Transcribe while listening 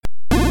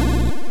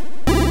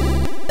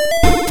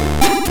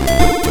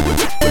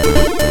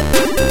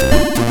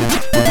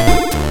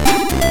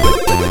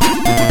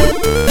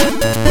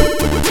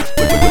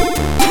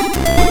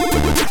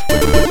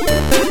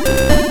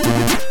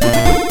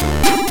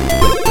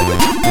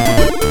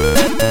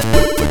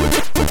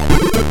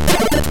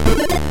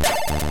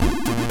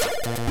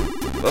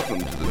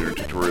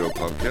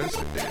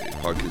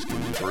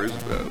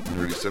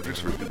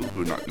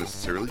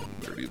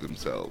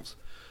themselves.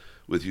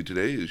 With you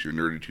today is your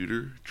nerdy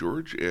tutor,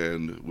 George,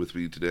 and with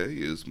me today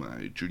is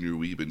my junior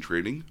weeb in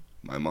training,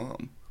 my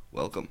mom.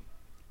 Welcome.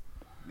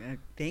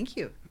 Thank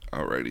you.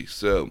 Alrighty,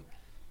 so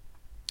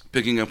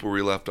picking up where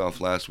we left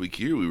off last week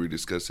here, we were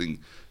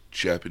discussing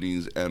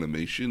Japanese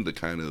animation, the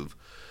kind of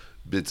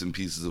bits and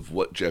pieces of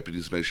what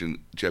Japanese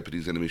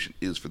animation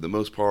is for the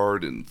most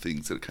part, and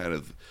things that kind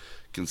of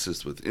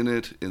consist within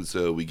it. And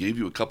so we gave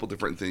you a couple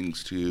different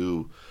things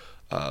to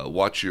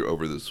watch here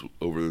over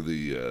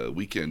the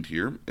weekend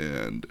here.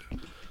 And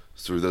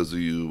so for those of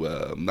you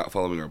not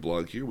following our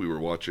blog here, we were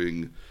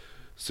watching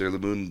Sailor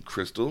Moon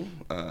Crystal,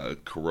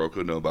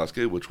 Kuroko no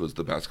Basket, which was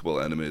the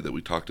basketball anime that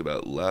we talked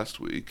about last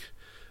week.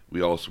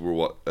 We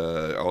also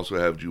also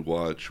had you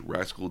watch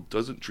Rascal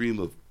Doesn't Dream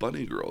of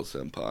Bunny Girl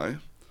Senpai,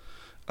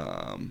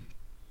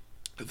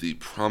 The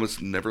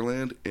Promised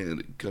Neverland,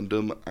 and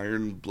Gundam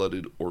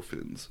Iron-Blooded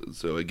Orphans.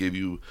 So I gave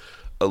you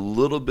a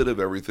little bit of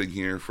everything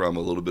here, from a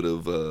little bit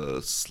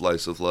of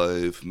slice of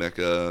life,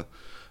 mecha,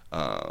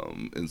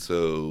 and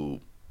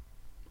so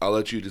I'll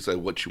let you decide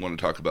what you want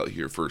to talk about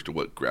here first, or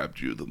what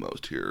grabbed you the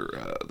most here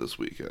this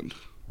weekend.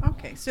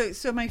 Okay,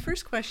 so my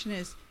first question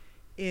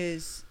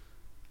is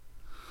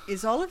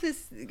all of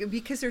this,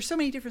 because there's so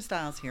many different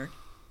styles here,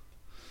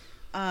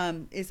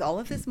 is all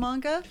of this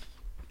manga?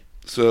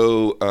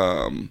 So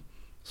a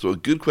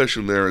good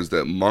question there is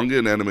that manga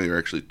and anime are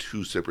actually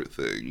two separate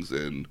things.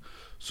 And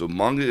so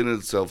manga in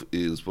itself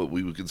is what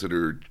we would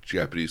consider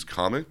Japanese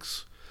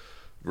comics,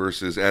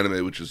 versus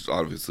anime, which is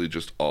obviously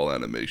just all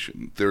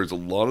animation. There's a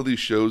lot of these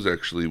shows,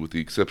 actually, with the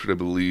exception, I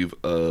believe,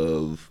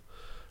 of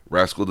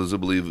Rascal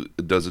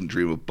Doesn't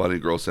Dream of Bunny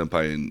Girl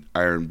Senpai and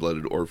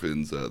Iron-Blooded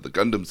Orphans, the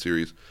Gundam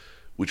series,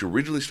 which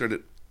originally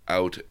started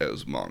out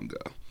as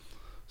manga.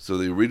 So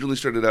they originally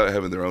started out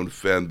having their own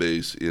fan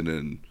base in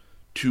an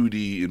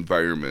 2D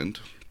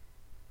environment,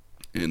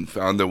 and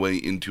found their way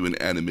into an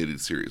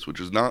animated series,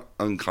 which is not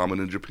uncommon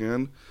in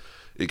Japan.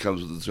 It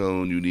comes with its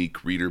own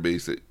unique reader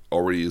base that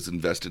already is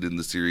invested in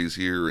the series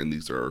here, and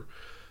these are,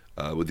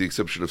 with the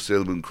exception of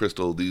Sailor Moon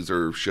Crystal, these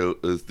are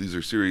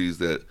series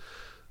that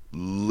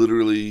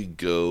literally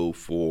get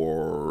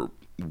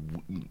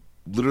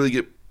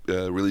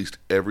released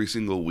every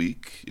single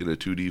week in a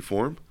 2D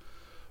form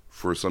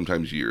for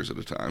sometimes years at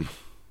a time.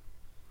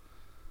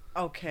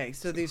 Okay,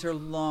 so these are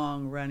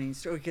long-running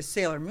stories, because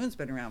Sailor Moon's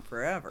been around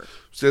forever.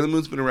 Sailor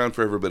Moon's been around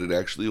forever, but it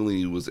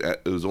actually was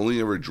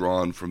only ever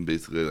drawn from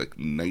basically like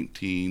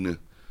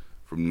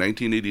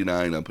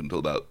 1989 up until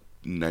about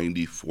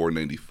 94,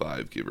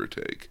 95, give or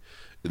take.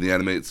 And the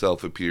anime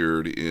itself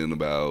appeared in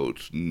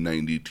about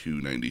 92,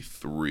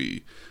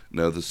 93.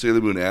 Now, the Sailor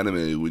Moon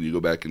anime, when you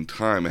go back in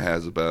time,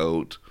 has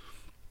about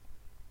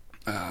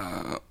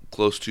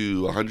close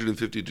to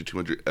 150 to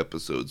 200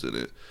 episodes in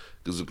it,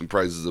 because it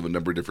comprises of a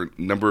number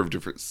of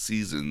different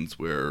seasons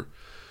where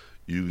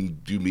you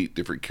do meet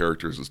different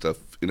characters and stuff.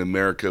 In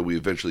America, we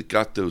eventually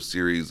got those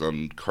series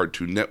on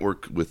Cartoon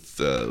Network, with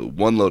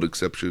one load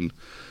exception,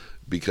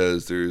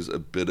 because there's a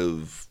bit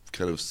of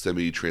kind of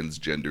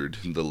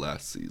semi-transgendered in the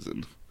last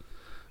season,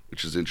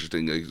 which is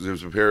interesting. Like,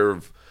 there's a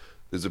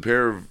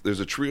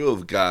trio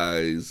of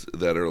guys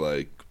that are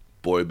like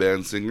boy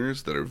band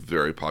singers that are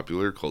very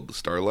popular, called the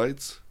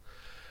Starlights,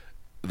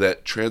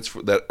 that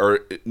are,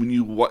 when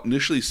you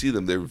initially see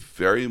them, they're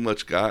very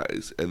much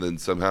guys, and then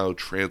somehow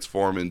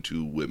transform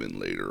into women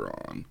later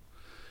on.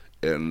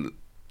 And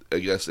I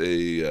guess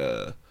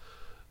a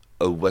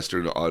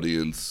Western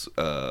audience,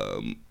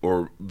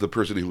 or the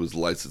person who was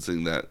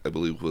licensing that, I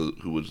believe,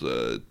 who was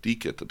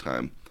Deke at the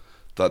time,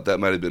 thought that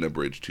might have been a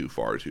bridge too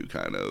far to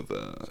kind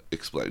of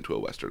explain to a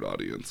Western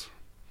audience.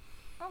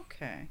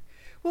 Okay.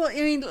 Well,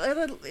 I mean,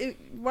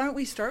 why don't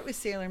we start with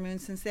Sailor Moon,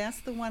 since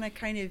that's the one I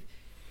kind of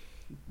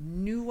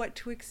knew what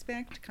to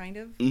expect, kind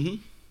of knew.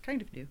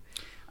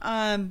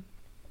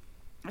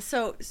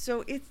 So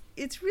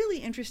it's really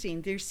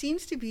interesting. There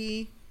seems to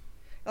be,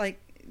 like,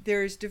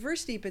 there's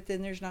diversity, but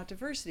then there's not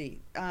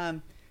diversity.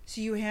 So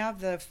you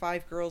have the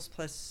 5 girls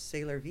plus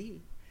Sailor V,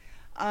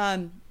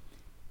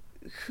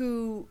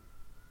 who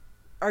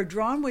are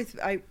drawn with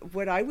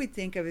what I would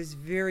think of as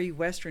very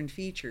Western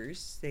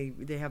features.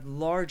 They have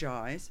large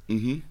eyes.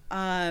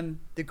 Mm-hmm.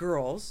 The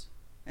girls.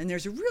 And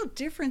there's a real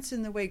difference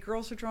in the way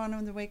girls are drawn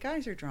and the way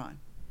guys are drawn.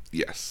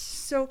 Yes.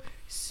 So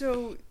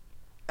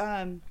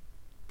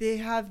they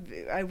have,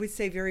 I would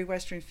say, very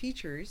Western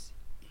features.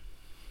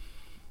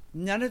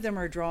 None of them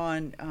are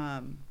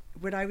drawn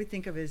what I would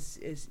think of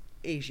as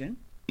Asian.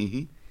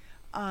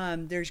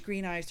 Mm-hmm. There's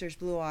green eyes, there's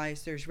blue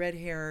eyes, there's red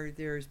hair,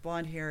 there's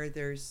blonde hair,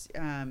 there's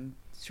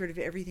sort of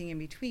everything in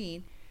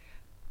between.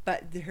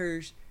 But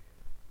there's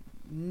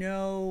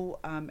no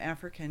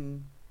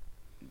African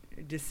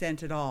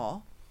descent at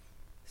all.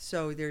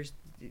 So there's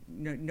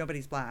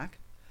nobody's black,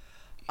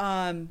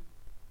 and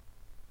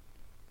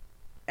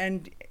I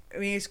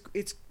mean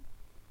it's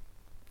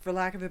for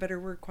lack of a better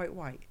word, quite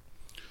white.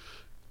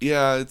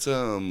 Yeah, it's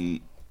so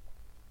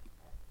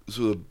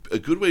a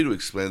good way to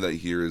explain that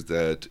here is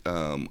that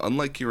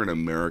unlike here in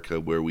America,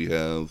 where we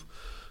have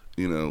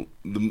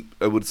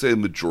I would say a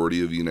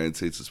majority of the United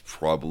States is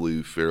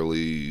probably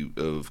fairly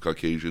of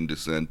Caucasian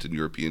descent and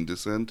European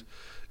descent,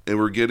 and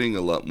we're getting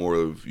a lot more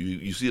of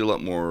you see a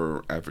lot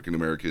more African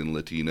American,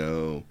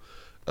 Latino,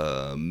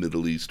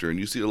 Middle Eastern.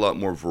 You see a lot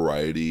more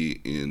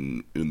variety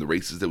in the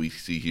races that we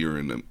see here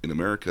in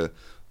America.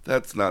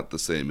 That's not the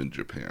same in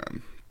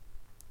Japan.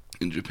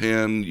 In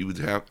Japan,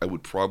 I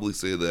would probably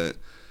say that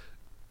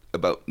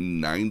about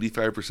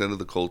 95% of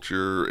the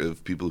culture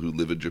of people who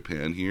live in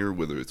Japan here,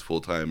 whether it's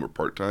full-time or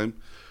part-time,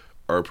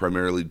 are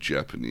primarily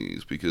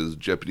Japanese, because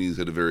Japanese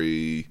had a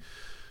very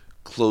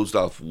closed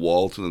off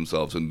wall to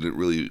themselves and didn't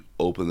really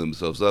open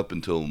themselves up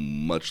until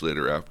much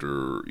later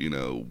after,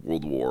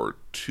 World War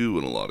II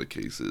in a lot of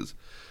cases.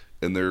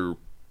 And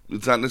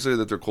it's not necessarily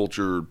that their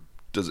culture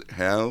doesn't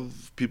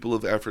have people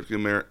of African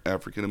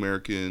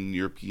American,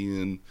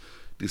 European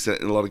descent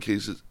in a lot of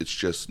cases. It's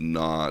just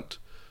not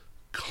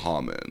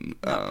common.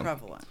 Not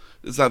prevalent.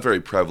 It's not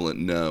very prevalent,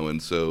 no.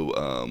 And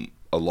so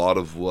a lot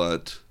of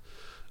what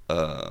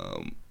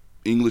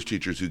English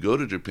teachers who go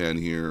to Japan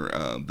here,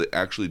 they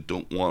actually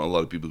don't want a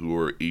lot of people who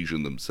are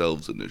Asian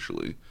themselves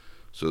initially.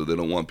 So they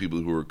don't want people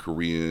who are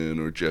Korean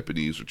or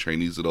Japanese or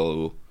Chinese at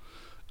all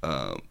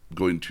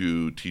going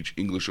to teach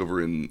English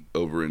over in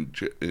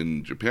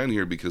Japan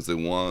here, because they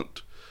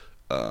want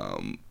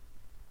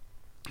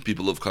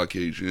people of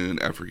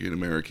Caucasian, African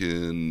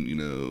American,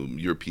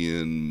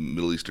 European,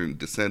 Middle Eastern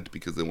descent,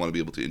 because they want to be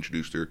able to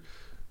introduce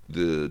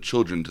the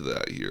children to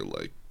that here.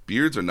 Like,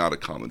 beards are not a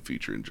common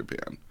feature in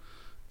Japan.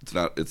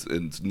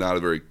 It's not a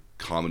very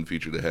common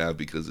feature to have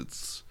because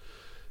it's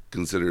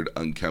considered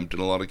unkempt in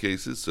a lot of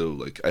cases. So,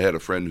 like, I had a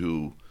friend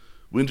who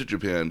went to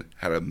Japan,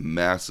 had a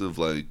massive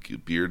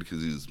beard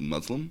because he's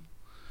Muslim,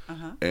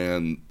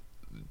 and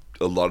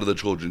a lot of the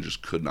children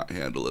just could not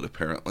handle it.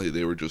 Apparently,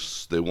 they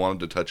wanted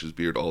to touch his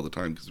beard all the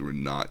time because they were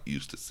not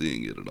used to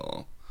seeing it at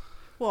all.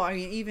 Well, I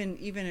mean,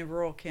 even in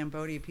rural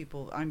Cambodia,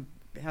 people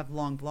have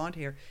long blonde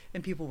hair,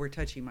 and people were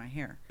touching my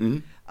hair.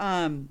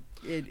 Mm-hmm.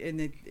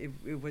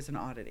 It was an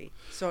oddity.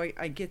 So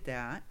I get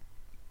that.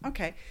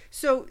 Okay,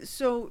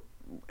 so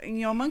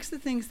amongst the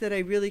things that I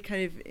really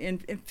kind of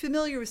and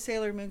familiar with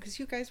Sailor Moon, because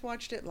you guys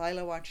watched it,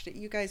 Lila watched it,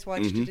 you guys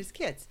watched it as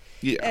kids,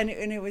 and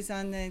it was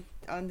on the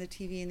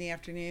TV in the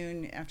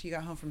afternoon after you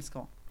got home from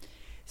school.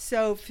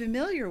 So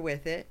familiar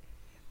with it.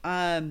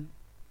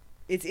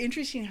 It's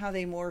interesting how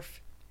they morph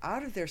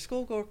out of their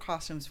schoolgirl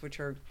costumes, which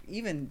are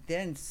even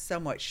then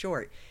somewhat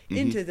short,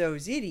 into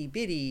those itty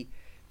bitty,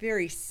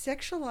 very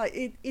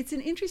sexualized. It's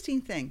an interesting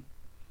thing.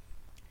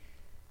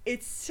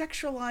 It's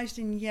sexualized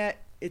and yet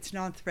it's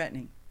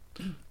non-threatening.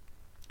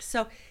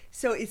 So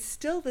it's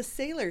still the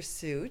sailor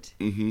suit,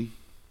 and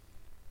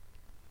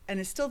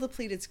it's still the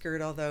pleated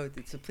skirt, although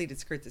it's a pleated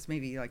skirt that's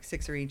maybe like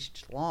 6 or 8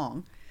 inches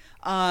long.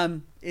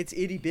 It's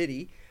itty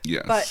bitty.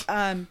 Yes.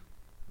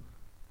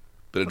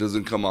 But it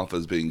doesn't come off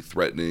as being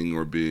threatening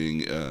or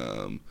being,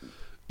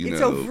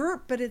 It's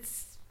overt, but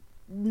it's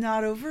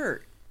not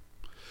overt.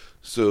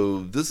 So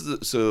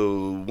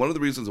one of the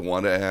reasons I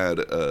want to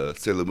add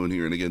Sailor Moon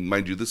here, and again,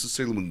 mind you, this is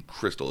Sailor Moon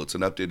Crystal. It's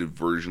an updated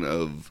version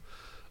of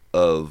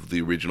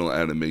the original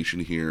animation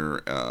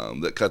here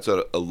that cuts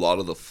out a lot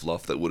of the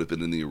fluff that would have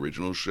been in the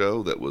original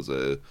show. That was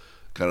a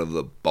kind of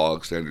the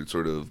bog standard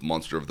sort of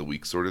monster of the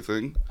week sort of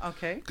thing.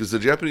 Okay. Because the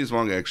Japanese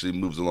manga actually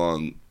moves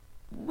along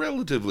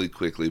relatively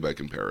quickly by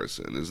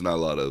comparison. There's not a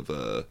lot of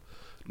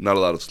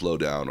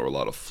slowdown or a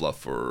lot of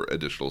fluff or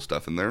additional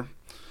stuff in there.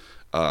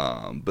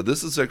 But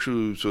this is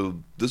actually,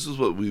 this is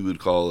what we would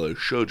call a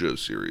shoujo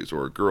series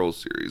or a girls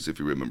series, if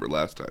you remember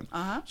last time.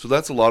 So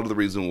that's a lot of the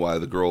reason why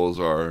the girls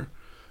are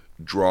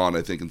drawn,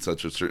 I think, in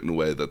such a certain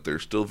way that they're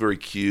still very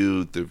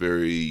cute. They're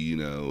very,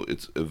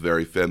 it's a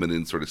very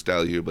feminine sort of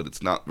style here, but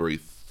it's not very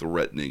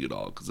threatening at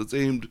all because it's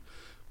aimed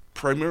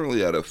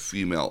primarily at a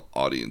female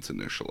audience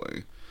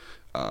initially.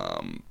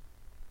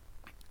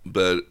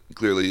 But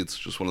clearly it's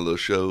just one of those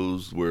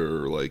shows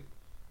where, like,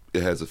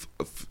 it has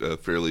a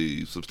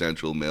fairly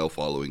substantial male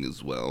following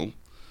as well.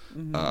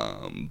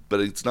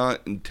 But it's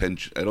not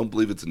I don't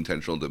believe it's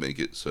intentional to make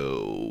it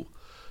so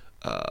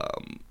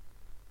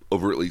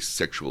overtly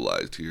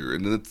sexualized here.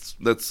 And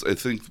that's I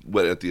think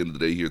what at the end of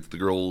the day here, the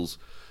girls,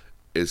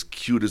 as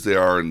cute as they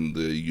are in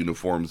the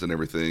uniforms and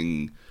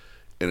everything,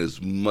 and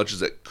as much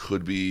as it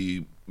could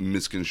be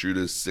misconstrued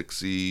as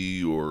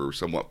sexy or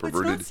somewhat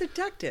perverted, it's not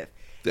seductive.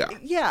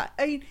 Yeah.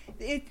 I mean,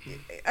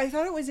 I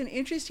thought it was an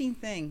interesting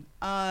thing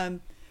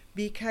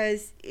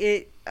because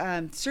it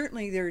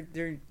certainly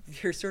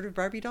they're sort of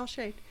Barbie doll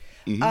shaped.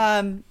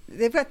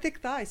 They've got thick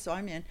thighs, so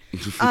I'm in.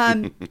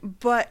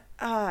 But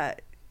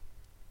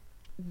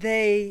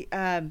they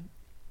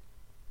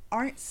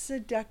aren't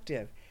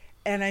seductive,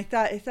 and I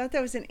thought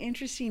that was an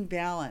interesting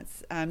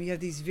balance. You have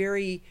these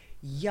very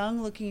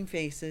young-looking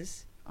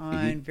faces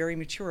on very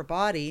mature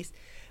bodies,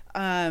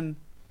 and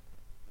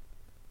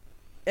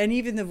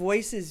even the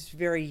voice is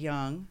very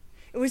young.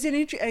 It was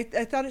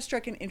I thought it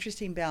struck an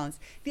interesting balance.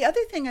 The other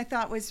thing I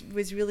thought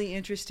was really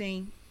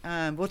interesting.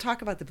 We'll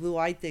talk about the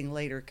blue-eyed thing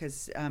later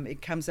because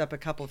it comes up a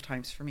couple of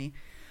times for me.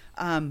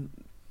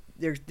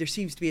 there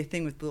seems to be a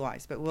thing with blue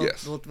eyes, but we'll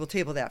Yes. we'll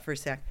table that for a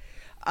sec.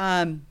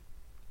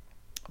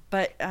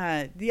 But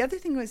the other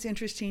thing that was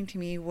interesting to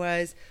me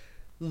was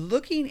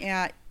looking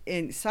at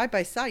in side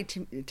by side,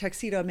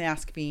 Tuxedo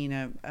Mask being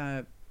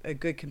a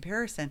good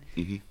comparison.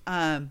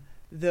 Mm-hmm.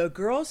 The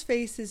girls'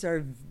 faces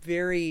are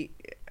very,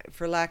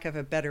 for lack of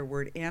a better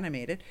word,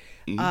 animated.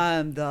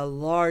 Mm-hmm. The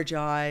large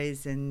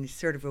eyes and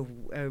sort of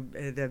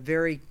the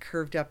very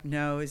curved up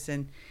nose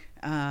and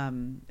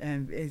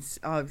it's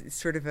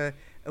sort of a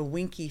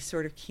winky,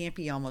 sort of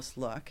campy almost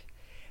look.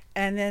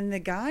 And then the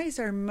guys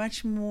are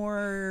much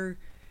more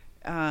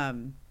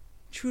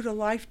true to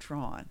life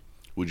drawn.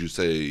 Would you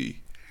say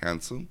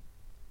handsome?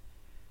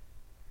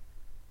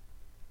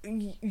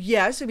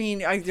 Yes, I mean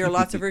there are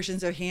lots of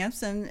versions of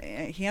handsome.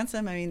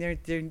 I mean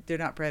they're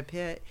not Brad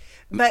Pitt,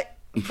 but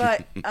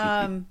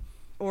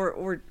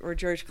or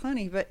George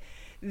Clooney, but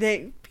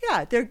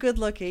they're good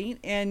looking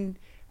and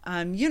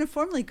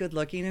uniformly good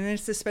looking, and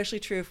it's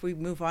especially true if we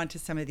move on to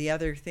some of the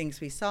other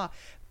things we saw.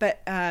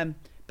 But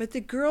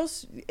the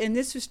girls, and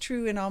this was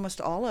true in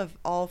almost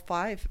all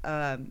five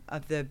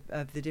of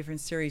the different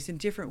series in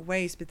different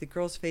ways, but the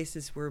girls'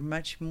 faces were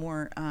much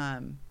more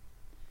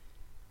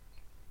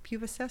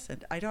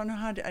pubescent. I don't know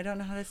how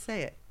to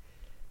say it.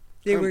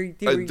 They're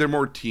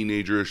more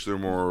teenagerish. They're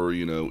more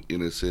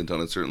innocent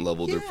on a certain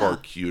level. They're far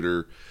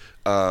cuter.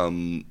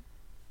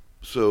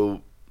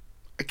 So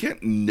I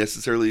can't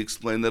necessarily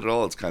explain that at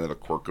all. It's kind of a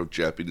quirk of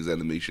Japanese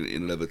animation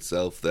in and of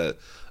itself that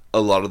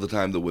a lot of the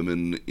time the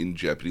women in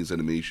Japanese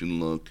animation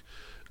look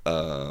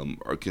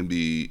can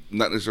be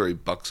not necessarily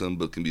buxom,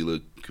 but could be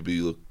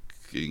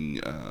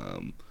looking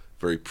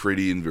very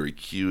pretty and very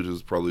cute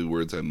is probably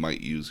words I might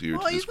use here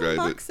to describe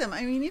even buxom.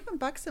 I mean, even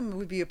buxom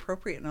would be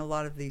appropriate in a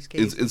lot of these it.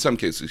 cases. In some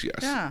cases, yes.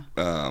 Yeah.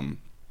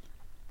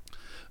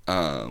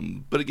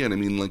 But again, I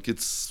mean, like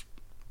it's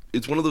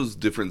one of those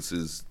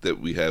differences that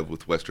we have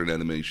with Western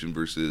animation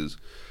versus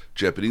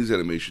Japanese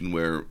animation,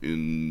 where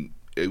we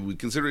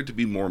consider it to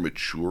be more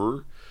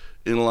mature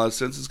in a lot of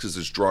senses because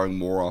it's drawing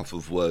more off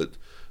of what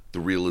the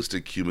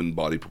realistic human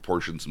body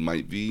proportions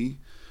might be.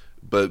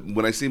 But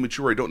when I say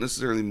mature, I don't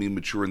necessarily mean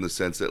mature in the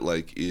sense that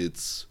like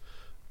it's,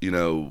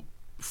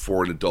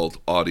 for an adult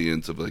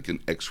audience of like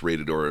an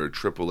X-rated or a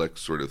triple X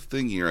sort of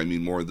thing here. I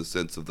mean more in the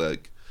sense of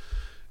like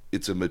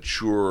it's a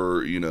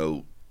mature,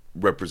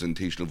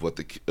 representation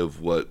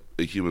of what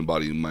a human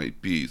body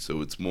might be.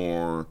 So it's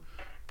more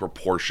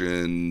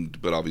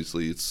proportioned, but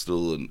obviously it's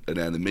still an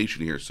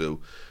animation here. So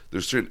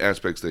there's certain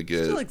aspects that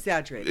get still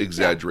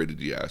exaggerated.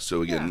 Yeah.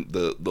 So again,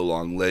 the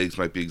long legs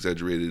might be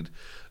exaggerated.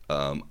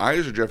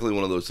 Eyes are definitely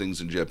one of those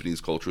things in Japanese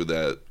culture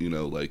that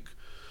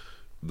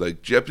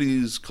like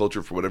Japanese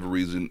culture for whatever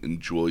reason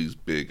enjoys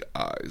big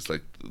eyes.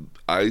 Like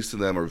eyes to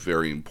them are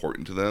very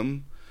important to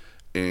them,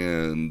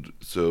 and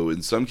so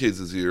in some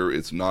cases here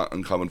it's not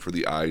uncommon for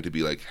the eye to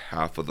be like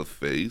half of the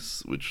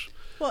face, which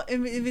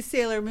in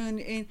Sailor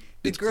Moon,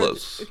 it's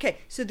close. Okay,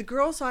 so the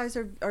girls' eyes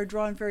are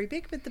drawn very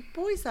big, but the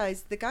boys'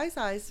 eyes, the guys'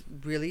 eyes,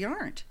 really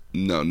aren't.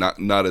 No,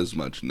 not as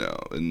much. No,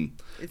 and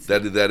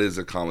that is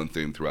a common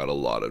theme throughout a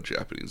lot of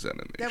Japanese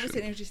animation. That was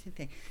an interesting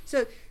thing.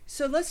 So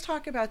let's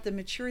talk about the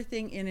mature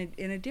thing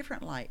in a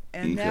different light,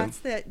 and that's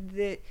that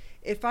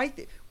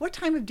what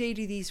time of day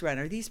do these run?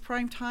 Are these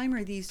prime time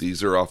or these?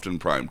 These are often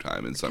prime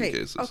time in some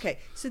cases. Okay,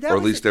 so or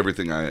at least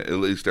everything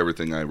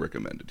I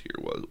recommended here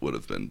would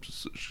have been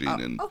seen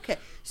in. Okay,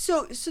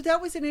 so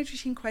that was an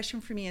interesting question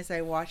for me as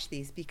I watched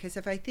these, because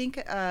if I think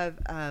of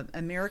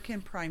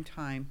American prime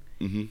time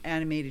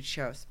animated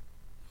shows,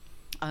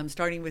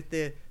 starting with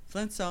the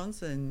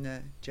Flintstones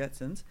and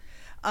Jetsons,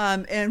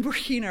 and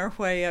working our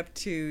way up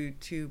to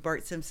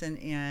Bart Simpson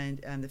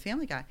and the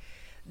Family Guy,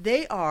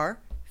 they are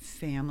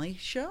family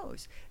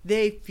shows.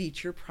 They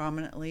feature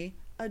prominently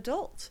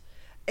adults,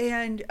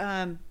 and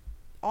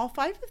all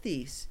five of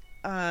these,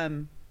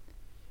 the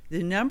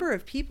number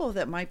of people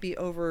that might be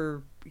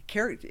over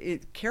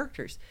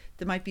characters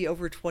that might be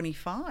over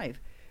 25.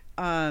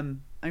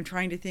 I'm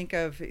trying to think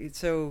of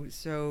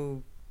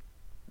so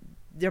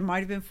there might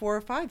have been 4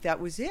 or 5. That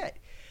was it.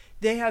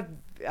 They have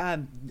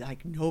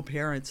like no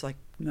parents. Like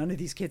none of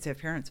these kids have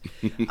parents.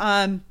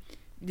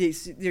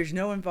 There's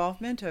no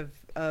involvement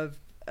of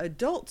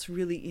adults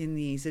really in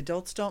these.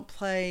 Adults don't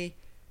play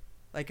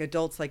like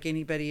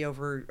anybody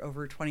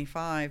over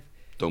 25.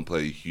 Don't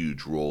play a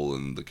huge role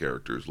in the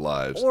characters'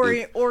 lives, or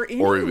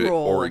any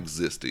role, or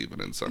exist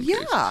even in some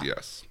cases.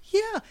 Yes.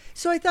 Yeah.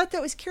 So I thought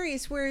that was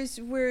curious.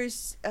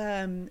 Whereas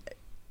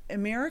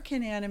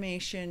American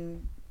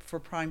animation for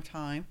prime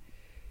time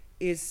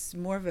is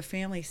more of a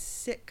family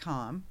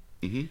sitcom.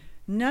 Mm-hmm.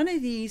 None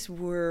of these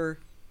were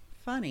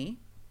funny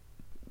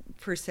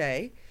per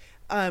se.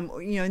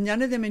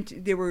 None of them.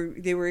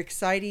 They were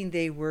exciting.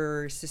 They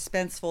were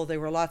suspenseful. They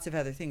were lots of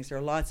other things. There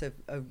are lots of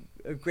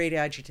great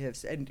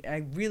adjectives, and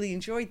I really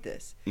enjoyed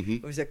this. Mm-hmm.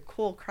 It was a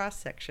cool cross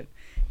section.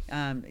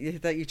 I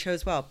thought you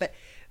chose well,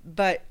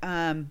 but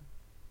none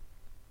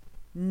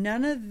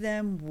of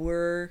them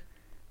were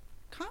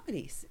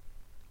comedies,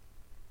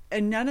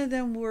 and none of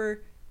them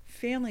were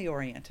family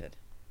oriented.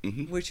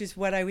 Mm-hmm. which is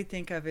what I would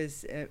think of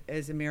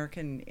as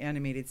American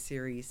animated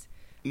series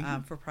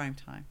Mm-hmm. for prime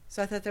time.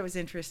 So I thought that was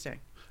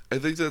interesting. I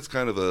think that's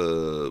kind of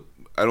a.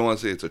 I don't want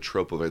to say it's a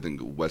trope of I think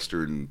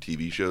Western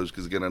TV shows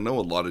because again I know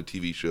a lot of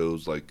TV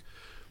shows like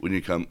when you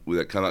come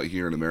that come out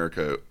here in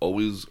America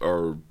always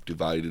are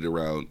divided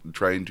around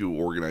trying to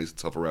organize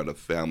itself around a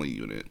family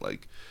unit.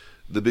 Like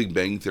The Big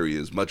Bang Theory,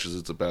 as much as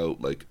it's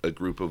about like a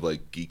group of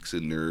like geeks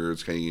and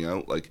nerds hanging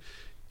out, like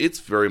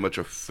it's very much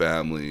a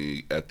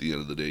family at the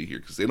end of the day here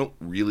because they don't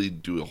really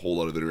do a whole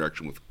lot of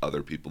interaction with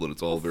other people and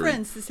it's all very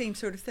Friends, the same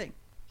sort of thing.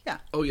 Yeah.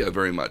 Oh yeah,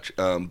 very much.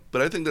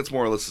 But I think that's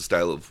more or less the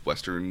style of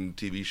Western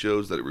TV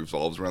shows that it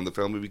revolves around the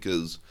family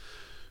because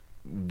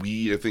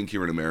we, I think,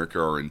 here in America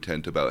are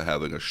intent about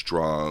having a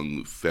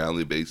strong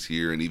family base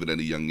here, and even at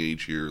a young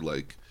age here,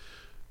 like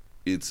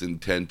it's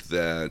intent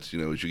that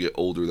as you get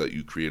older, that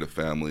you create a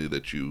family,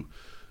 that you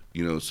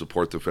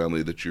support the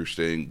family, that you're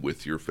staying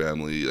with your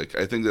family. Like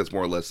I think that's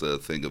more or less a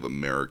thing of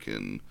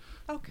American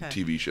Okay.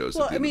 TV shows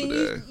Well, at the I end mean, of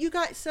the day. you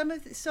got some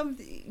of the,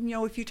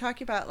 if you talk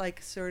about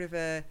like sort of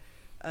a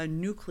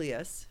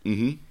nucleus,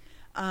 you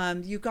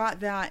got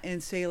that in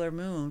Sailor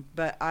Moon,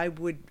 but I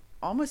would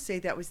almost say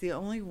that was the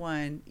only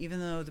one, even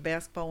though the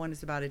basketball one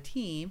is about a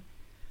team,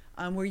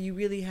 where you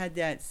really had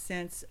that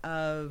sense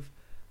of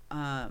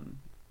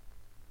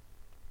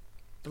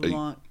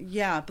belonging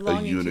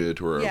A unit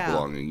to, or a yeah,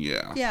 belonging,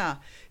 yeah. yeah.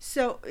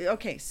 So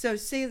okay, so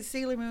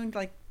Sailor Moon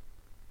like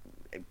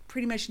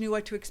pretty much knew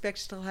what to expect.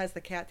 Still has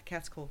the cat. The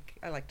cat's cool.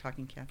 I like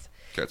talking cats.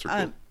 Cats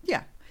are cool.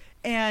 Yeah,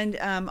 and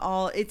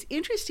all it's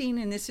interesting,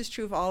 and this is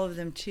true of all of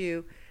them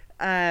too.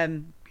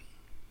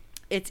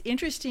 It's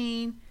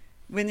interesting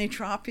when they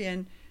drop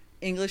in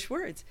English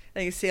words,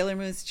 like Sailor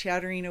Moon's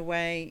chattering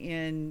away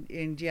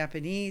in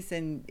Japanese,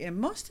 and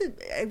most of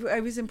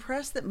I was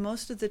impressed that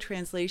most of the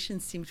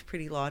translations seemed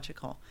pretty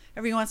logical.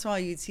 Every once in a while,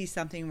 you'd see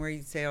something where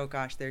you'd say, "Oh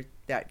gosh,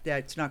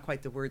 that's not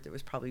quite the word that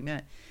was probably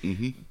meant,"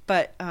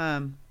 but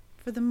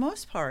for the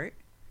most part,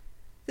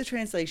 the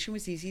translation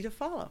was easy to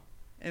follow,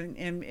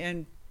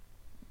 and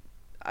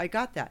I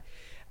got that.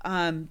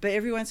 But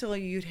every once in a while,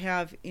 you'd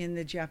have in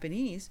the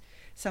Japanese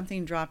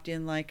something dropped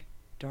in like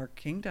Dark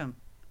Kingdom.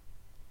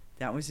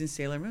 That was in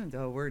Sailor Moon,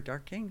 the word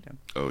Dark Kingdom.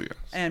 Oh yes.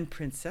 And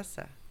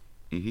Princessa.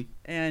 Mm-hmm.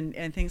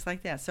 And things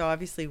like that. So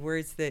obviously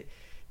words that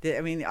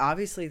I mean,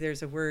 obviously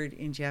there's a word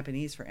in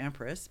Japanese for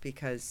Empress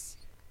because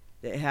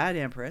they had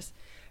Empress,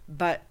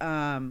 but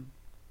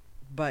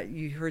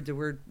you heard the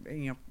word,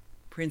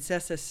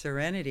 Princessa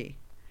Serenity.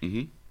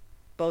 Mm-hmm.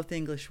 Both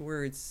English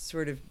words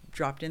sort of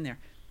dropped in there.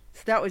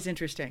 So that was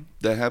interesting.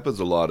 That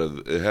happens a lot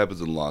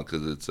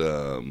because it's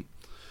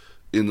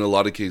in a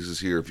lot of cases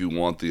here, if you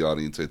want the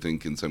audience, I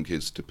think in some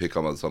cases to pick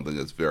up on something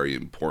that's very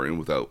important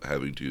without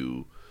having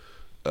to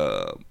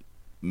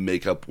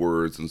make up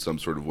words in some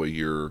sort of way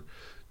here.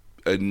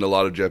 And a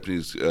lot of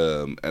Japanese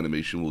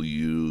animation will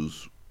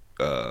use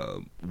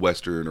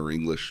Western or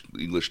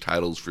English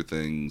titles for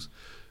things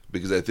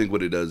because I think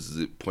what it does is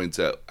it points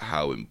out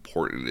how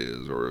important it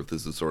is, or if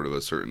this is sort of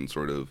a certain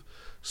sort of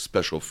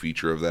special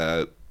feature of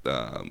that.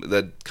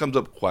 That comes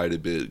up quite a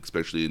bit,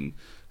 especially in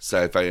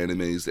sci-fi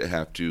animes that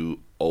have to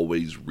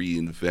always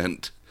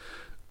reinvent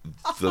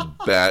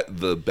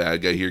the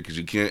bad guy here because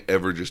you can't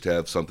ever just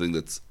have something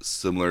that's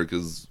similar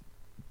because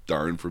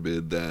darn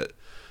forbid that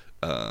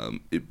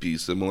it be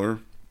similar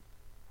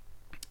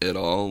at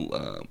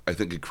all. I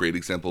think a great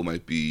example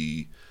might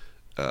be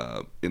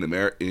in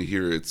America.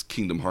 Here it's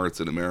Kingdom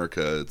Hearts in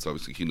America. It's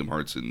obviously Kingdom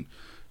Hearts in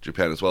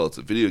Japan as well. It's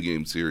a video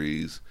game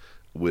series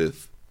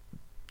with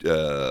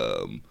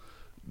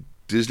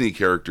Disney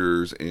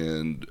characters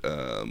and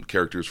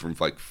characters from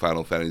like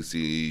Final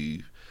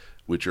Fantasy,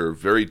 which are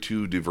very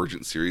two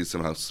divergent series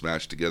somehow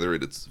smashed together,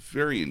 and it's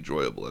very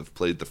enjoyable. I've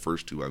played the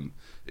first two. I'm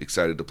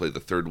excited to play the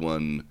third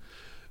one,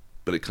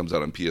 but it comes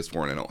out on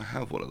PS4, and I don't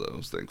have one of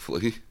those,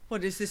 thankfully.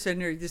 What is this a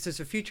nerd? This is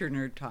a future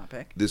nerd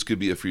topic. This could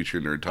be a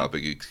future nerd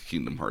topic. It's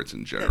Kingdom Hearts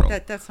in general.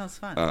 That sounds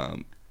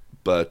fun.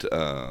 But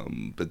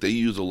they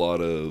use a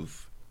lot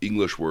of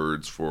English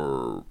words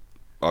for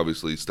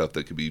obviously stuff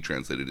that could be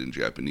translated in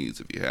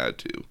Japanese if you had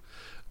to.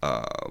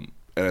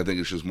 And I think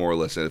it's just more or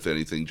less, if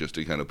anything, just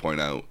to kind of point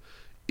out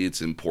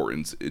its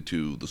importance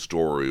to the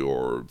story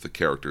or the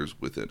characters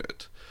within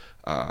it.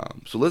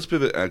 So let's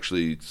pivot,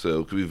 actually.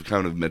 So we've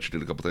kind of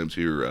mentioned it a couple times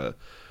here,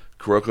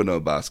 Kuroko no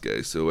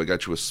Basket. So I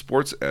got you a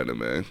sports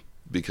anime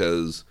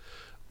because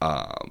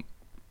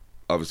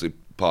obviously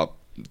Pop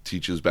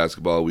teaches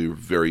basketball. We were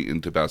very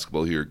into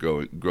basketball here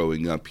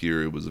growing up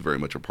here. It was very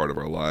much a part of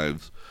our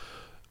lives.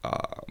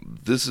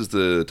 This is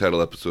the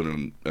title episode,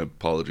 and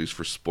apologies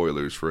for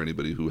spoilers for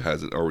anybody who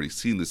hasn't already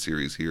seen the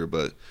series here,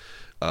 but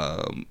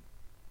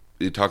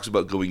it talks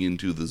about going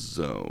into the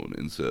zone,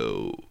 and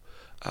so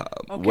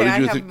okay, I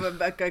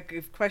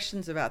have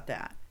questions about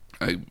that.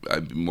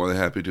 I'd be more than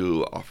happy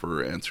to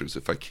offer answers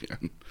if I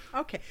can.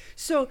 Okay,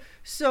 so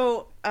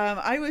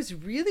I was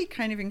really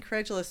kind of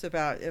incredulous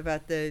about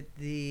the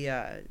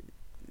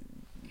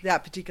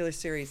that particular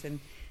series,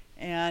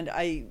 and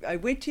I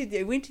went to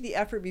the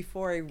effort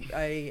before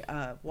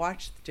I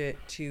watched it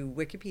to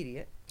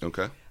Wikipedia.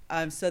 Okay.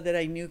 so that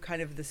I knew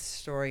kind of the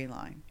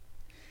storyline.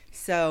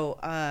 So,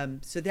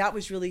 so that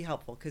was really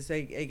helpful because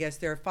I guess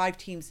there are 5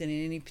 teams, and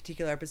in any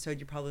particular episode,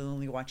 you're probably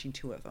only watching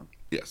 2 of them.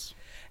 Yes.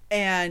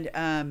 And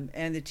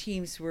the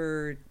teams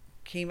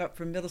came up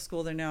from middle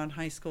school. They're now in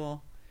high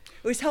school.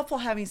 It was helpful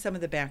having some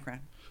of the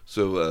background.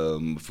 So,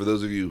 for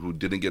those of you who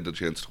didn't get the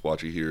chance to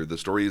watch it here, the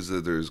story is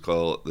that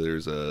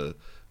there's a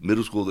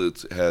middle school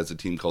that has a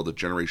team called the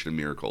Generation of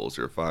Miracles.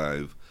 There are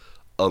 5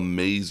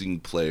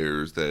 amazing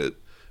players that,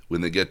 when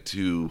they get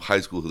to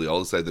high school, they all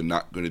decide they're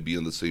not going to be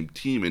on the same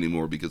team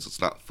anymore because it's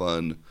not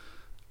fun,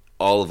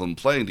 all of them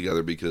playing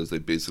together, because they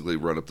basically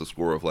run up the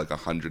score of like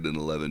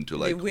 111 to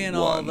like They win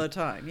 1. all the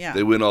time, yeah.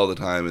 They win all the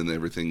time, and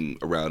everything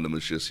around them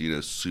is just,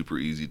 super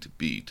easy to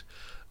beat.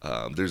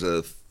 There's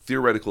a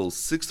theoretical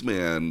 6th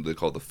man they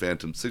call the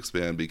Phantom 6th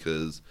man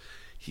because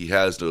he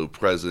has no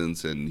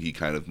presence and he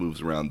kind of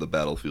moves around the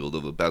battlefield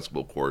of a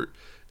basketball court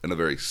in a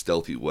very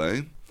stealthy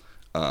way.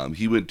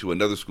 He went to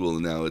another school,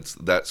 and now it's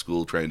that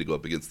school trying to go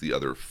up against the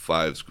other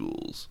 5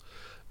 schools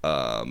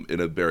in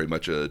a very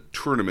much a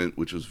tournament,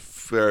 which is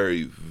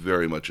very,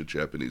 very much a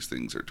Japanese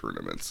things are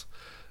tournaments,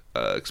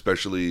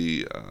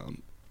 especially.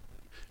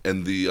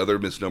 And the other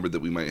misnomer that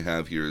we might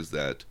have here is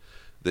that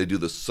they do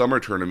the summer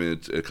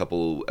tournament a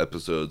couple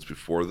episodes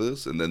before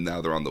this, and then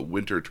now they're on the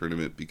winter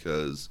tournament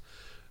because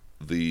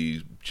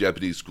the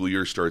Japanese school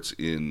year starts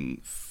in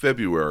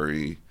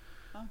February.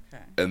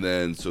 Okay. And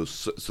then, so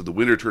the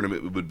winter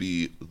tournament would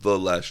be the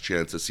last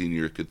chance a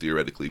senior could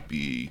theoretically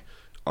be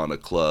on a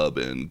club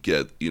and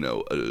get,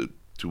 to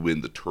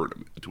win the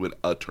tournament, to win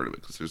a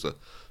tournament, because there's a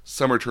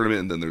summer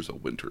tournament and then there's a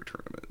winter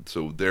tournament.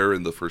 So they're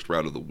in the first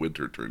round of the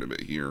winter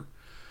tournament here,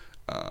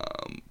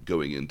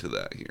 going into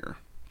that here.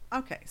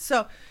 Okay,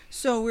 so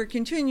we're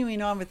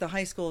continuing on with the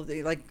high school.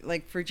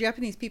 Like for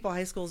Japanese people,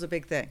 high school is a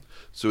big thing.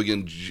 So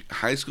again,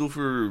 high school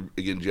for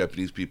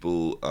Japanese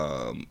people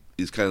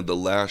is kind of the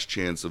last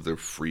chance of their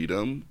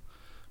freedom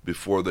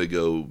before they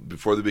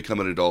become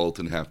an adult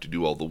and have to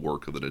do all the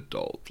work of an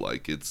adult.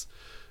 Like it's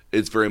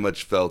very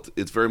much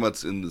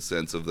in the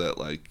sense of that,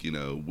 like,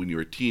 when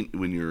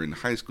you're in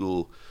high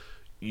school,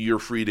 you're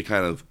free to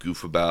kind of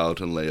goof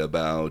about and lay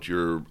about.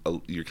 You're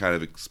kind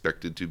of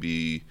expected to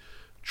be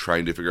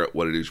trying to figure out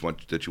what it is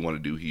that you want to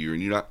do here,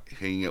 and you're not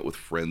hanging out with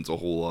friends a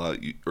whole lot,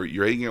 or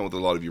you're hanging out with a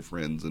lot of your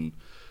friends, and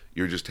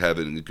you're just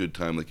having a good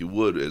time like you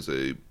would as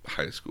a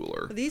high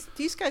schooler. But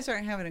these guys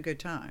aren't having a good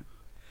time.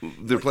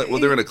 They're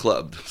in a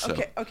club. So.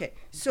 Okay.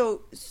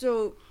 So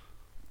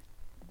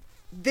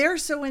they're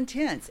so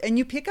intense, and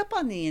you pick up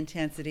on the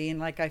intensity, and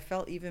like I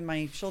felt even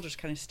my shoulders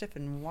kind of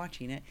stiffen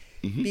watching it,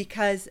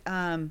 because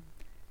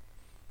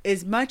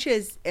as much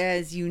as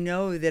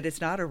that it's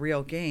not a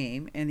real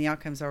game and the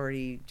outcome's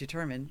already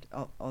determined,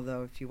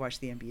 although if you watch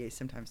the NBA,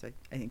 sometimes I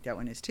think that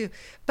one is too.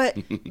 But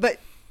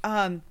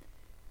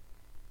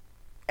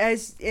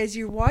as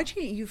you're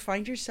watching it, you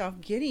find yourself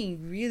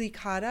getting really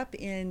caught up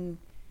in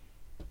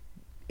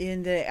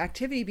the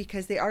activity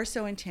because they are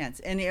so intense.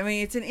 And I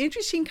mean, it's an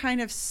interesting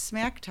kind of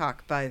smack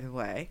talk, by the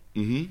way,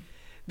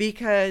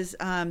 because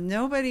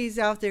nobody's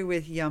out there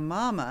with ya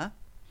mama.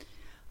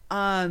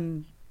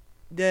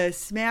 The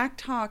smack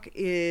talk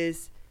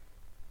is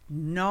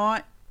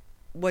not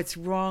what's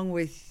wrong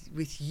with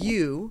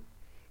you.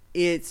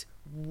 It's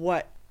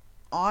what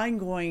I'm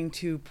going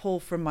to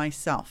pull from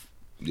myself.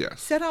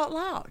 Yes. Said out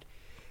loud.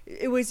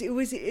 It was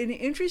an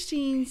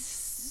interesting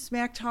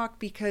smack talk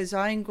because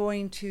I'm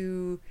going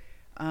to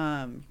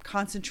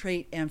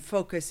concentrate and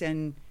focus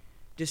and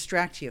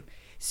distract you.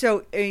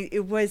 So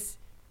it was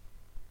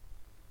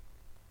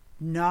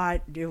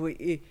not.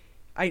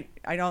 I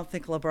don't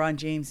think LeBron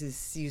James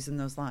is using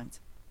those lines.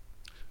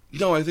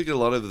 No, I think a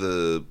lot of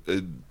the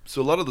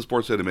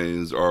sports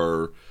animes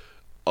are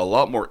a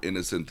lot more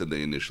innocent than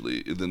they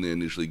initially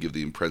give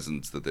the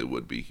presence that they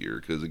would be here.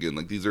 Because again,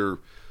 like these are,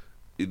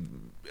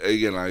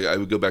 I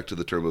would go back to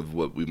the term of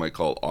what we might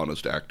call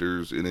honest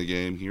actors in a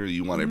game here.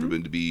 You want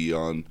everyone to be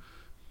on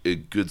a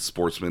good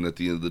sportsman at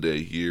the end of the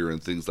day here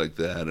and things like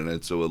that.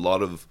 And so a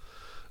lot of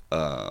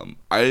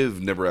I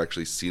have never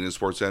actually seen a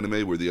sports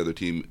anime where the other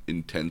team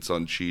intends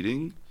on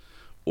cheating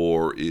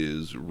or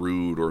is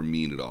rude or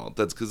mean at all.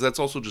 That's because that's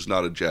also just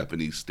not a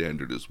Japanese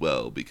standard as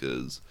well,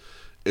 because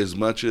as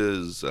much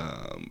as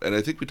and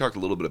I think we talked a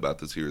little bit about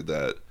this here,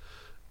 that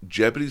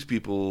Japanese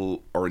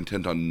people are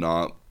intent on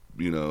not,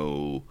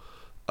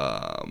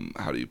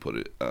 how do you put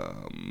it,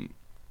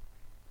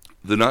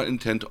 they're not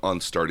intent on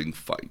starting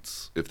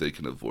fights if they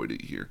can avoid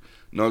it here.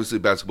 And obviously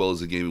basketball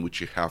is a game in which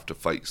you have to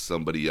fight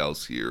somebody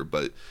else here,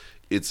 but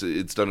it's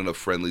done in a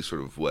friendly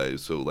sort of way.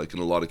 So like in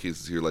a lot of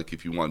cases here, like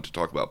if you want to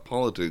talk about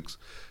politics,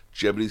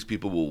 Japanese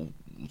people will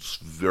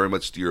very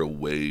much steer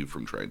away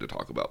from trying to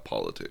talk about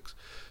politics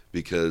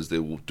because they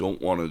don't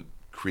want to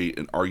create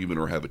an argument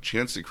or have a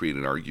chance to create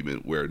an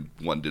argument where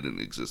one didn't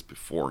exist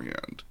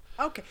beforehand.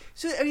 Okay.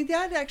 So I mean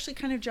that actually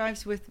kind of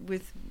jives with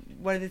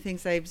one of the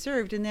things I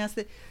observed, and that's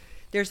that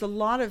there's a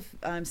lot of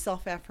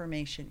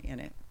self-affirmation in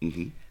it.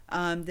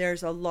 Mm-hmm.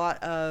 There's a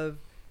lot of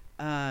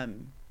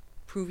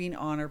proving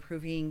honor,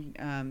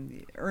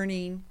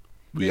 earning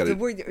We got to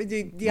we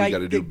got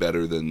to do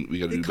better than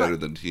better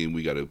than team.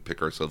 We got to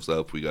pick ourselves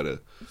up. We got to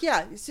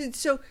yeah.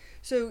 So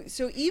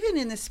even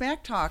in the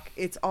smack talk,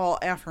 it's all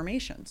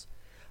affirmations,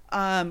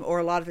 or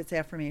a lot of it's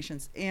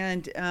affirmations,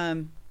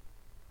 and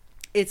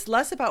it's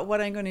less about what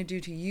I'm going to do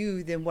to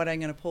you than what I'm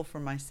going to pull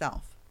from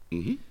myself.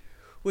 Mm-hmm.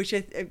 Which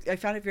I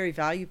found it very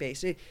value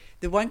based.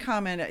 The one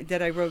comment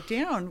that I wrote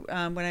down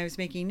when I was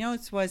making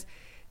notes was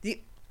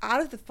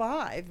out of the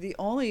 5, the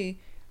only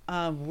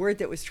word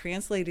that was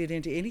translated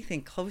into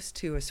anything close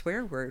to a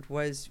swear word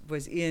was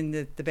in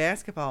the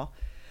basketball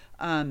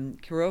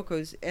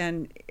Kuroko's,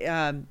 and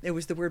it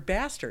was the word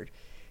bastard.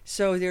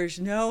 So there's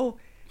no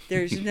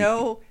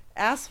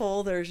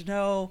asshole, there's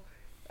no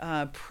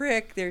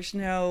prick, there's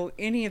no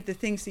any of the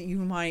things that you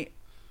might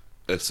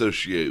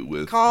associate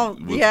with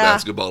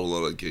basketball in a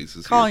lot of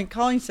cases.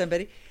 Calling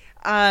somebody.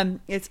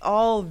 It's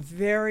all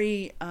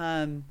very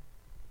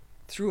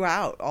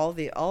throughout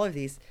all of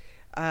these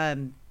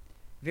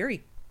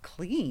very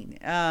clean.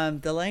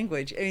 The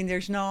language. I mean,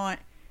 there's not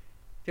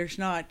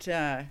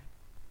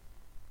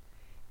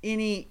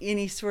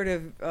any sort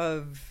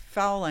of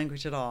foul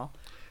language at all.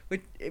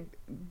 But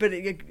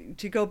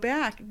to go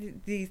back,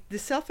 the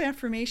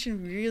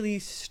self-affirmation really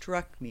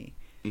struck me.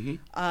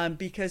 Mm-hmm.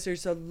 Because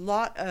there's a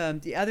lot.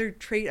 The other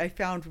trait I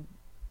found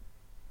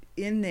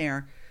in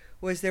there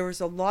was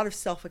a lot of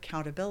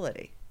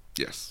self-accountability.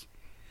 Yes.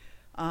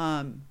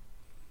 So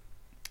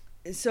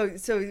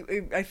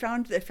I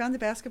found the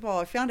basketball.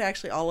 I found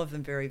actually all of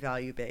them very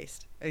value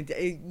based.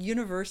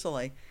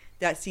 Universally,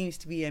 that seems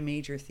to be a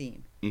major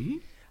theme. Mm-hmm.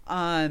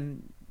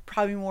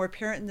 Probably more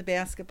apparent in the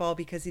basketball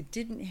because it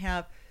didn't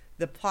have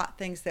the plot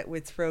things that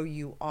would throw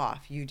you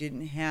off. You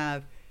didn't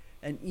have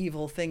an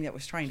evil thing that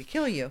was trying to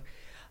kill you.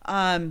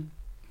 Not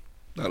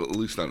at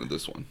least not in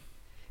this one.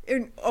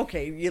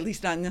 Okay, at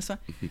least not in this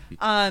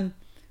one.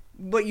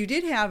 What you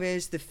did have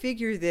is the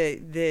figure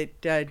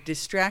that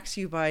distracts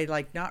you by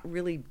like not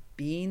really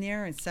being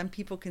there, and some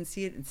people can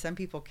see it and some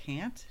people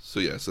can't. So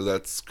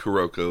that's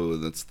Kuroko,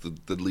 and that's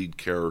the lead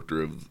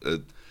character of.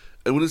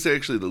 I wouldn't say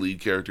actually the lead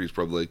character. He's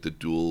probably like the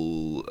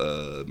dual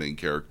main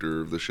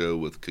character of the show,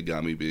 with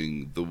Kagami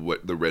being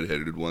the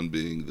redheaded one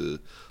being the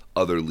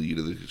other lead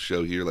of the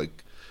show here.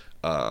 Like,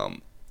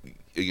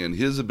 again,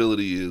 his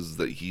ability is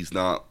that he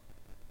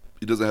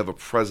doesn't have a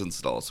presence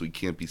at all, so he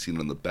can't be seen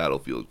on the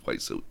battlefield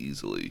quite so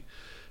easily.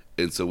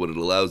 And so what it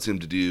allows him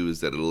to do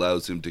is that it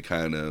allows him to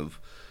kind of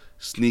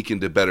sneak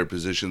into better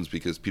positions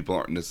because people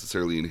aren't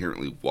necessarily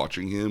inherently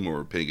watching him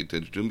or paying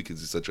attention to him because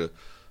he's such a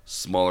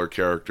smaller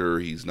character.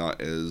 He's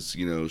not as,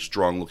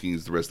 strong looking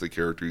as the rest of the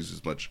characters.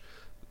 He's much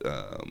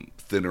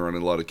thinner on a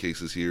lot of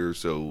cases here.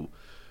 So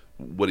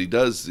what he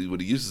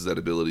uses that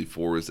ability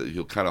for is that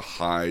he'll kind of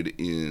hide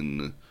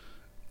in,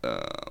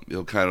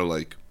 he'll kind of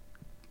like,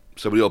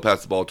 somebody will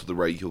pass the ball to the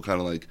right, he'll kind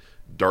of like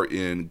dart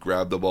in,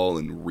 grab the ball,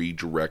 and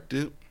redirect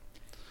it.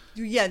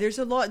 Yeah, there's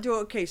a lot.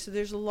 Okay, so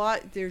there's a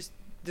lot. There's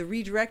the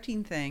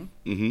redirecting thing.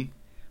 Mm-hmm.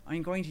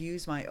 I'm going to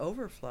use my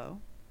overflow.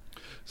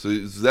 So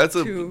that's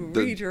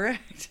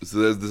redirect.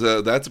 So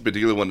that's a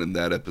particular one in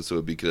that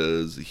episode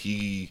because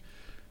he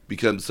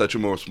becomes such a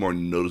more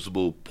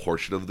noticeable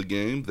portion of the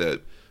game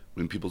that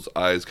when people's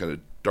eyes kind of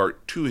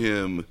dart to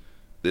him,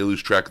 they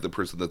lose track of the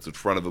person that's in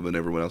front of them, and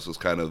everyone else is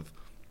kind of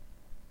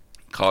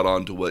caught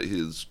on to what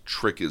his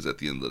trick is at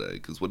the end of the day.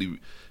 Because what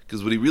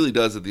he really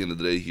does at the end of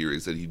the day here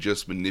is that he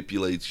just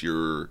manipulates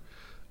your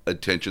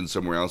attention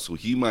somewhere else. So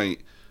he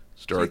might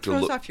start to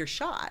throws off your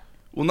shot.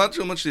 Well, not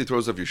so much that he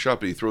throws off your shot,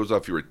 but he throws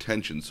off your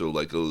attention. So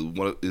like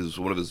one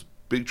of his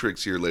big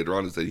tricks here later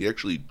on is that he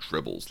actually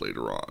dribbles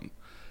later on.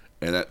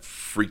 And that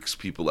freaks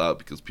people out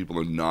because people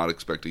are not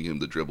expecting him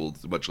to dribble,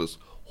 much less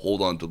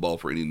hold on to the ball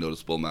for any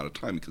noticeable amount of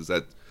time, because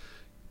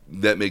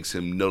that makes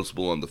him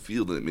noticeable on the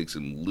field and it makes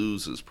him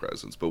lose his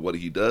presence. But what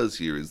he does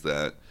here is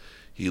that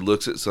he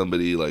looks at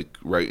somebody like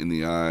right in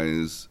the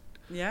eyes,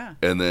 yeah,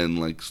 and then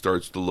like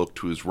starts to look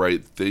to his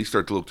right. They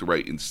start to look to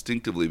right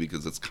instinctively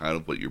because that's kind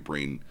of what your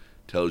brain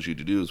tells you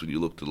to do. Is when you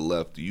look to the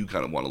left, you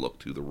kind of want to look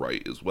to the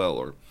right as well,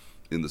 or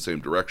in the same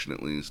direction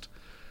at least.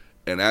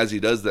 And as he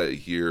does that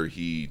here,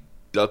 he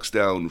ducks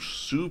down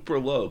super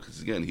low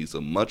because again he's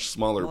a much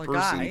smaller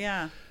person, guy,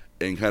 yeah,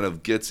 and kind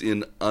of gets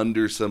in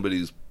under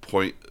somebody's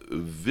point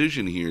of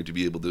vision here to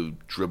be able to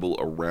dribble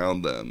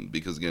around them.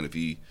 Because again, if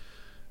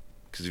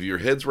your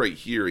head's right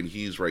here and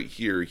he's right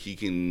here, he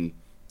can.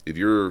 If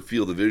your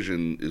field of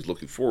vision is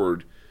looking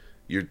forward,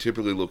 you're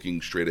typically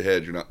looking straight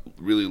ahead. You're not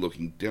really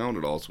looking down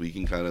at all, so he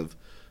can kind of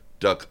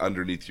duck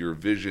underneath your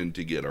vision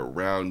to get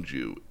around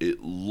you.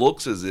 It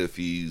looks as if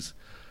he's,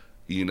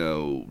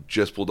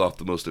 just pulled off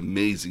the most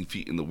amazing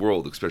feat in the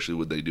world, especially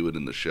when they do it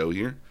in the show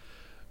here.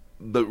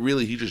 But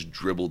really, he just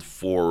dribbled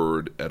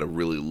forward at a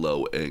really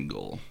low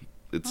angle.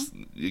 It's,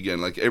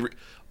 again, like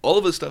all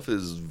of his stuff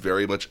is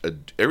very much,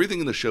 everything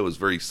in the show is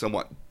very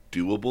somewhat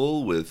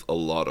doable with a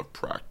lot of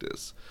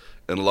practice.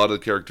 And a lot of the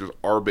characters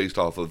are based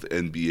off of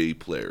NBA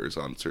players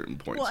on certain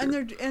points. Well,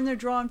 here. and they're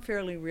drawn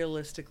fairly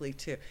realistically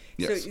too.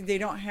 Yes. So they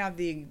don't have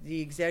the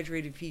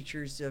exaggerated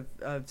features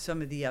of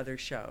some of the other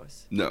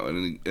shows. No,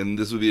 and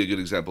this would be a good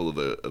example of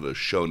a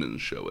shonen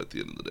show at the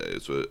end of the day.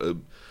 So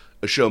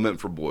a show meant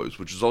for boys,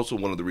 which is also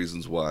one of the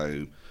reasons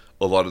why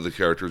a lot of the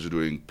characters are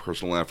doing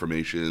personal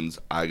affirmations.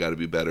 I got to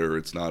be better.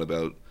 It's not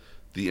about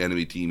the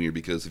enemy team here,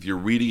 because if you're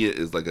reading it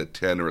as like a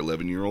 10 or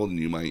 11-year-old and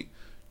you might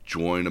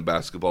join a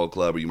basketball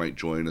club or you might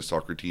join a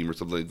soccer team or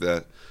something like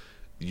that,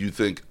 you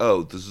think,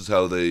 oh, this is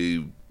how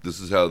they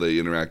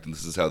interact and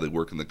this is how they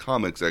work in the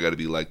comics. I got to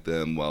be like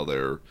them while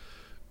they're,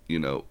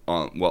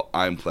 while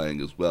I'm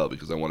playing as well,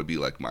 because I want to be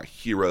like my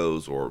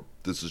heroes, or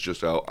this is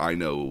just how I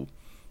know,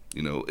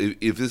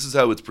 if this is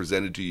how it's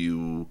presented to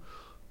you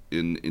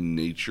in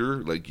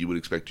nature, like you would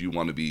expect you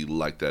want to be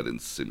like that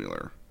and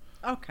similar.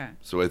 Okay.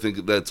 So I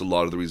think that's a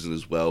lot of the reason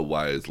as well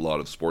why it's a lot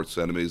of sports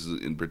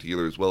animes in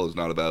particular as well is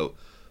not about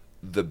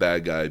the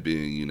bad guy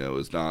being,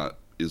 is not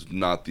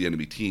the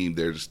enemy team.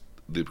 They're just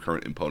the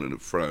current opponent in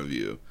front of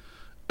you.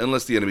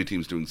 Unless the enemy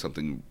team's doing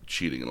something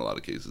cheating in a lot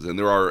of cases. And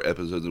there are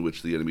episodes in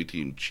which the enemy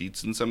team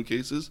cheats in some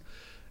cases,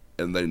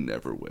 and they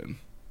never win.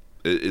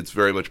 It's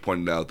very much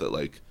pointed out that,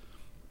 like,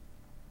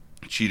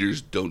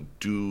 cheaters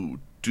do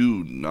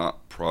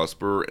not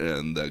prosper,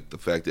 and that the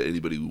fact that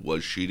anybody who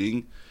was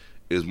cheating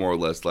is more or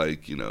less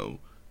like,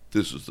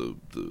 this is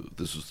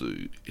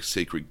the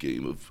sacred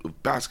game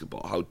of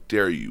basketball. How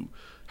dare you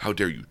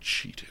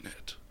cheat in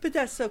it? But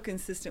that's so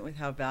consistent with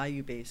how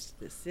value based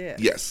this is.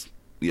 Yes.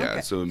 Yeah.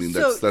 Okay. So I mean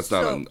that's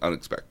not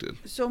unexpected.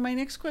 So my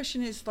next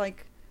question is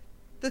like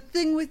the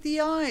thing with the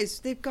eyes.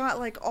 They've got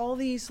like all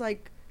these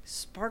like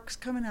sparks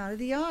coming out of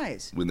the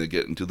eyes When they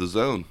get into the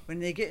zone.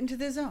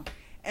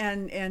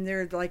 And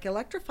they're like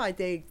electrified.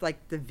 They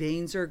like the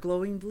veins are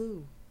glowing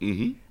blue.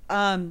 Mm-hmm.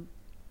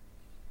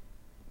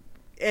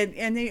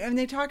 And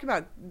they talk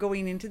about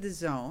going into the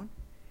zone,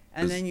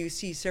 and then you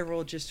see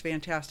several just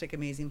fantastic,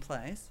 amazing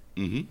plays.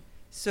 Mm-hmm.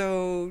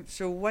 So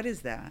what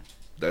is that?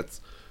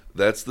 That's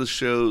the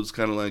show's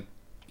kind of like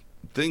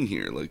thing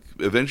here. Like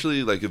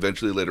eventually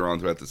later on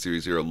throughout the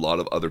series here, a lot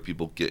of other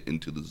people get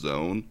into the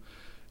zone.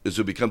 And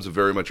so it becomes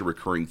very much a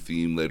recurring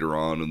theme later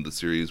on in the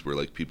series where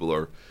like people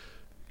are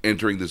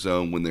entering the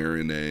zone when they're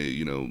in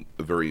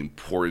a very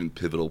important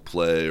pivotal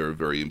play or a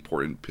very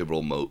important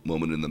pivotal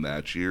moment in the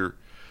match here.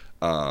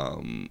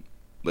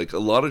 Like a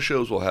lot of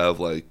shows will have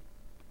like,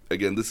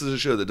 again, this is a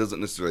show that doesn't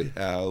necessarily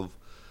have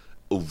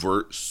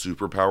overt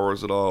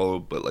superpowers at all,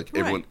 but like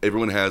Right.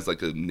 everyone has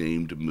like a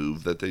named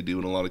move that they do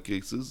in a lot of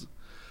cases.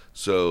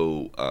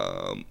 So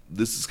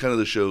this is kind of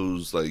the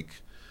show's the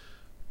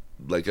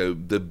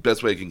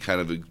best way I can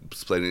kind of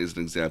explain it as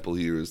an example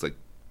here is like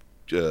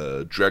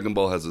Dragon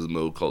Ball has a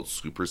mode called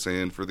Super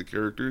Saiyan for the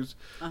characters.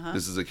 Uh-huh.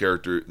 This is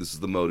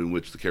the mode in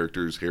which the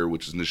character's hair,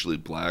 which is initially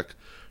black,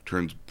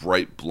 turns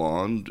bright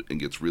blonde and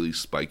gets really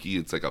spiky.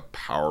 It's like a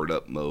powered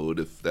up mode,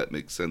 if that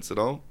makes sense at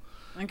all.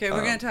 Okay,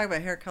 we're going to talk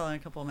about hair color in a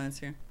couple of minutes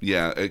here.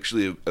 Yeah,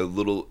 actually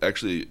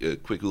a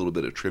quick little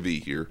bit of trivia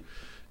here.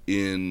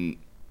 In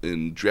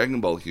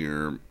Dragon Ball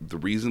here, the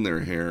reason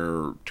their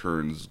hair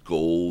turns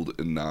gold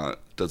and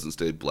doesn't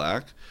stay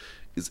black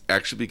is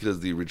actually because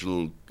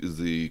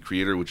the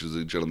creator, which is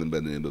a gentleman by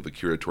the name of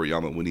Akira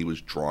Toriyama, when he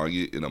was drawing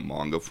it in a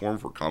manga form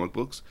for comic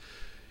books,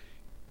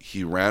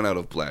 he ran out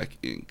of black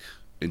ink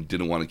and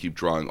didn't want to keep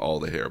drawing all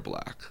the hair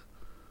black.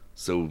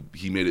 So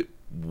he made it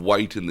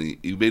white in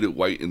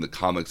the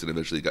comics, and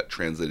eventually it got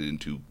translated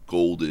into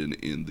golden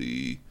in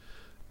the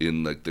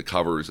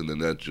covers, and then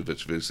that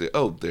eventually say,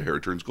 oh, their hair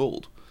turns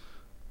gold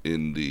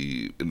in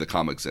the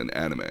comics and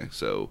anime.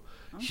 So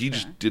he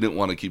just didn't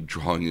want to keep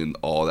drawing in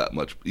all that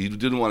much. He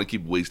didn't want to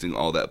keep wasting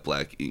all that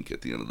black ink at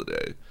the end of the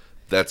day.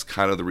 That's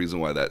kind of the reason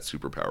why that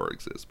superpower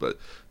exists. But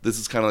this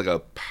is kind of like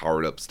a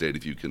powered up state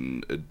if you can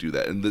do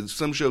that. And then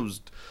some shows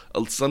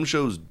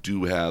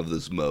do have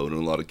this mode. In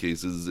a lot of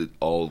cases, it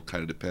all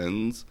kind of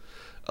depends.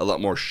 A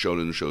lot more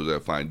shonen shows I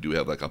find do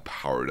have like a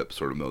powered up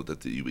sort of mode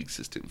that you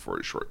exist in for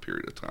a short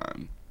period of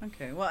time.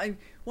 Okay. Well,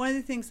 one of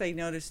the things I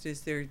noticed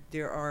is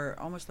there are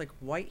almost like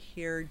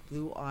white-haired,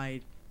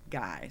 blue-eyed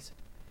guys,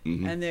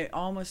 Mm-hmm. and they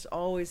almost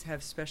always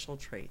have special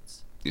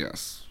traits,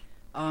 Yes.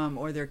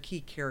 or they're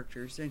key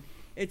characters, and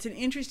it's an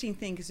interesting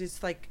thing because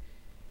it's like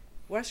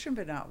Western,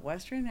 but not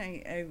Western.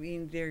 I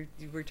mean,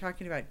 we're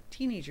talking about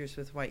teenagers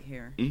with white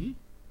hair. Mm-hmm.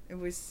 It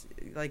was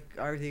like,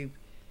 are they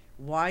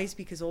wise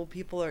because old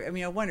people are? I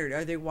mean, I wondered,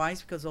 are they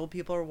wise because old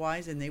people are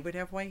wise and they would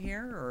have white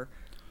hair, or?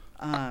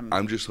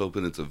 I'm just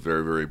hoping it's a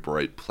very, very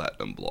bright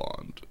platinum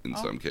blonde in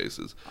some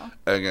cases. Oh.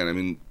 Again, I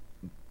mean,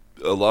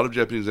 a lot of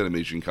Japanese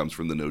animation comes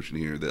from the notion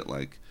here that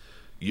like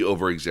you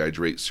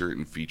over-exaggerate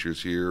certain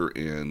features here,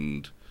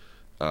 and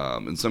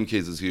in some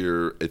cases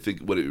here, I think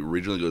what it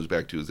originally goes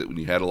back to is that when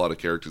you had a lot of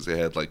characters, they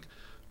had like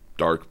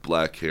dark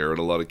black hair in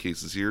a lot of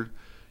cases here.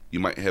 You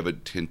might have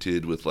it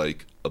tinted with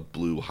like a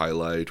blue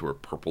highlight or a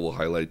purple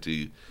highlight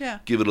to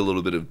give it a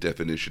little bit of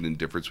definition and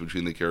difference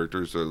between the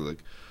characters. So like,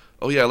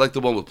 oh yeah, I like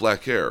the one with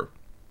black hair.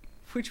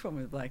 Which one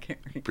was black hair?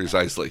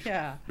 Precisely.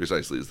 Yeah.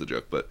 Precisely is the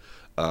joke. But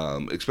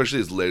especially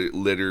as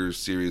later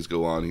series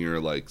go on here,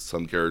 like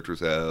some characters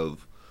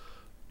have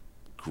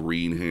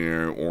green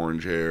hair,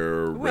 orange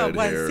hair, red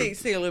hair.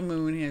 Sailor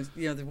Moon has,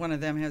 one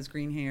of them has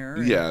green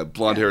hair. Yeah,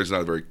 blonde hair is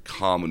not a very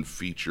common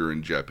feature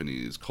in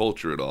Japanese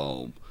culture at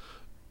all.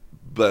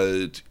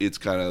 But it's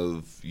kind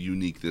of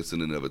uniqueness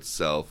in and of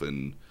itself.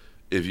 And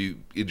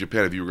in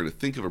Japan, if you were going to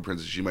think of a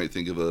princess, you might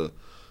think of a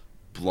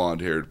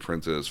blonde-haired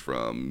princess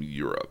from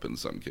Europe in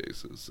some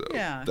cases. So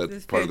yeah,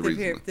 that's part of the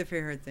reason. The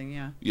fair-haired thing,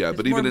 yeah. Yeah, There's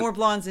but even more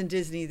blondes in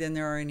Disney than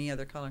there are any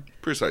other color.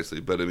 Precisely,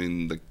 but I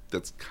mean,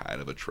 that's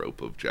kind of a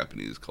trope of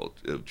Japanese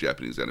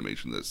Japanese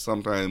animation, that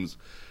sometimes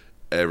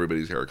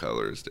everybody's hair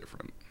color is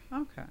different.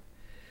 Okay.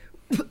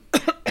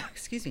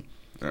 Excuse me.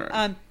 All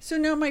right. So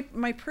now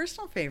my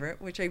personal favorite,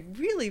 which I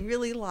really,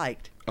 really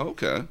liked.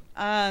 Okay.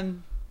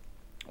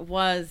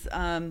 Was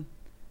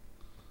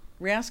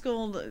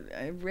Rascal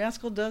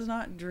Does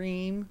Not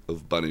Dream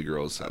Of Bunny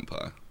Girl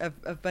Senpai.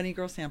 Of Bunny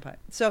Girl Senpai.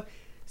 So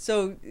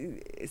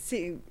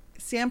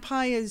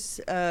Senpai is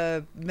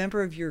a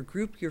member of your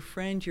group, your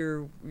friend,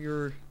 your.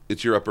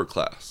 It's your upper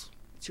class.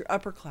 It's your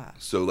upper class.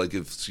 So, like,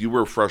 if you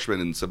were a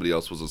freshman and somebody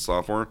else was a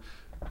sophomore,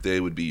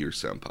 they would be your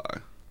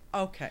senpai.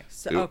 Okay.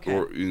 So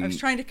I was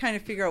trying to kind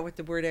of figure out what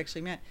the word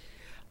actually meant.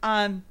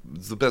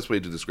 It's the best way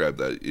to describe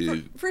that.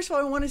 First of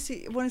all, I want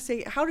to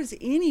say, how does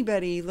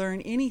anybody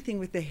learn anything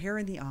with the hair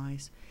and the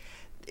eyes?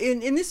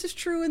 And this is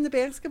true in the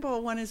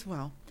basketball one as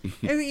well.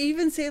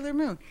 Even Sailor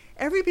Moon.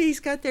 Everybody's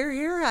got their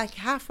hair like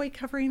halfway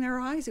covering their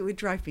eyes. It would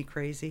drive me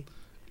crazy.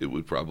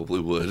 It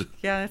probably would.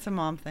 Yeah, that's a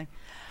mom thing.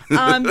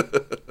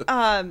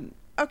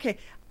 Okay,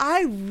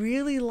 I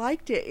really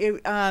liked it.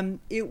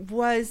 It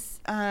was.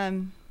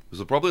 It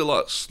was probably a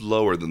lot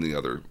slower than the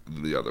other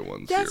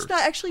ones. That's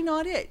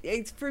not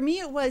it. For me,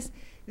 it was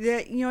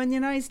that, in the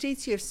United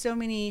States you have so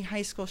many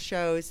high school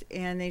shows,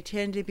 and they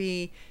tend to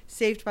be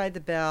Saved by the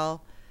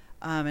Bell,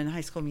 and High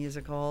School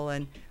Musical,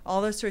 and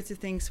all those sorts of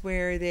things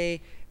where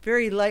they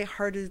very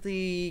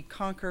lightheartedly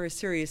conquer a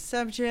serious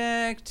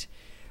subject.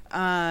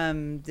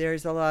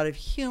 There's a lot of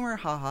humor,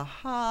 ha ha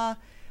ha.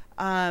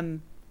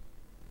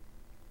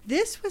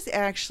 This was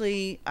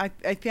actually,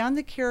 I found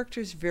the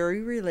characters very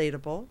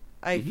relatable.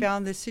 I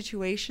found the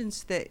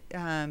situations that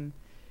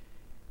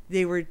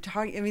they were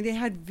talking. I mean, they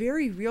had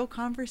very real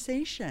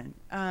conversation.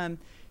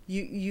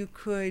 You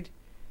could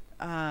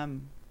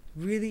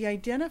really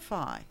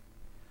identify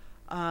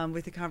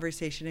with the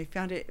conversation. I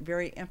found it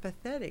very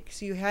empathetic.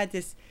 So you had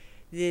this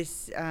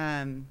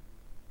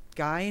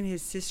guy and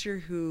his sister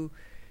who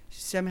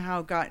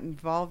somehow got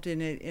involved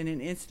in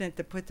an incident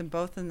that put them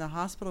both in the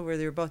hospital, where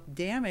they were both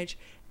damaged,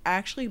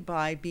 actually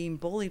by being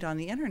bullied on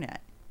the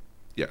internet.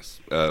 Yes,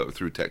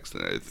 through text.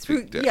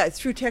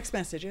 Through text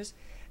messages.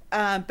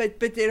 But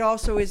it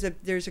also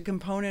there's a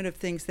component of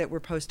things that were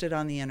posted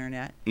on the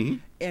internet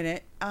in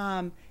it.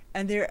 And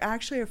they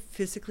actually are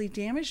physically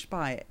damaged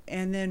by it.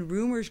 And then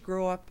rumors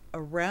grow up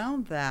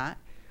around that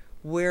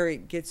where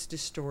it gets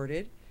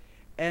distorted.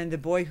 And the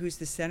boy who's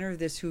the center of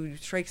this, who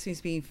strikes me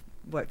as being,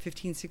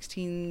 15,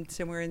 16,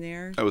 somewhere in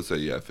there? I would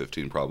say,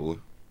 15 probably.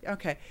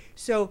 Okay.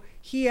 So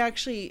he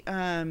actually...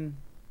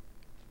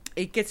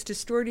 it gets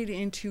distorted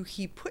into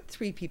he put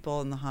 3 people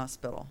in the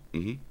hospital.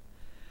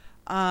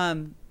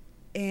 And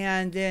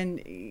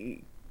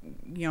then,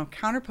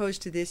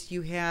 counterposed to this,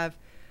 you have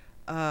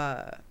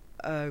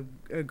a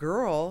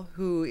girl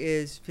who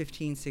is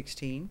 15,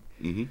 16,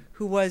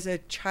 who was a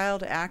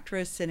child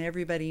actress and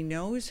everybody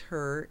knows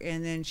her,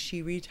 and then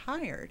she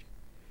retired.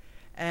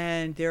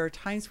 And there are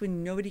times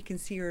when nobody can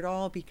see her at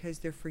all because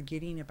they're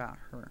forgetting about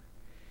her.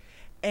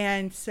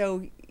 And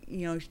so,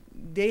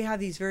 they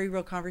have these very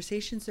real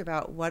conversations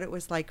about what it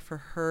was like for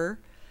her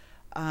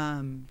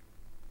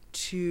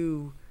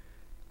to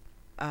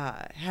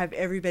have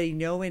everybody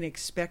know and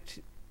expect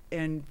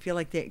and feel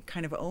like they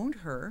kind of owned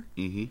her.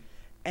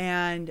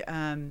 And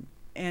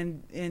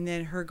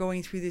then her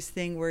going through this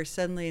thing where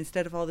suddenly,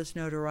 instead of all this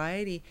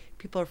notoriety,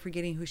 people are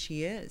forgetting who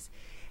she is.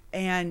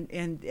 And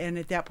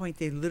at that point,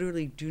 they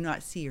literally do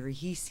not see her.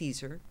 He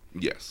sees her.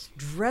 Yes.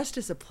 Dressed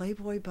as a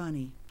Playboy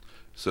bunny.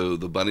 So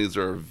the bunnies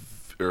are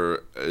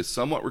a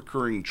somewhat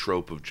recurring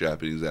trope of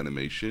Japanese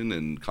animation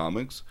and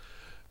comics,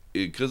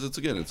 because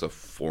it's a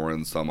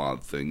foreign some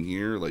odd thing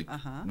here. Like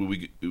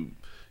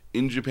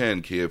in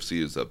Japan,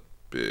 KFC is a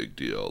big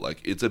deal. Like,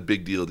 it's a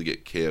big deal to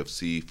get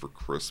KFC for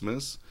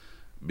Christmas,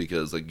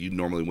 because you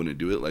normally wouldn't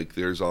do it.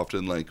 There's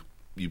often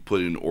you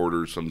put in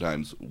orders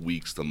sometimes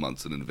weeks to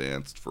months in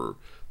advance for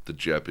the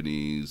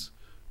Japanese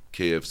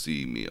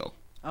KFC meal.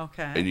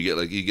 Okay. And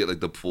you get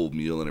the full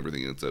meal and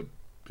everything. And it's a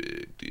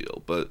big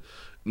deal. But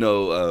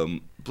no,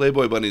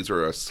 Playboy bunnies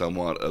are a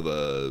somewhat of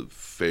a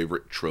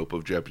favorite trope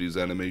of Japanese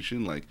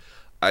animation.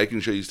 I can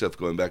show you stuff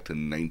going back to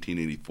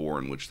 1984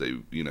 in which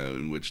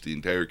in which the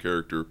entire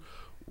character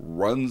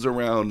runs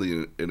around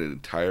in an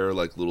entire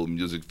little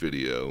music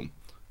video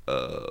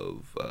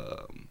of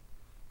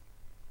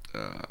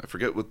I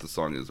forget what the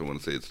song is. I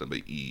want to say it's done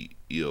by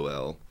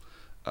EOL,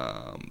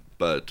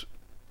 but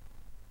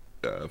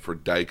for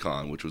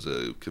Daikon, which was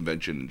a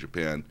convention in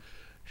Japan,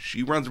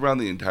 She runs around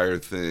the entire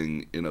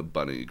thing in a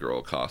bunny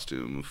girl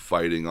costume,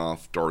 fighting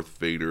off Darth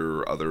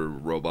Vader, other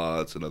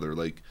robots, and other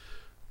like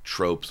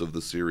tropes of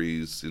the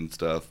series and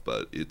stuff.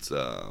 But it's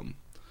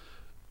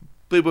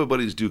Playboy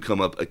bunnies do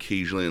come up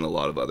occasionally in a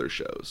lot of other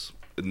shows.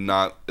 They're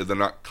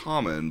not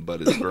common,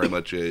 but it's very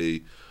much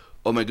a,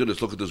 oh my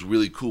goodness, look at this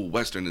really cool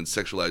Western and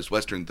sexualized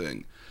Western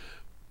thing.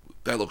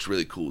 That looks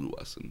really cool to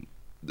us, and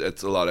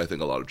that's I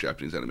think a lot of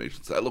Japanese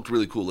animations. That looked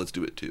really cool. Let's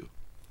do it too.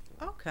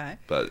 Okay.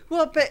 But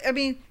I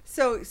mean,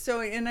 so,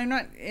 and I'm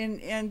not,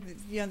 and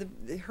you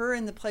know, her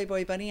in the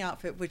Playboy bunny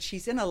outfit, which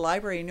she's in a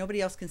library, and nobody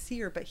else can see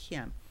her but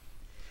him.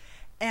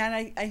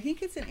 And I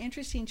think it's an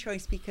interesting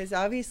choice because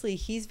obviously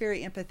he's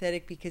very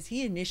empathetic because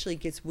he initially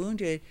gets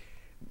wounded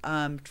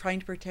trying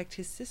to protect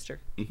his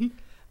sister.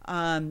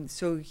 Mm-hmm.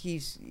 So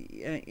he's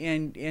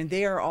and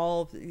they are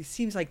all. It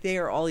seems like they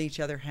are all each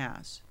other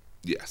has.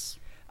 Yes.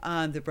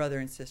 The brother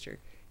and sister,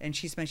 and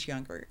she's much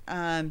younger.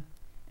 And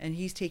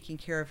he's taking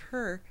care of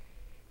her,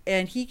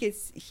 and he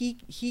gets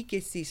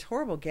these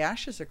horrible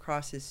gashes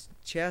across his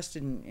chest,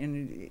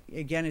 and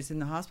again is in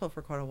the hospital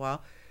for quite a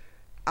while,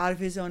 out of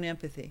his own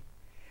empathy.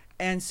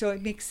 And so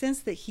it makes sense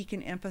that he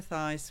can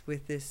empathize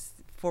with this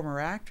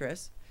former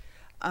actress,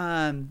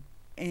 and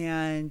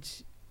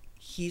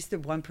he's the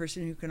one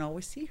person who can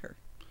always see her.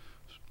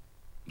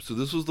 So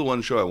this was the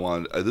one show I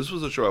wanted. This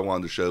was a show I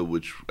wanted to show,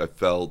 which I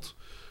felt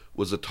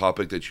was a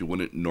topic that you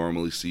wouldn't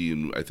normally see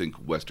in, I think,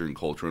 Western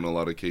culture in a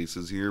lot of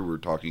cases. Here we're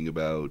talking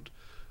about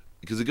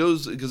because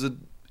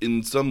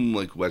in some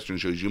like Western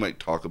shows you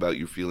might talk about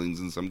your feelings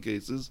in some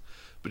cases,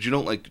 but you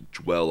don't like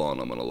dwell on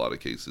them in a lot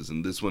of cases.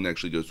 And this one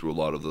actually goes through a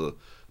lot of the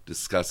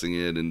discussing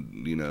it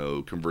and, you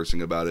know,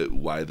 conversing about it,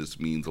 why this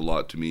means a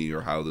lot to me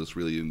or how this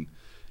really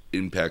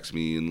impacts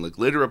me. And like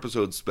later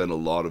episodes spend a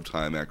lot of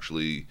time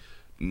actually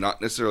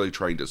not necessarily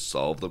trying to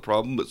solve the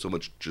problem, but so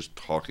much just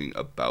talking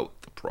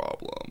about the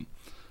problem.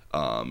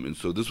 And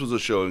so this was a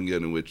show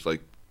again in which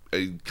like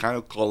I kind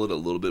of call it a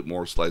little bit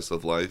more slice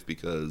of life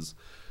because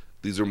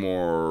these are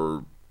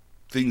more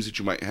things that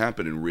you might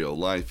happen in real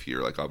life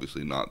here. Like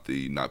obviously not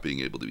being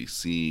able to be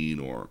seen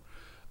or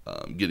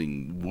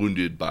getting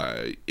wounded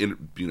by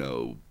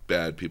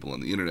bad people on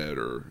the internet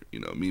or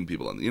mean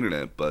people on the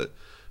internet, but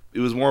it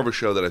was more of a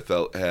show that I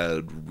felt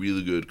had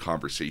really good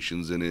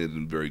conversations in it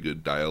and very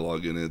good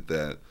dialogue in it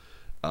that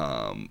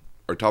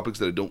are topics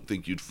that I don't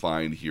think you'd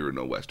find here in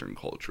a Western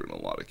culture in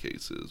a lot of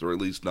cases, or at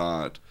least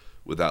not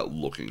without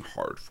looking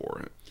hard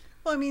for it.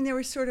 Well, I mean, there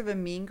was sort of a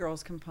Mean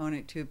Girls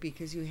component to it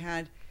because you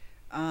had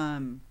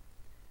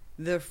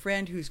the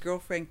friend whose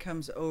girlfriend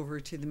comes over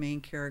to the main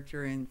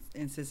character and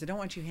says, I don't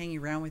want you hanging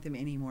around with him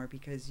anymore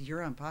because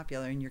you're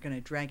unpopular and you're going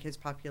to drag his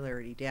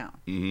popularity down.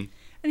 Mm-hmm.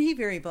 And he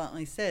very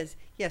bluntly says,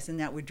 yes, and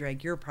that would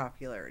drag your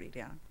popularity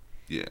down.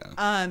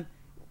 Yeah.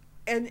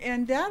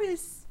 And that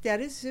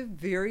is a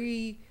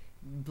very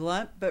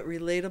blunt but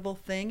relatable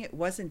thing. It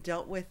wasn't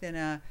dealt with in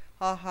a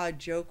ha-ha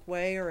joke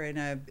way or in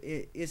a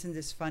isn't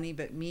this funny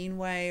but mean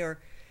way, or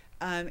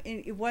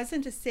it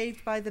wasn't a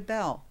Saved by the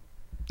Bell.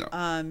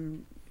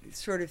 No.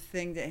 Sort of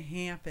thing that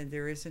happened.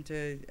 There isn't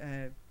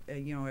a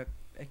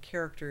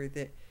character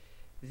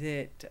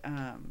that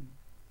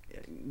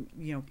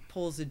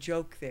pulls a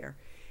joke there.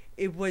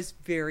 It was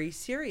very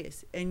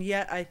serious, and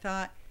yet I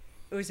thought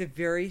it was a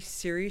very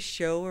serious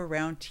show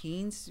around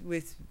teens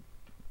with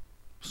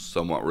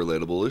somewhat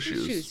relatable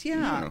issues.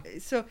 Yeah.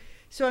 So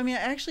I mean, I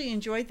actually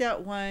enjoyed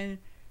that one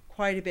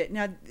quite a bit.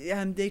 Now,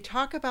 they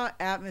talk about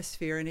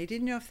atmosphere, and I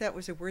didn't know if that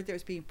was a word that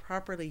was being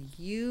properly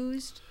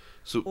used.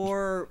 So,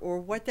 or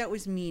what that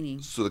was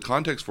meaning. So the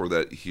context for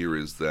that here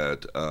is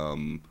that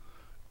in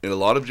a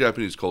lot of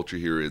Japanese culture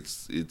here,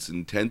 it's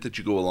intent that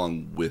you go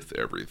along with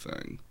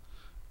everything.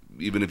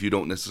 Even if you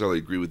don't necessarily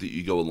agree with it,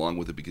 you go along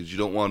with it because you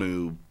don't want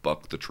to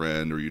buck the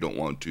trend or you don't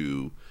want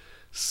to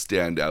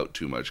stand out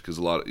too much. Because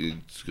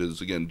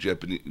again,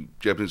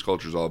 Japanese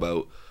culture is all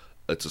about,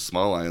 it's a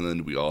small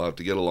island, we all have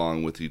to get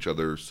along with each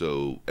other,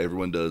 so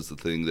everyone does the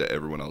thing that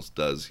everyone else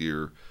does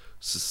here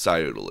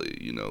societally.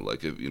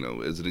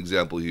 As an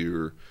example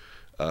here,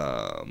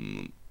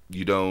 if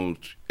you're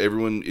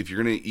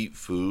going to eat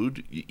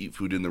food, you eat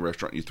food in the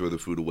restaurant, you throw the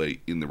food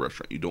away in the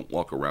restaurant. You don't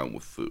walk around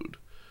with food.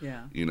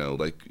 Yeah. You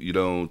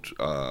don't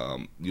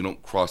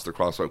cross the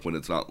crosswalk when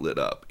it's not lit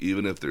up.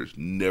 Even if there's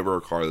never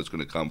a car that's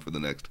going to come for the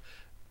next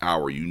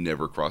hour, you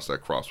never cross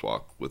that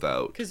crosswalk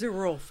without. Because they're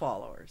rule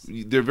followers.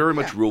 They're very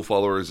much rule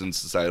followers, and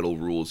societal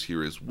rules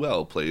here as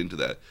well play into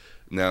that.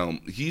 Now,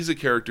 he's a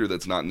character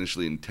that's not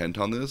initially intent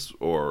on this,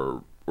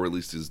 or at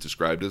least is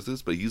described as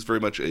this, but he's very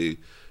much a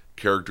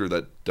character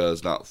that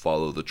does not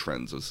follow the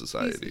trends of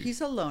society.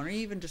 He's a loner. He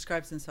even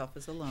describes himself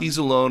as a loner. He's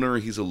a loner.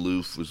 He's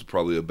aloof, is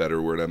probably a better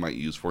word I might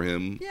use for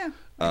him. Yeah,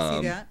 I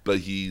see that. But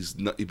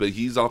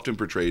he's often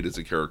portrayed as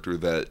a character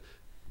that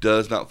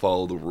does not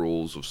follow the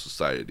rules of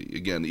society.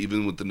 Again,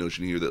 even with the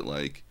notion here that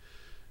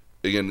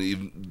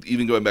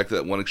even going back to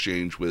that one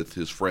exchange with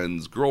his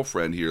friend's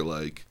girlfriend here,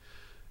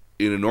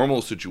 in a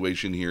normal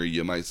situation here,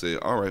 you might say,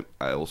 all right,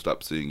 I will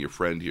stop seeing your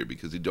friend here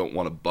because you don't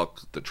want to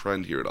buck the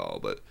trend here at all.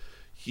 But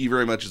he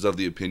very much is of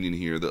the opinion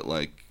here that,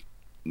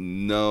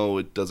 no,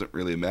 it doesn't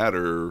really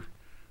matter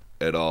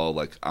at all.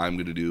 Like, I'm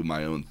going to do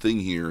my own thing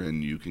here,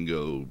 and you can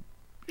go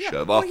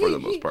shove off for the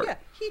most part. Yeah,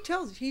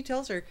 he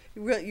tells her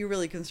what you're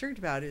really concerned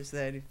about is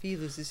that if he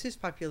loses his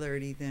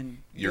popularity,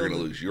 then you're going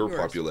to lose your yours.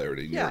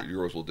 Popularity, and Yeah.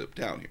 yours will dip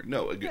down here.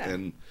 No, Yeah.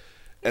 and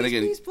He's-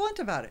 again, he's blunt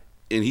about it.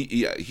 and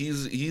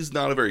he's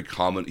not a very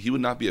common. He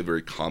would not be a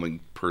very common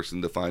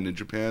person to find in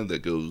Japan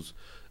that goes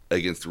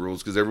against the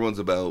rules, because everyone's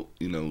about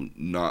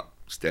not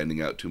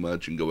standing out too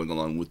much and going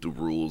along with the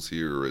rules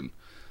here and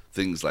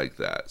things like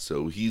that.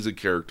 So he's a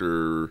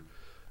character.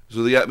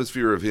 So the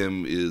atmosphere of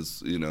him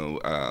is,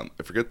 I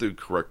forget the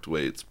correct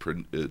way it's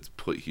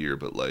put here,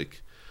 but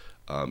like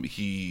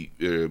he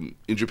in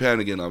Japan,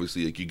 again,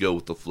 obviously, like, you go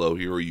with the flow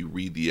here, or you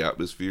read the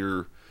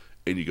atmosphere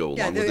and you go along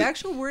with it. Yeah, the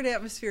actual word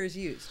atmosphere is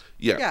used.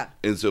 Yeah.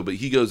 And so, but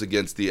he goes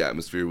against the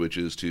atmosphere, which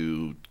is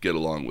to get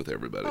along with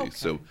everybody. Okay.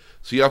 So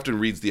he often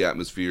reads the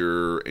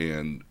atmosphere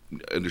and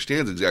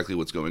understands exactly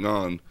what's going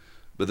on,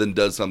 but then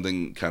does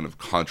something kind of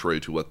contrary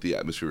to what the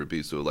atmosphere would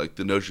be. So, like,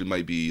 the notion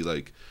might be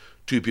like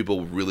two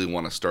people really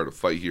want to start a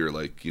fight here,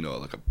 like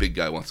like a big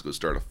guy wants to go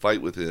start a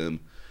fight with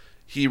him.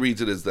 He reads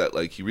it as that,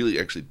 like, he really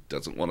actually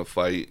doesn't want to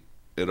fight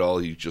at all.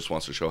 He just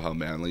wants to show how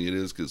manly it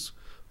is, because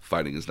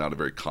fighting is not a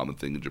very common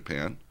thing in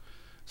Japan.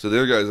 So the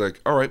other guy's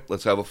like, all right,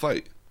 let's have a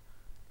fight.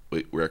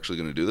 Wait, we're actually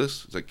going to do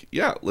this? It's like,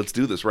 yeah, let's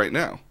do this right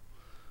now.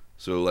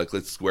 So, like,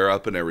 let's square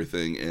up and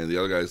everything. And the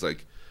other guy's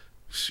like,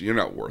 you're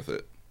not worth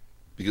it.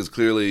 Because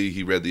clearly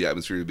he read the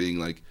atmosphere being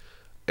like,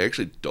 I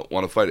actually don't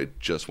want to fight. I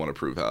just want to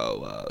prove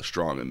how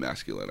strong and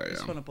masculine I am. I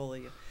just want to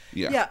bully you.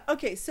 Yeah. Yeah,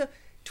 okay, so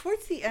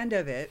towards the end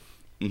of it,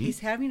 Mm-hmm. he's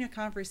having a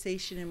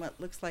conversation in what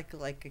looks like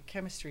a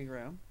chemistry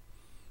room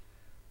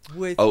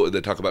with... Oh, they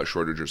talk about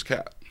Schrodinger's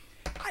cat.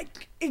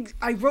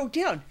 I wrote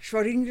down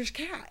Schrodinger's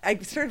cat. I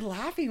started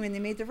laughing when they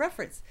made the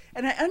reference.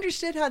 And I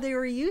understood how they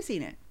were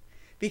using it,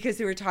 because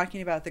they were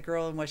talking about the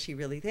girl and was she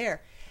really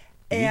there.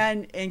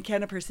 Mm-hmm. And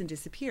can a person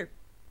disappear?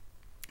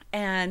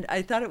 And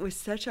I thought it was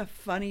such a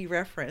funny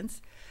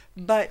reference.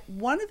 But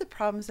one of the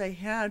problems I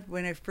had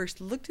when I first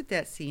looked at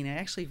that scene, I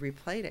actually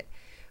replayed it,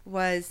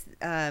 was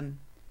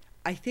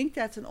I think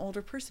that's an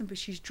older person, but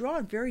she's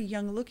drawn very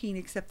young looking,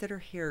 except that her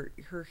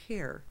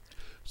hair.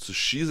 So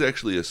she's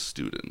actually a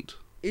student.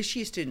 Is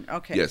she a student?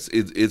 Okay. Yes,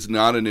 it's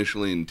not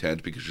initially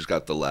intent because she's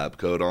got the lab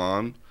coat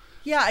on.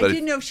 Yeah, I But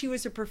didn't know if she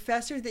was a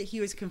professor that he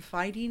was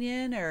confiding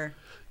in, or...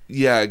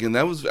 Yeah, again,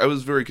 I was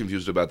very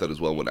confused about that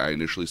as well when I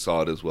initially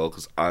saw it as well,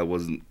 because I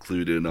wasn't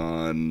clued in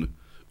on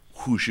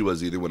who she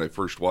was either when I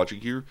first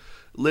watching here.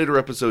 Later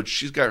episodes,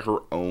 she's got her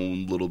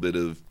own little bit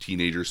of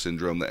teenager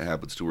syndrome that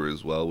happens to her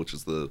as well, which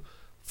is the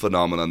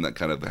phenomenon that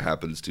kind of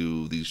happens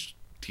to these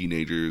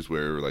teenagers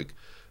where, like,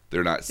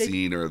 they're not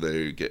seen or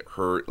they get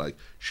hurt. Like,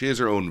 she has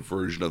her own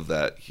version of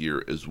that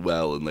here as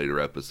well in later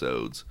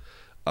episodes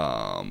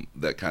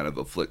that kind of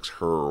afflicts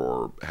her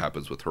or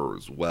happens with her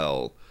as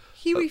well.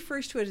 He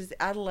refers to it as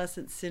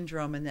adolescent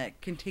syndrome, and that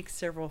can take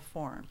several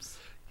forms.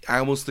 I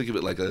almost think of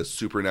it like a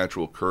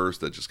supernatural curse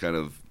that just kind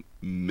of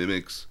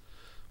mimics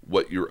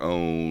what your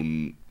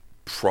own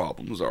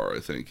problems are,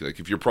 I think. Like,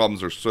 if your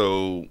problems are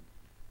so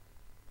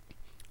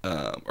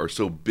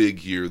big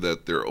here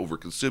that they're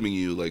over-consuming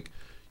you, like,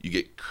 you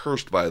get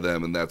cursed by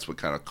them, and that's what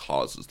kind of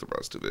causes the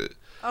rest of it.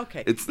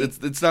 Okay.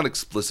 It's not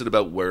explicit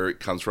about where it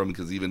comes from,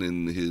 because even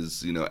in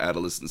his,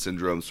 adolescent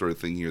syndrome sort of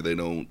thing here, they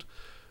don't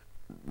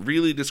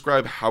really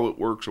describe how it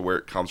works or where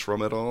it comes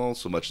from at all,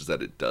 so much as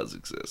that it does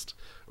exist.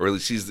 Or at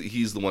least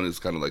he's the one who's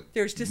kind of like...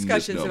 There's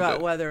discussions misnomed about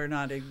it. whether or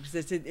not it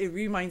exists. It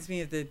reminds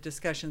me of the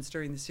discussions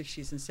during the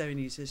 60s and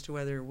 70s as to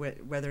whether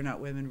or not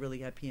women really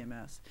had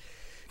PMS.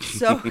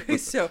 So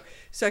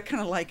I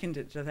kind of likened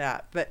it to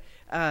that. But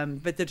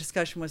the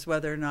discussion was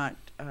whether or not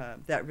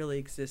that really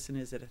exists, and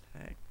is it a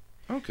thing.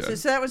 Okay.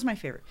 So that was my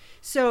favorite.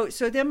 So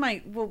then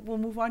we'll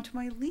move on to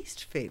my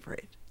least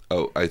favorite.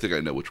 Oh, I think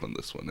I know which one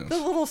this one is. The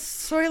little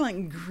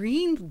Soylent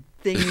Green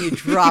thing you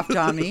dropped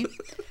on me.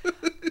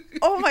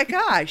 Oh my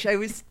gosh, I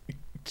was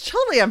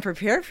totally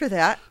unprepared for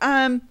that.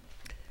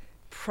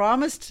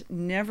 Promised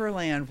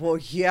Neverland. Well,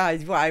 yeah,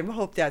 I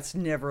hope that's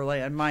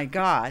Neverland. My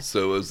God.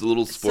 So as a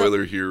little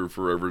spoiler here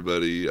for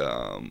everybody,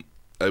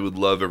 I would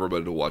love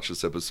everybody to watch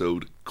this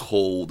episode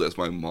cold as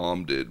my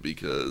mom did,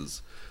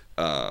 because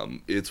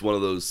it's one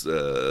of those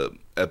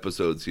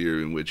episodes here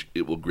in which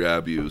it will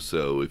grab you.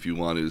 So if you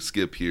want to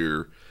skip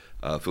here,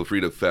 feel free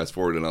to fast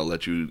forward, and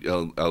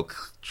I'll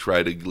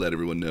try to let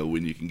everyone know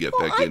when you can get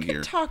back in here. I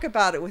can talk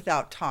about it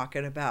without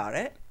talking about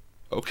it.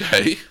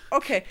 Okay.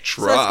 Okay.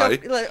 Try.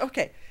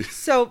 Okay.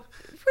 So,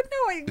 but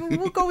no,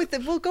 we'll go with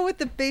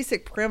the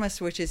basic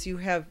premise, which is you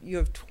have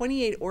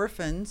 28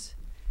 orphans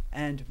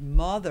and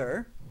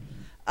mother,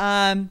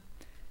 and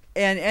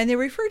they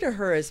refer to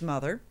her as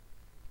mother,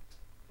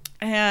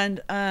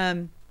 and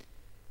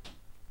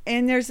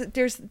there's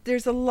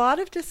a lot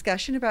of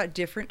discussion about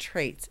different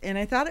traits, and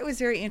I thought it was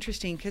very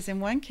interesting because in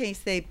one case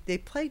they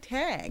play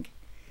tag,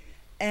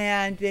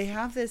 and they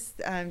have this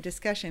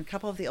discussion. A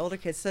couple of the older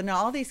kids. So now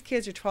all these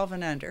kids are 12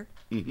 and under,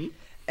 Mm-hmm.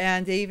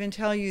 and they even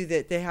tell you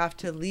that they have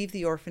to leave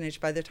the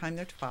orphanage by the time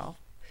they're 12.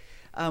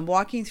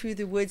 Walking through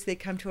the woods, they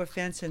come to a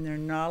fence and they're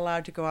not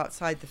allowed to go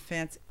outside the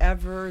fence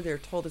ever. They're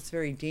told it's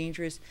very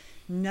dangerous.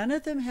 None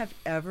of them have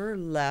ever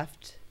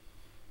left.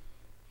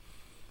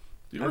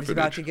 I was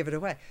about to give it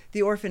away.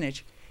 The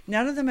orphanage.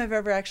 None of them have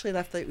ever actually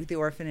left the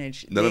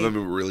orphanage. None of them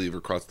have really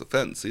ever crossed the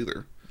fence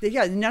either.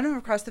 Yeah, none of them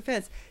have crossed the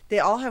fence. They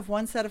all have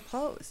one set of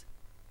clothes.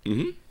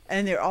 Mm-hmm.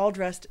 And they're all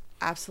dressed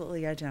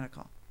absolutely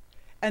identical.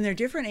 And they're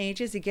different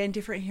ages, again,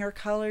 different hair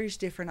colors,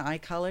 different eye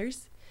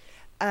colors.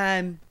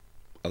 A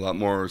lot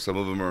more, some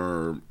of them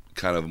are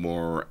kind of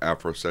more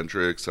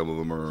Afrocentric, some of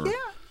them are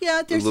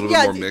there's a little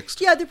bit more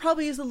mixed. Yeah, there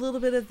probably is a little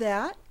bit of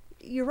that.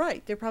 You're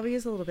right. There probably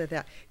is a little bit of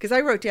that. Because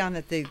I wrote down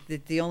that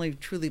the only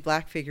truly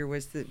black figure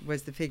was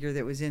the figure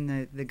that was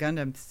in the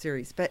Gundam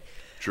series. But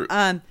True.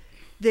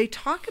 They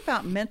talk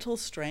about mental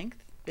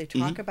strength. They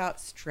talk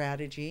about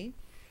strategy.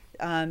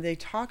 They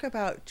talk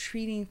about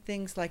treating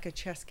things like a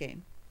chess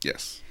game.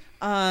 Yes.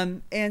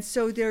 And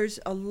so there's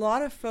a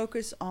lot of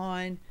focus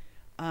on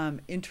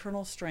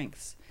internal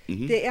strengths.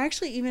 Mm-hmm. They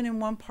actually, even in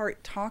one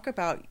part, talk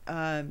about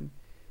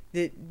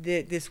that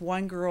this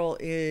one girl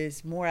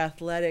is more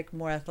athletic,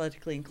 more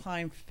athletically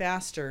inclined,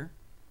 faster,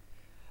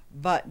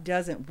 but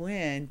doesn't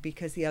win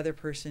because the other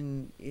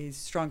person is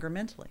stronger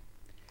mentally.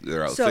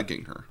 They're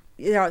outthinking her.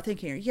 They're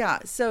outthinking her,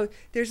 yeah. So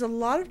there's a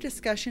lot of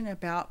discussion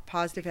about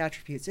positive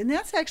attributes, and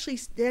that's actually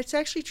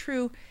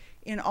true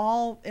in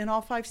all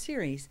 5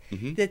 series.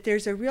 Mm-hmm. That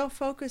there's a real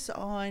focus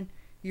on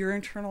your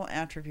internal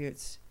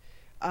attributes,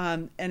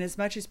 and as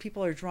much as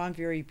people are drawn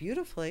very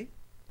beautifully,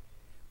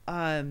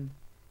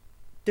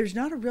 there's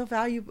not a real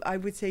value, I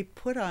would say,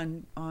 put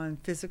on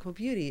physical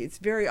beauty. It's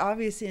very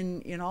obvious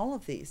in all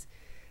of these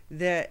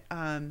that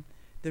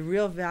the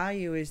real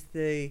value is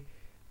the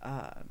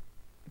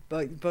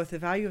both the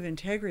value of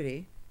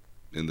integrity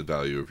and the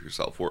value of your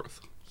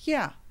self-worth.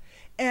 Yeah.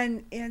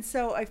 And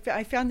so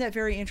I found that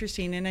very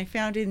interesting. And I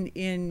found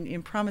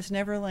in Promise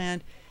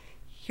Neverland,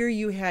 here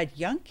you had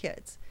young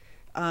kids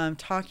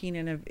talking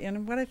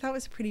in what I thought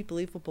was a pretty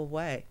believable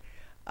way.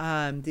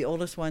 The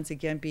oldest ones,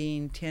 again,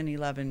 being 10,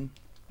 11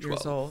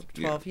 years old.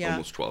 12, yeah.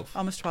 Almost 12.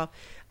 Almost 12.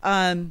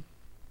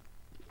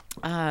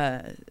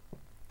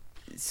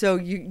 So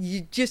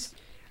you just,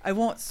 I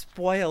won't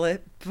spoil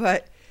it,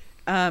 but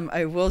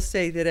I will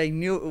say that I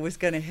knew it was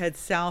going to head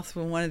south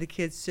when one of the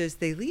kids says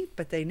they leave,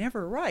 but they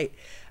never write.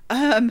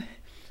 And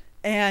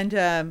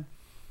I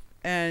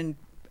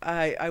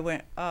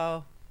went,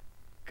 oh,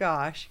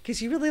 gosh, because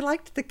she really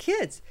liked the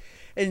kids.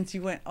 And she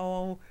went,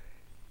 oh,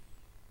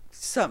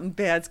 something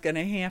bad's going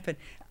to happen.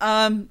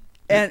 And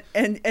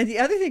the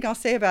other thing I'll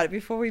say about it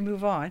before we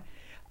move on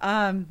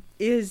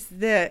is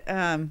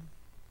that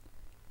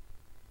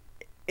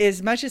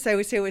as much as I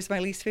would say it was my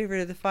least favorite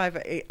of the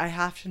 5, I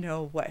have to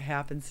know what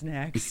happens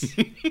next.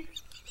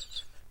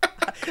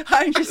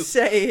 I'm just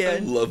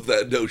saying. I love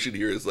that notion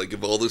here. It's like,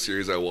 of all the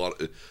series I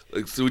want,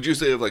 like, so would you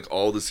say of like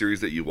all the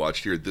series that you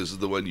watched here, this is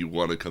the one you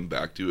want to come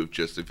back to, if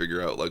just to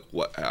figure out like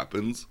what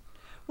happens?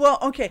 Well,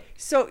 okay.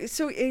 So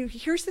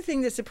here's the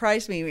thing that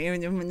surprised me,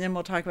 and then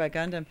we'll talk about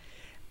Gundam.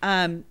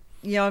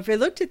 If I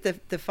looked at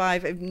the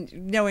 5, I have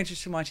no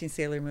interest in watching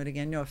Sailor Moon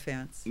again. No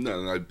offense.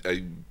 No,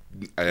 I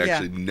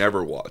actually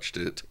never watched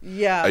it.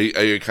 Yeah.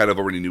 I kind of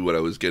already knew what I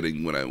was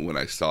getting when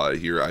I saw it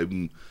here.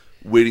 I'm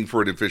waiting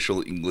for an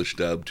official English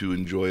dub to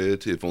enjoy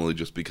it, if only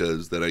just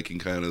because that I can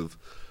kind of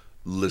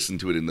listen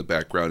to it in the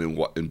background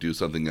and do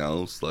something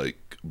else,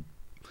 like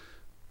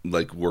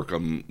work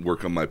on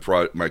my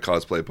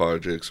cosplay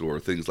projects or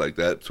things like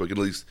that, so I can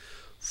at least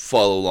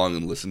follow along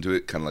and listen to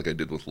it, kind of like I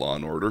did with Law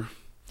and Order.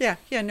 Yeah.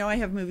 No, I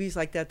have movies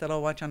like that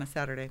I'll watch on a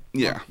Saturday.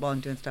 Yeah. While I'm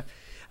doing stuff,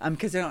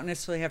 because I don't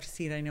necessarily have to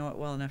see it. I know it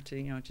well enough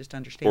to just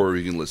understand. Or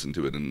you can listen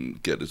to it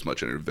and get as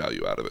much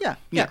value out of it.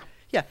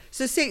 Yeah.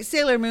 So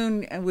Sailor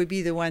Moon would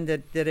be the one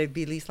that I'd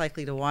be least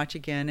likely to watch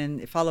again,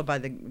 and followed by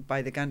the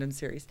Gundam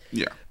series.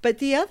 Yeah. But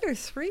the other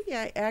 3,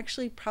 I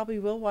actually probably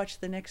will watch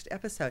the next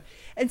episode.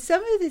 And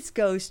some of this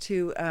goes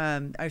to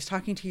I was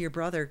talking to your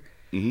brother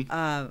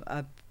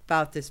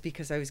about this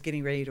because I was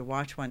getting ready to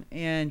watch one,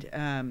 and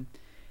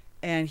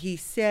he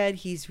said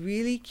he's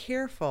really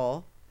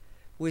careful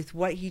with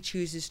what he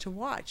chooses to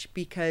watch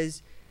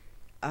because.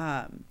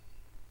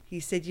 He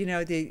said,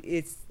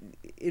 it's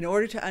in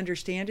order to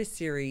understand a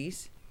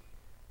series,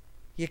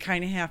 you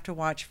kind of have to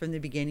watch from the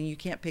beginning. You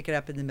can't pick it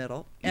up in the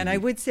middle. And I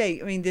would say,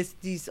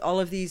 all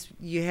of these,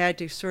 you had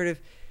to sort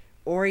of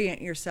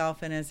orient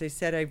yourself. And as I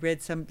said, I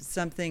read some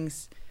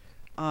things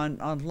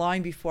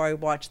online before I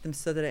watched them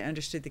so that I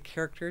understood the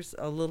characters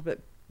a little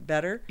bit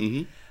better.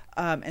 And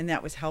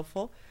that was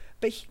helpful.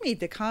 But he made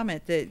the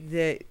comment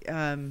that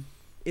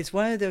it's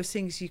one of those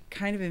things you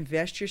kind of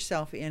invest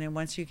yourself in, and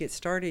once you get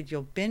started,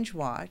 you'll binge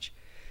watch.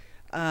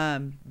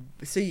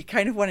 So you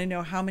kind of want to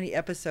know how many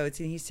episodes.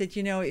 And he said,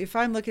 if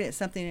I'm looking at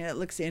something and it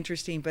looks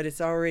interesting, but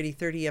it's already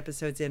 30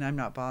 episodes in, I'm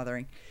not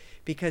bothering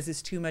because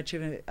it's too much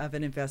of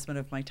an investment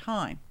of my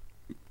time.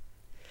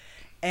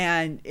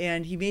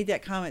 And he made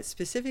that comment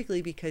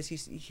specifically because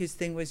his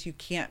thing was you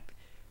can't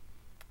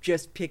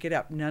just pick it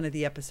up. None of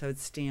the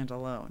episodes stand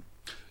alone.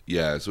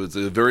 Yeah, so it's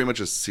very much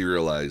a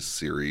serialized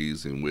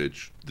series in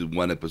which the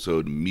one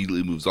episode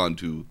immediately moves on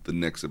to the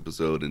next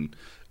episode, and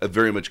a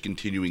very much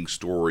continuing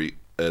story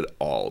at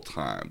all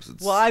times.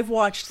 Well, I've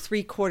watched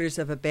 3/4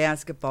 of a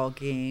basketball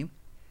game.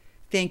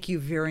 Thank you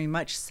very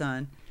much,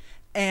 son.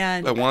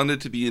 And I wanted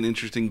it to be an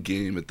interesting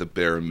game at the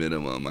bare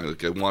minimum. I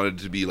wanted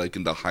it to be like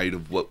in the height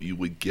of what you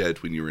would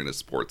get when you were in a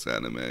sports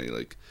anime,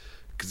 like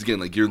because again,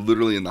 like you're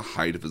literally in the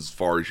height of as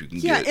far as you can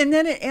yeah, get. and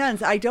then it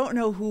ends. I don't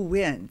know who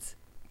wins.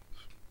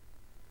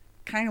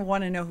 Kind of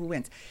want to know who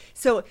wins.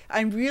 So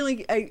I'm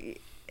really,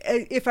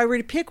 if I were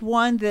to pick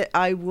one that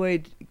I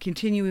would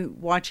continue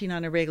watching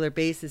on a regular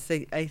basis,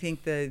 I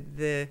think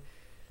the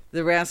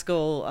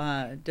Rascal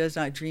Does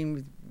Not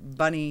Dream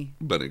Bunny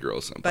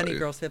Girl Senpai. Bunny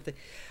Girl Senpai,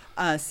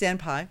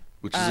 Senpai.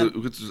 Which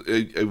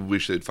is I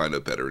wish they'd find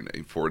a better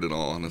name for it. In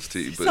all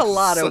honesty, It's but a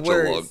lot it's of such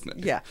words. a long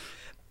name. Yeah,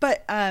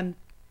 but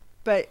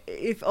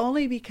if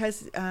only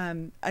because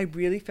I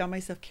really found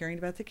myself caring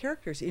about the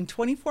characters in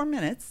 24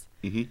 minutes.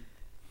 Mm-hmm.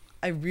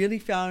 I really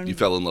found You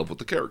fell in love with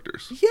the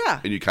characters. Yeah.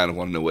 And you kind of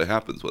want to know what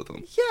happens with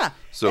them. Yeah.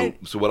 So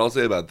what I'll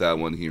say about that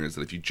one here is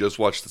that if you just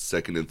watch the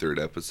second and third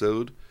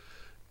episode,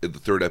 if the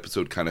third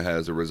episode kind of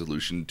has a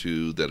resolution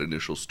to that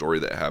initial story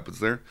that happens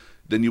there,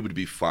 then you would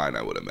be fine,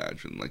 I would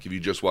imagine. Like if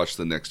you just watch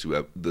the next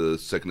the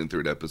second and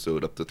third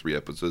episode up to 3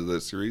 episodes of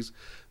that series,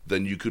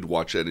 then you could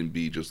watch that and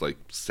be just like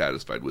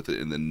satisfied with it,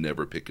 and then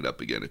never pick it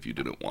up again if you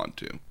didn't want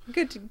to.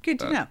 Good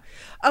to know.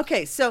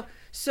 Okay, so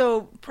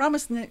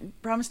Promise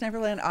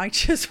Neverland. I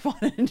just want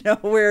to know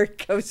where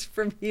it goes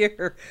from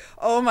here.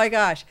 Oh my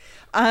gosh.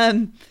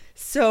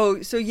 So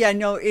yeah,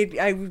 no,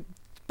 I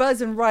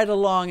buzzing right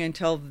along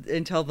until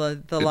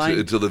the line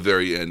until the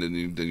very end,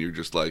 and then you're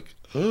just like.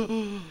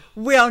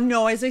 Well,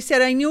 no, as I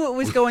said, I knew it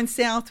was going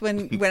south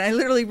when I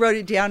literally wrote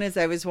it down as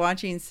I was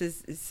watching. It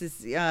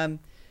says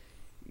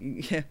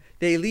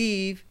they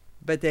leave,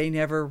 but they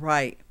never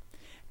write.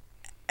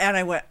 And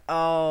I went,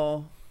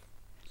 oh,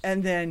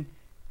 and then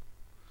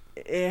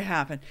it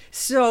happened.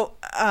 So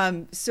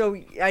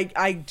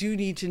I do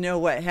need to know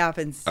what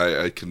happens.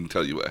 I can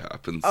tell you what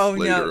happens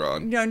later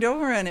on. No, don't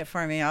ruin it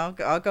for me. I'll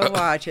go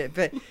watch it.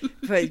 But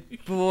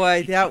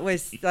boy, that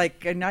was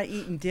like not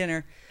eating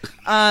dinner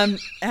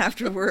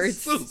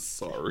afterwards. I'm so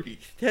sorry.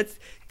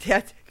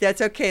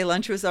 That's okay.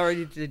 Lunch was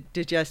already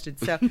digested.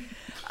 So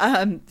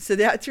so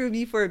that threw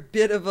me for a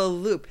bit of a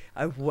loop.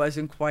 I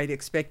wasn't quite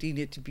expecting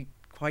it to be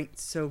quite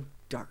so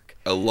dark.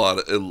 A lot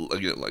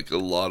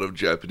of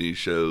Japanese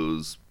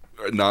shows,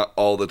 not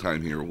all the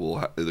time here,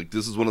 will like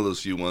this is one of those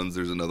few ones.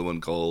 There's another one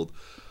called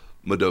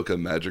Madoka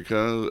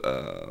Magica,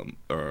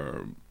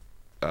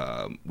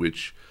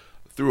 which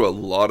threw a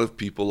lot of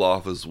people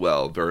off as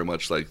well, very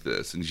much like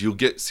this. And you'll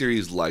get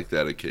series like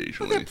that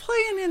occasionally. Well, they're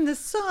playing in the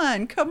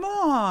sun. Come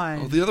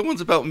on. Oh, the other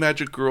one's about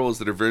magic girls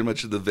that are very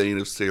much in the vein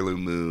of Sailor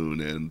Moon,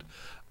 and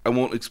I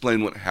won't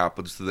explain what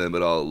happens to them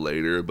at all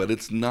later, but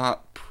it's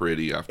not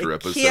pretty after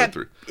episode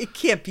 3. It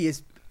can't be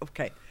as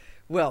okay.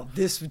 Well,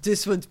 this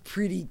one's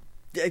pretty.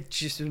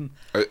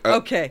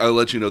 Okay. I'll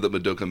let you know that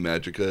Madoka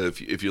Magica,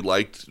 if you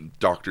liked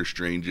Doctor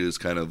Strange's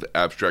kind of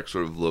abstract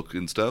sort of look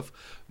and stuff,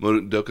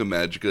 Madoka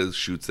Magica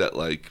shoots that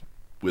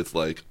with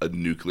a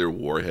nuclear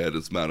warhead,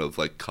 its amount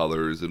of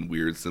colors and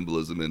weird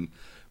symbolism and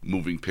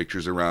moving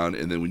pictures around.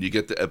 And then when you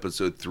get to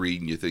episode 3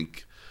 and you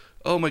think,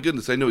 oh my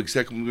goodness, I know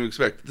exactly what I'm going to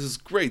expect. This is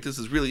great. This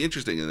is really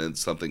interesting. And then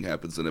something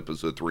happens in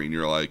episode 3 and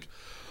you're like,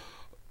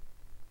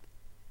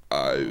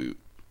 I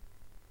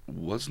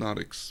was not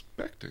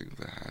expecting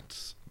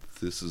that.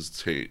 This has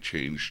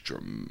changed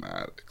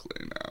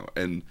dramatically now.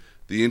 And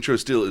the intro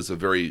still is a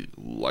very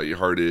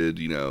lighthearted,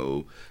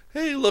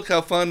 hey, look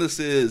how fun this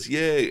is,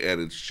 yay. And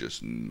it's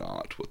just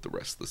not what the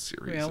rest of the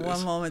series is.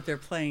 One moment they're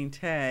playing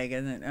tag,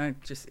 and then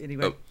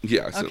anyway.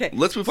 So okay.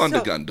 Let's move on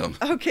to Gundam.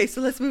 Okay, so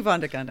let's move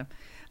on to Gundam.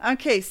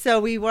 Okay, so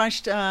we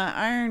watched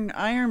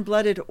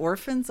Iron-Blooded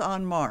Orphans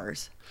on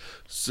Mars.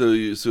 So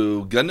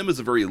Gundam is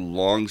a very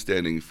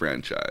long-standing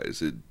franchise.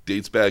 It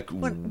dates back.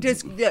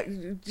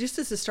 Just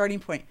as a starting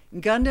point,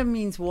 Gundam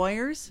means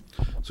warriors.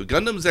 So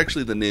Gundam is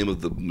actually the name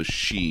of the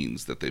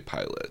machines that they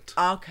pilot.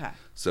 Okay.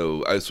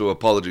 So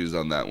apologies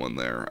on that one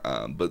there.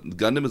 But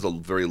Gundam is a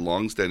very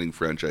long-standing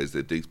franchise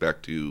that dates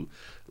back to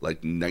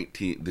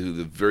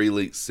the very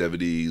late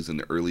 70s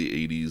and early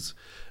 80s.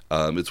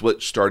 It's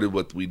what started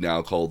what we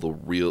now call the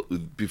real.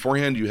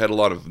 Beforehand, you had a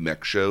lot of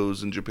mech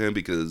shows in Japan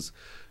because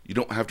you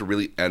don't have to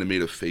really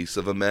animate a face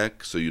of a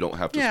mech, so you don't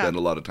have to spend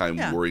a lot of time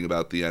worrying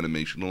about the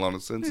animation in a lot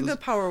of senses. The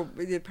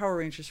Power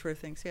Rangers sort of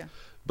things, yeah.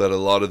 But a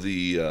lot of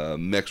the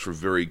mechs were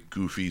very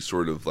goofy,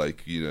 sort of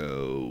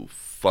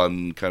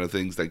fun kind of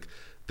things.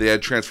 They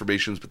had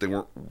transformations, but they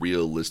weren't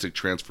realistic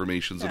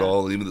transformations at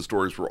all. And even the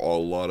stories were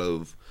all a lot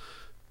of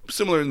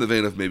similar in the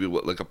vein of maybe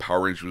what a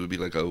Power Ranger would be,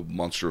 like a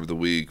Monster of the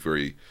Week,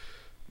 very.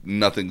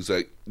 Nothing's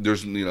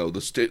there's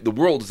the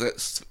world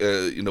is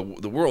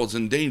the world's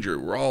in danger.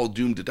 We're all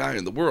doomed to die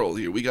in the world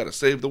here. We got to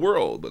save the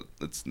world, but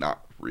it's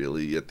not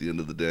really at the end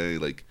of the day.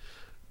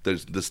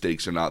 The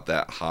stakes are not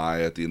that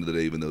high at the end of the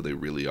day, even though they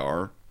really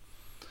are.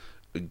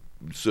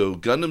 So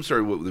Gundam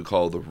started what they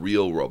call the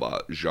real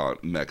robot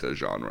mecha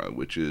genre,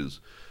 which is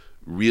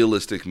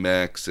realistic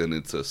mechs, and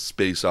it's a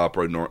space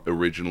opera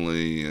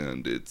originally,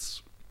 and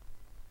it's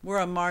We're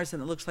on Mars,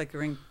 and it looks like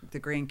the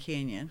Grand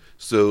Canyon.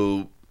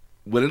 so.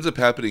 What ends up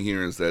happening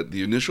here is that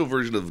the initial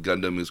version of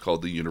Gundam is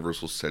called the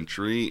Universal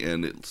Century,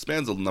 and it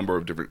spans a number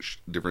of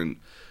different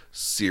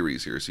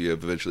series here. So you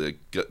have eventually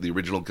the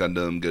original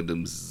Gundam,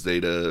 Gundam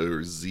Zeta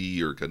or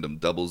Z or Gundam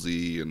Double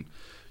Z, and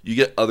you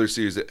get other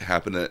series that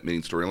happen at that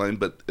main storyline.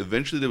 But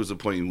eventually there was a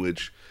point in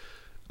which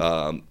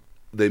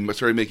they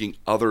started making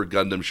other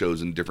Gundam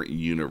shows in different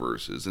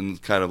universes, and it's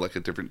kind of like a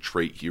different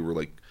trait here,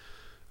 where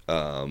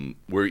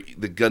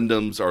the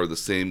Gundams are the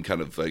same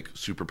kind of like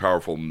super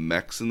powerful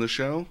mechs in the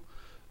show,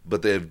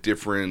 but they have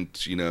different,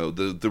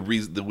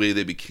 the way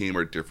they became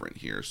are different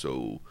here.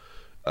 So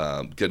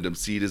Gundam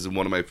Seed is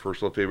one of my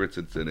personal favorites.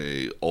 It's in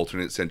a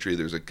alternate century.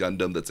 There's a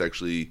Gundam that's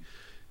actually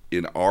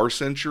in our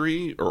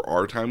century or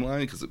our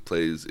timeline because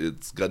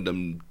it's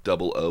Gundam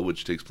 00,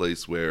 which takes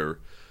place where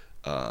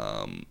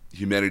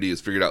humanity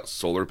has figured out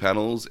solar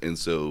panels, and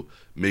so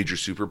major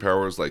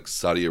superpowers like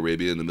Saudi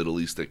Arabia and the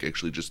Middle East that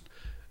actually just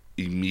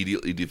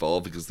immediately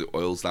devolve because the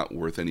oil's not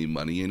worth any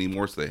money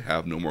anymore, so they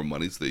have no more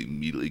money, so they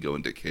immediately go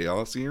into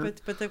chaos here.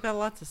 But they've got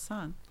lots of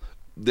sun.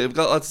 They've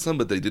got lots of sun,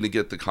 but they didn't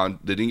get they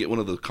didn't get one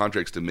of the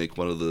contracts to make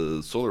one of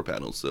the solar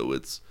panels. So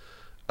it's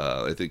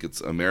I think it's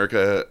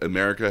America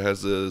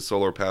has a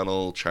solar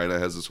panel, China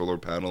has a solar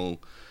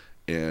panel,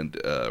 and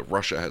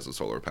Russia has a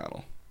solar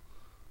panel.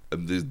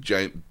 And these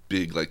giant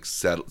big like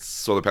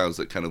solar panels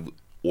that kind of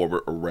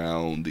orbit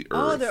around the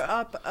Earth. Oh, they're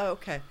up. Oh,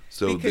 okay.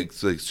 So they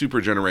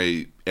super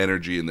generate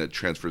energy, and that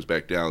transfers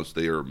back down. So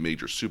they are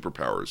major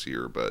superpowers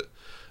here, but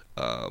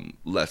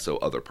less so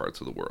other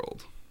parts of the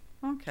world.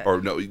 Okay.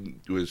 Or no,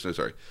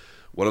 sorry.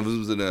 One of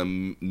them is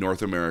in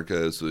North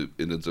America, so it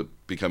ends up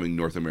becoming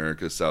North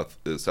America, South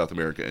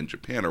America, and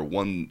Japan are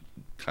one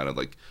kind of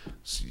like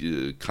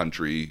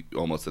country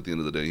almost at the end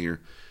of the day here.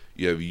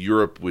 You have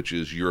Europe, which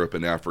is Europe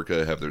and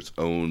Africa have their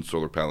own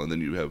solar panel, and then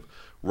you have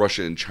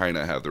Russia and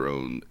China have their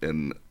own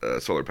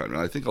solar panel.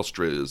 And I think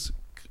Australia is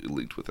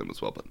linked with them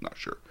as well, but not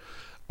sure.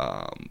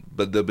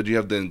 But you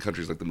have then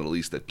countries like the Middle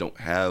East that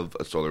don't have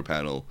a solar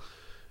panel,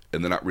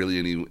 and they're not really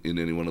in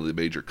any one of the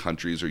major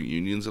countries or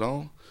unions at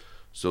all.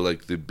 So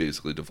like they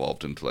basically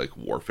devolved into like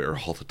warfare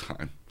all the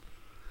time.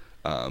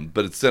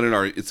 But it's set in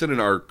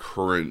our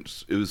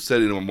current. It was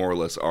set in more or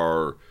less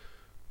our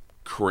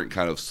current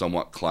kind of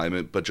somewhat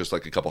climate, but just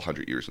like a couple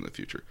hundred years in the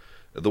future.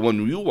 The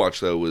one we watched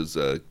though was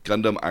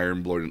Gundam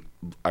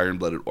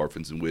Iron-Blooded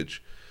Orphans, in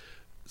which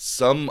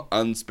some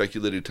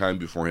unspeculated time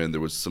beforehand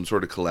there was some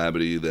sort of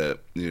calamity that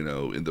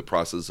in the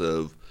process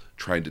of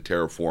trying to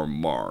terraform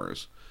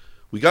Mars.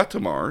 We got to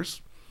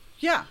Mars.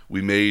 Yeah.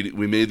 We made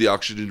the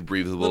oxygen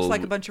breathable. Looks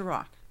like a bunch of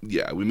rock.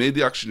 Yeah, we made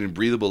the oxygen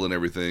breathable and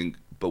everything,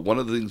 but one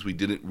of the things we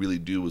didn't really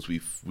do was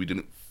we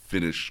didn't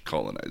finish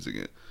colonizing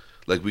it.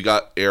 Like we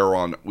got air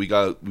on, we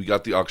got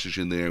the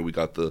oxygen there, we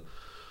got the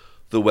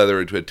weather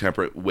into a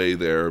temperate way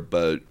there,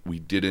 but we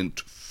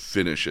didn't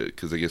finish it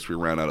because I guess we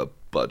ran out of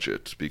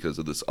budget because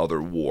of this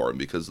other war, and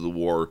because of the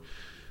war,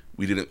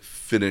 we didn't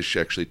finish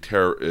actually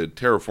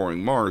terraforming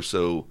Mars.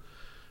 So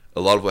a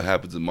lot of what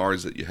happens in Mars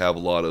is that you have a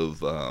lot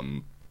of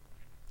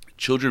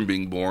children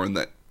being born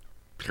that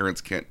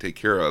parents can't take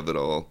care of at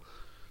all,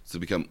 so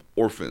they become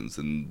orphans,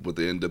 and what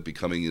they end up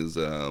becoming is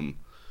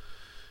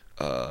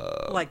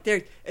like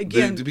they're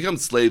again they become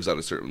slaves on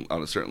a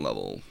certain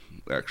level,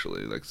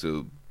 actually, like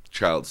so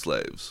child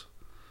slaves.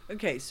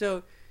 Okay,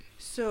 so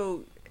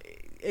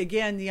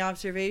again, the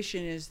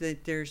observation is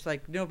that there's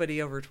like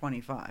nobody over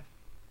 25,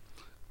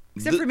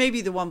 except for maybe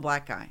the one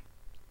black guy.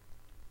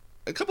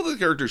 A couple of the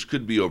characters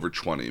could be over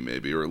 20,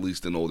 maybe, or at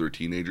least in older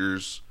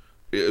teenagers.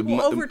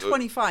 Over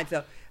 25,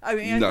 though. I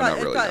mean,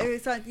 I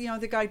thought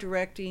the guy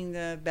directing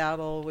the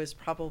battle was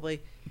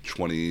probably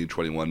 20,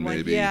 21,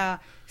 maybe. Yeah.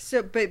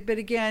 So, but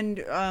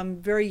again,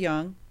 very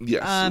young.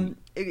 Yes.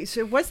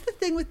 So, what's the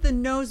thing with the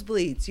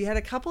nosebleeds? You had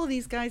a couple of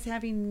these guys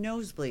having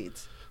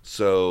nosebleeds.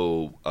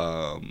 So,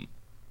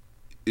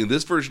 in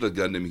this version of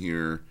Gundam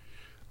here,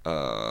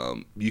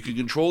 you can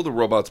control the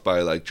robots by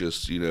like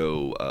just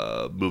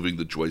moving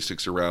the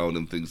joysticks around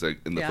and things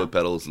like the foot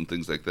pedals and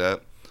things like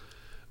that.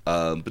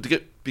 But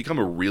to become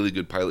a really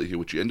good pilot here,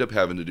 what you end up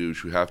having to do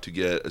is you have to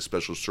get a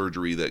special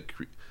surgery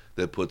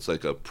that puts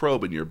like a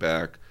probe in your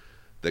back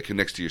that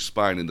connects to your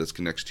spine and that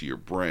connects to your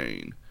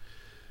brain.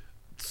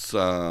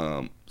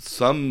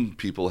 Some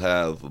people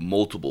have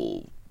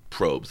multiple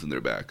probes in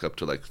their back, up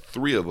to like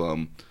 3 of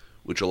them,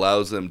 which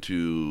allows them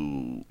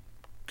to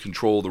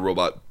control the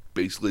robot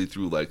basically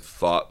through like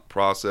thought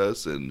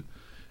process and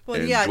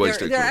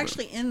joystick they're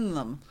actually in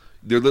them.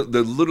 They're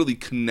literally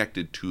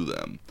connected to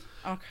them.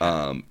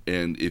 Okay.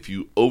 And if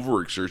you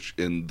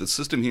overexert, and the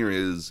system here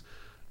is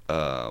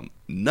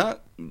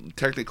not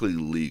technically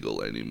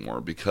legal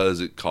anymore because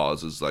it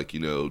causes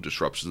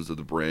disruptions of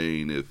the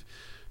brain. If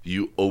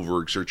you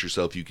overexert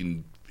yourself, you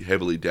can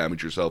heavily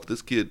damage yourself. The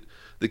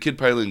kid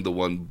piloting the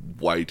one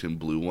white and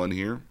blue one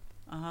here,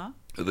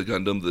 the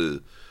Gundam,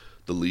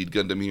 the the lead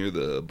Gundam here,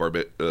 the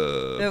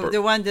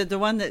the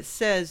one that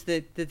says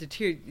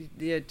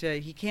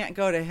that he can't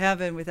go to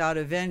heaven without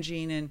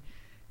avenging,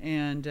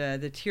 and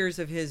the tears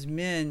of his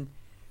men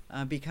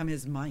become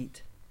his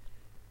might.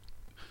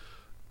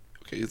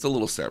 Okay, it's a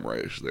little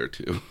samurai-ish there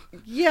too.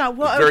 Yeah,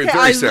 well, very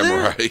okay,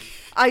 samurai.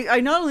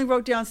 I not only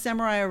wrote down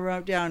samurai, I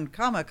wrote down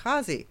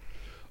kamikaze.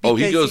 Oh,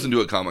 he goes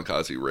into a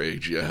kamikaze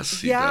rage.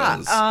 Yes, he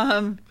does.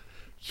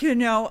 You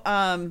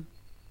know,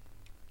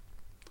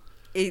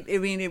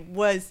 it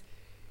was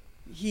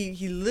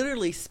he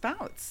literally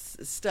spouts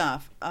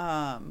stuff.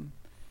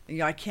 You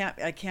know, I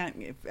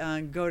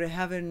can't go to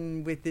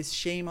heaven with this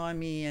shame on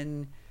me,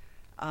 and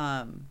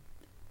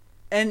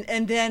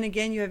then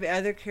again, you have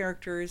other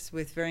characters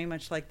with very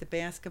much like the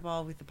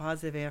basketball with the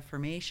positive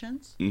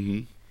affirmations.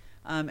 Mm-hmm.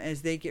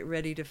 As they get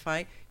ready to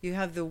fight, you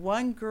have the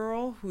one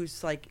girl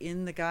who's like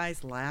in the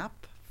guy's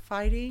lap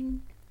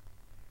fighting.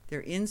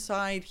 They're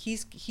inside.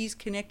 He's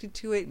connected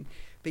to it,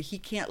 but he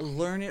can't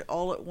learn it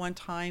all at one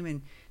time.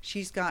 And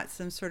she's got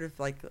some sort of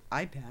like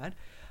iPad,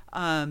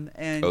 and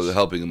they're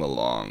helping him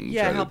along.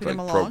 Yeah, helping him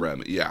along.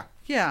 Program it. Yeah.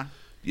 Yeah.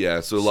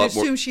 Yeah. So a lot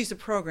more. Assume she's a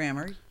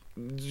programmer.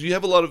 You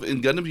have a lot of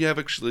in Gundam. You have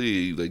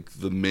actually like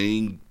the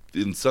main.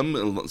 In some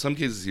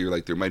cases here,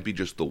 like there might be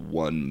just the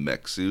one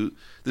mech suit.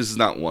 This is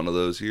not one of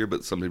those here,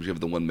 but sometimes you have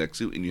the one mech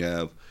suit, and you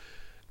have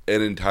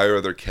an entire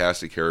other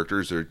cast of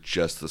characters that are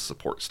just the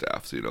support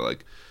staff. So, you know,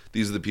 like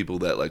these are the people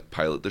that like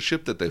pilot the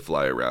ship that they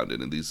fly around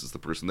in, and this is the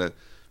person that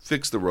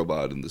fixed the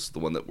robot, and this is the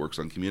one that works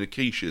on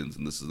communications,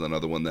 and this is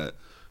another one that,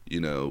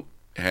 you know,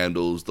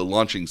 handles the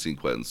launching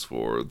sequence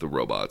for the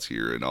robots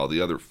here, and all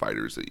the other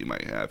fighters that you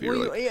might have here.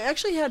 Well, you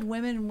actually had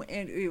women,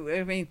 and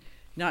I mean.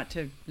 Not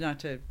to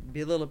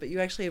belittle, but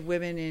you actually have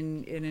women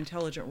in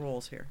intelligent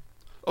roles here.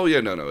 Oh yeah,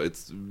 no, it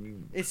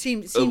seemed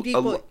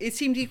equal. It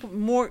seemed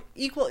more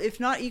equal, if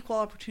not equal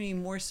opportunity,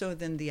 more so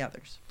than the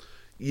others.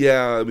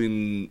 Yeah, I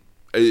mean,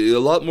 a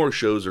lot more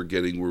shows are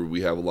getting where we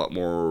have a lot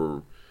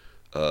more,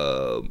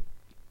 a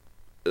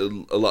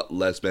lot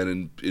less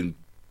men in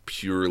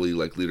purely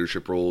like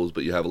leadership roles,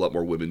 but you have a lot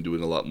more women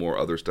doing a lot more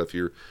other stuff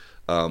here.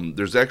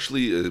 There's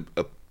actually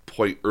a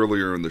point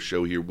earlier in the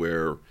show here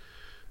where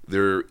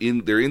they're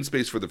in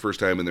space for the first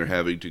time, and they're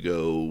having to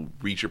go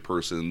reach a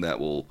person that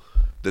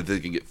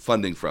they can get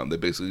funding from. They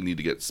basically need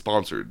to get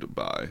sponsored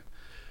by,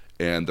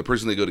 and the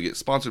person they go to get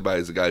sponsored by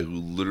is a guy who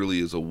literally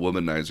is a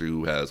womanizer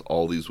who has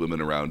all these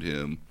women around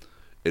him,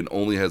 and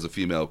only has a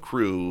female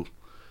crew,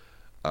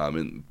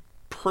 and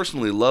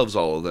personally loves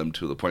all of them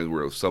to the point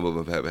where some of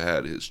them have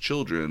had his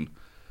children,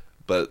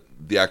 but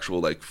the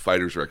actual like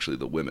fighters are actually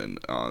the women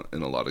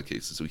in a lot of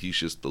cases. So he's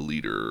just the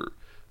leader.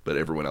 But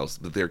everyone else,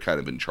 but they're kind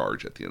of in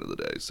charge at the end of the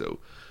day. So,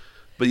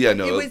 but yeah,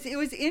 no, it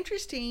was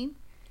interesting,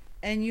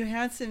 and you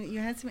had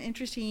some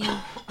interesting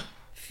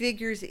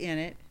figures in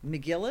it.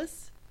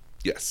 McGillis,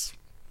 yes,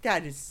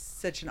 that is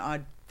such an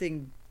odd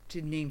thing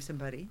to name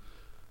somebody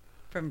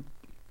from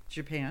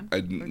Japan.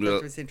 I thought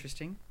it was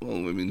interesting.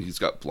 Well, I mean, he's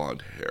got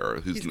blonde hair.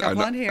 He's got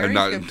blonde hair. I'm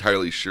not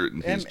entirely sure in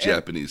his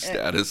Japanese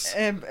status.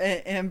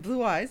 And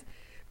blue eyes,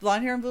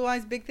 blonde hair and blue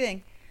eyes, big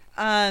thing.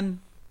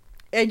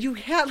 And you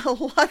had a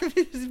lot of,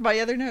 this is my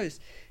other nose.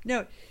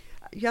 No,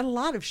 you had a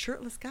lot of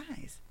shirtless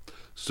guys.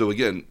 So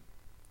again,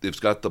 they've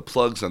got the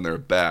plugs on their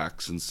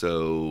backs, and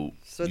so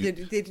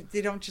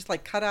they don't just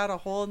like cut out a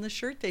hole in the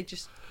shirt. They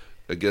just.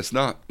 I guess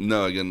not.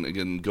 No,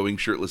 again, going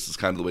shirtless is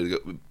kind of the way to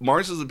go.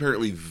 Mars is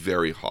apparently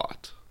very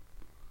hot.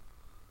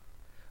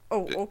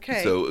 Oh,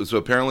 okay. So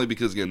apparently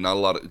because again,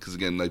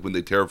 like when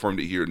they terraformed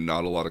it here,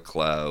 not a lot of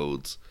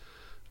clouds,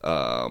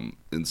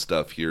 and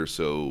stuff here.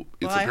 So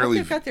it's I apparently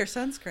hope they've got their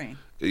sunscreen.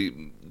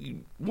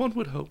 One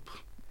would hope.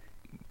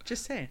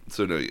 Just saying.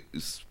 So no,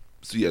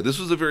 so yeah, this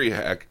was a very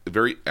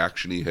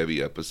actiony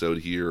heavy episode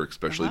here,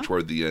 especially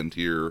toward the end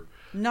here.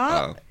 And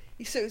I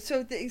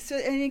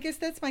guess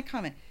that's my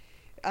comment.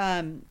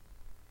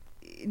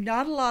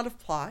 Not a lot of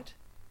plot.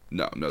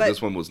 No,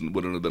 this one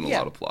wouldn't have been a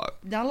lot of plot.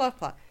 Not a lot of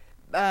plot.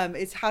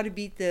 It's how to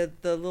beat the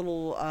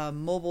little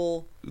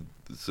mobile.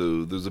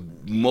 So there's a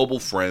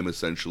mobile frame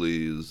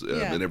essentially,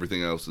 and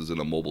everything else is in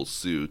a mobile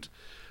suit.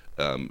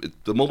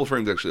 The mobile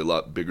frame is actually a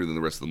lot bigger than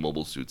the rest of the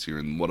mobile suits here,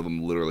 and one of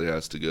them literally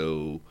has to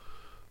go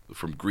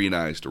from green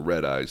eyes to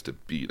red eyes to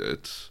beat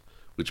it,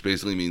 which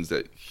basically means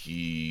that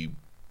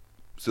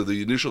so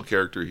the initial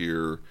character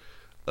here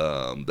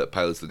that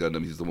pilots the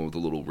Gundam, he's the one with the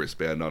little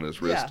wristband on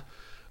his wrist.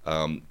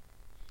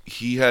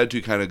 He had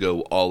to kind of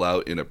go all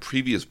out in a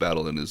previous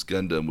battle in his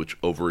Gundam, which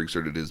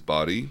overexerted his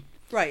body.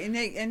 Right, and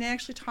they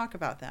actually talk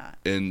about that.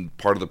 And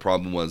part of the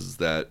problem was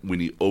that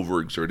when he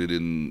overexerted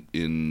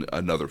in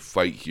another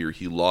fight here,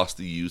 he lost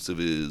the use of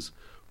his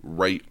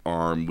right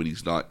arm when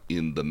he's not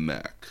in the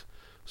mech.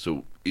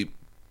 So it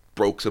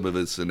broke some of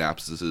his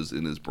synapses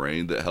in his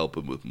brain that help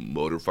him with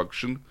motor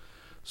function.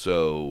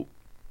 So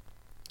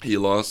he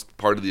lost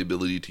part of the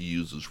ability to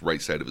use his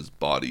right side of his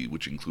body,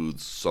 which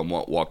includes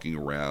somewhat walking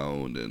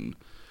around and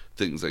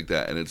things like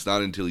that. And it's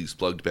not until he's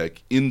plugged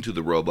back into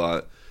the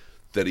robot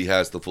that he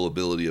has the full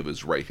ability of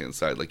his right-hand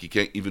side. Like, he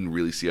can't even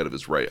really see out of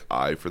his right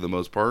eye for the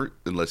most part,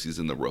 unless he's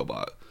in the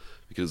robot.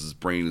 because his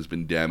brain has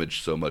been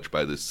damaged so much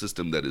by this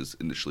system that is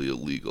initially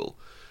illegal.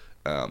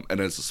 And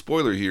as a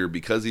spoiler here,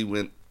 because he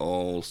went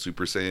all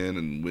Super Saiyan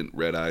and went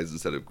red eyes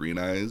instead of green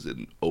eyes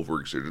and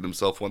overexerted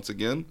himself once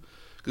again,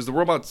 because the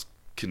robots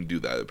can do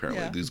that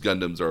apparently. Yeah. These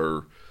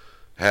Gundams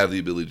have the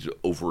ability to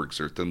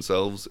overexert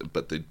themselves,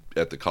 but they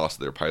at the cost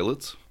of their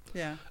pilots.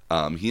 Yeah.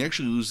 He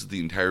actually loses the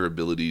entire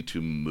ability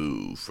to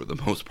move for the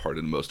most part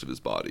in most of his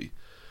body,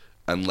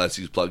 unless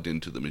he's plugged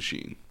into the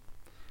machine.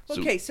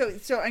 Okay,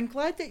 so I'm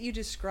glad that you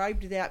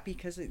described that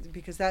because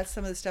that's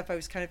some of the stuff I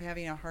was kind of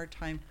having a hard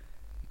time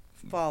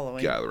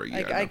following. Gathering,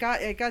 yeah, I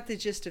got the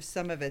gist of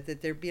some of it,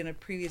 that there'd been a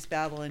previous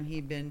battle and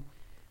he'd been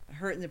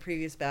hurt in the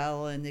previous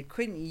battle and they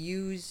couldn't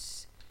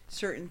use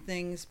certain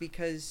things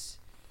because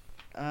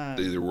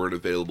they either weren't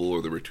available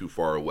or they were too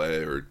far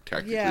away or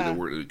tactically they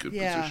weren't in a good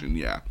position.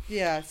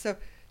 Yeah.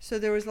 So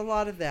there was a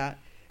lot of that.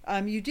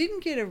 You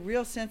didn't get a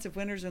real sense of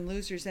winners and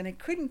losers, and I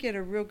couldn't get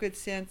a real good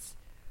sense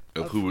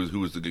of who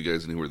was the good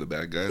guys and who were the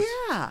bad guys.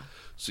 Yeah.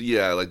 So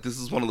yeah, like this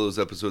is one of those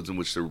episodes in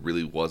which there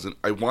really wasn't.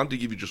 I wanted to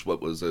give you just what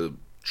was a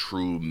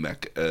true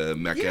mech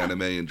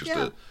anime and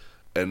just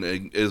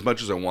and as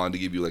much as I wanted to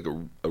give you like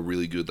a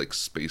really good like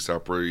space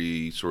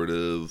opera sort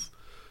of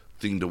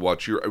thing to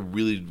watch here, I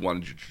really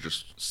wanted you to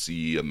just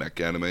see a mech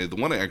anime. The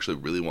one I actually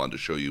really wanted to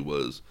show you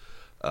was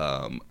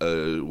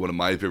one of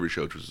my favorite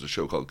shows, which is a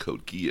show called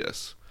Code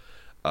Geass,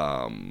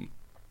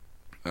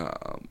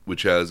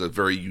 which has a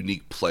very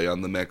unique play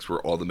on the mechs, where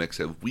all the mechs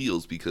have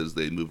wheels because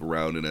they move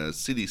around in a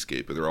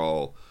cityscape, and they're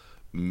all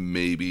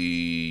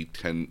maybe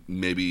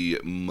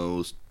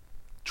most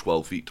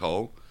 12 feet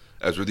tall.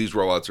 As where these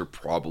robots are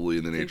probably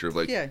in the nature of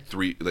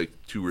three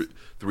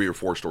or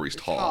four stories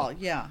tall.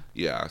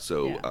 Yeah.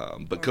 So,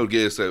 but Code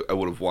Geass, I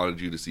would have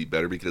wanted you to see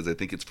better because I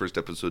think its first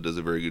episode does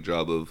a very good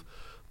job of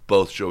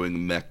both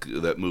showing mech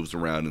that moves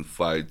around and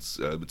fights.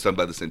 It's done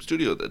by the same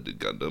studio that did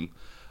Gundam,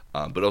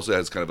 but also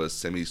has kind of a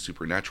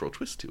semi-supernatural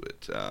twist to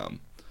it. Well,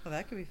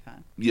 that could be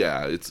fun.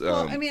 Yeah, it's.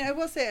 Well, I mean, I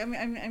will say,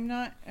 I'm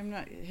not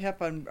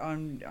hip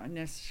on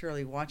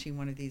necessarily watching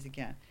one of these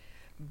again,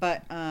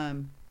 but.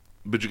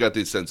 But you got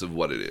the sense of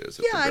what it is.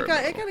 Yeah, I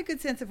got a good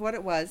sense of what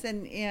it was,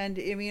 and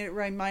I mean, it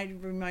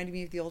reminded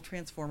me of the old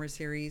Transformers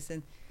series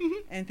and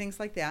things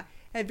like that.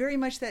 It had very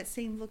much that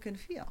same look and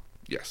feel.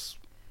 Yes.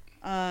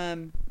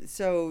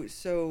 So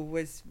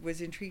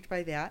was intrigued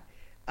by that,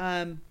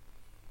 and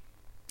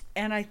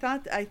I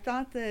thought there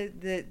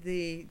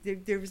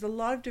was a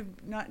lot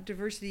of not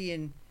diversity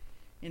in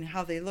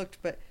how they looked,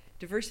 but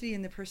diversity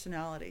in the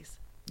personalities.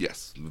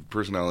 Yes,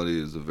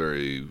 personality is a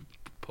very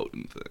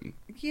potent thing.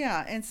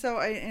 Yeah, and so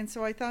I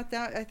thought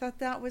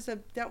that was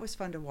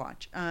fun to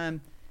watch. I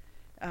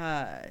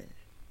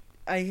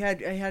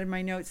had in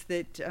my notes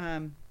that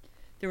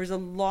there was a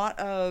lot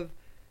of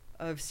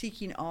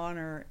seeking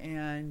honor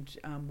and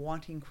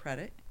wanting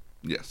credit.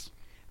 Yes,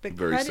 but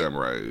very credit,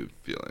 samurai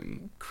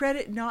feeling.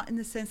 Credit not in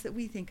the sense that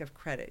we think of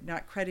credit.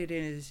 Not credit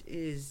is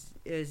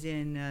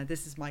in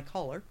this is my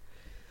collar,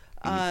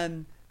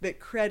 but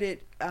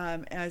credit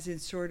as in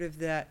sort of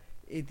the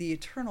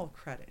eternal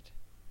credit.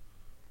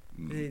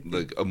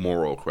 Like a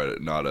moral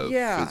credit, not a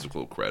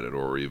physical credit,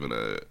 or even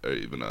a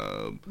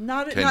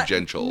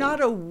tangential.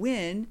 Not a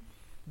win,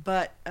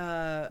 but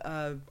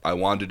I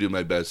want to do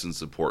my best and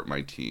support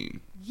my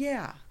team.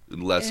 Yeah.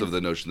 Less of the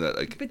notion that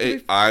like,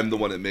 hey, I'm the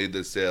one that made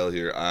this sale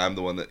here. I'm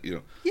the one that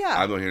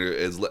I'm the one here.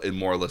 Is in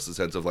more or less the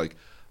sense of like,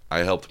 I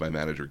helped my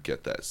manager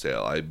get that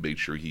sale. I made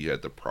sure he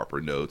had the proper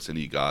notes and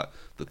he got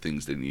the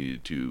things they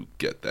needed to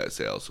get that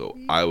sale. So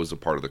I was a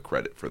part of the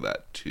credit for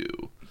that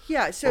too.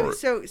 Yeah. So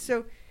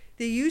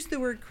they used the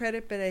word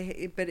credit, but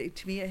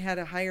to me it had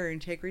a higher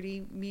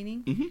integrity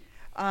meaning. Mm-hmm.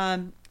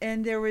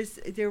 And there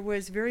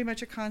was very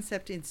much a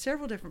concept in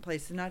several different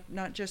places,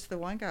 not just the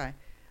one guy,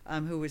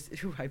 who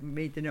I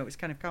made the note was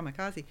kind of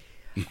kamikaze,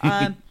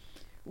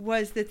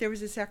 was that there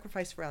was a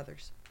sacrifice for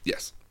others.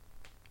 Yes.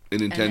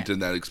 An intent in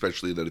that,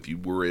 especially that if you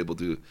were able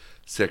to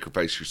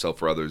sacrifice yourself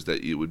for others,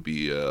 that it would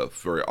be a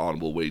very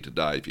honorable way to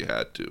die if you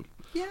had to.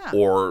 Yeah.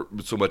 Or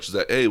so much as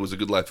that, hey, it was a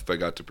good life if I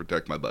got to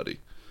protect my buddy.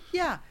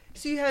 Yeah.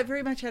 So you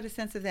very much had a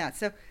sense of that.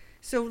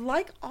 So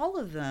like all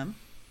of them,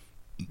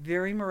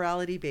 very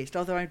morality based.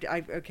 Although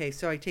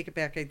so I take it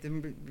back.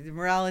 The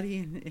morality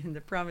in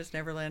the Promised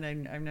Neverland,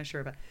 I'm not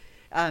sure about.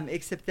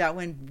 Except that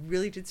one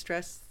really did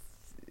stress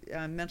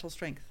mental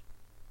strength.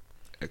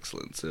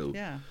 Excellent. So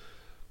yeah.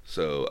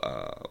 So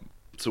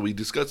we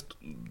discussed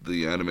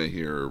the anime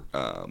here,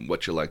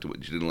 what you liked and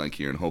what you didn't like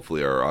here, and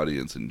hopefully our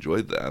audience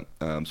enjoyed that.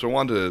 So I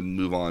wanted to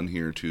move on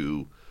here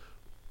to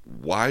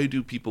why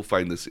do people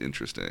find this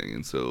interesting?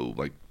 And so,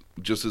 like,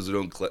 just as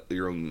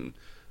your own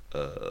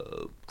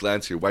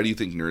glance here, why do you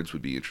think nerds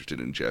would be interested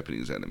in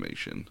Japanese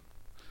animation?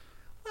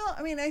 Well,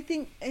 I mean, I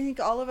think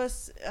all of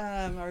us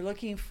are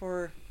looking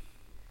for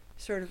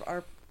sort of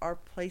our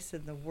place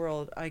in the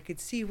world. I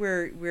could see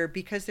where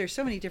because there's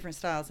so many different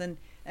styles, and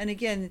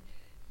again,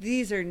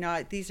 these are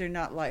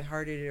not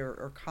lighthearted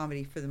or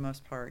comedy for the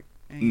most part.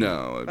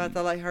 No, about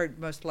the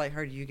most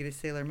lighthearted you get is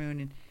Sailor Moon,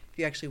 and if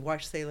you actually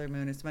watch Sailor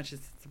Moon, as much as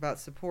it's about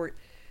support,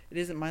 it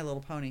isn't My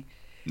Little Pony.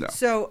 No.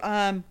 So,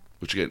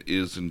 Which again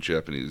is in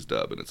Japanese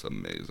dub, and it's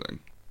amazing.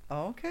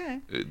 okay.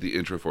 The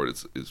intro for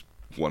it is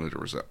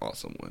 100%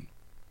 awesome. Win.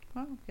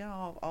 Well, yeah,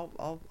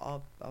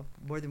 I'll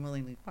more than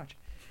willingly watch.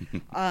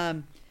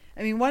 I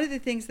mean, one of the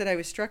things that I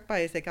was struck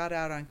by as I got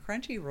out on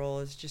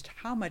Crunchyroll is just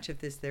how much of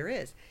this there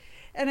is,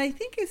 and I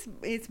think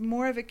it's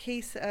more of a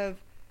case of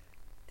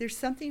there's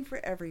something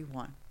for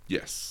everyone.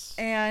 Yes.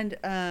 And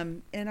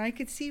I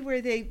could see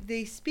where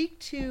they speak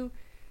to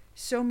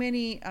so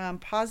many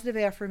positive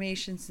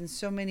affirmations and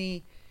so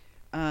many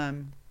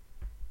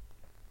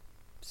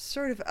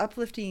sort of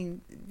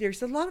uplifting.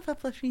 There's a lot of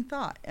uplifting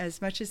thought,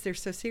 as much as they're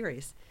so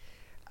serious.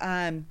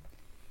 That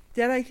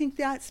I think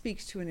that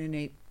speaks to an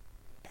innate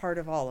part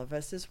of all of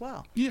us as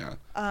well. Yeah.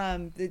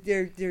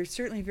 They're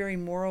certainly very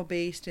moral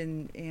based,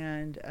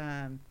 and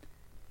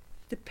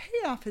the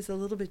payoff is a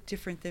little bit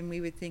different than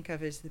we would think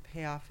of as the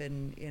payoff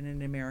in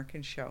an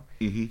American show.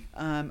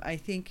 Mm-hmm. I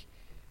think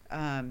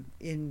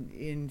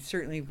in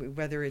certainly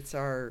whether it's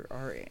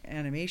our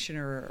animation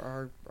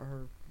or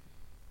our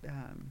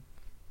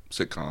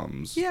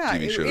sitcoms, yeah,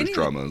 TV shows,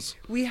 dramas.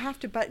 We have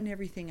to button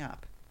everything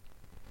up.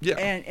 Yeah.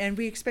 And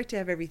we expect to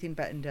have everything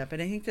buttoned up.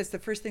 And I think that's the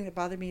first thing that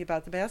bothered me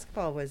about the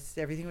basketball was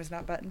everything was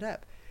not buttoned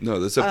up. No,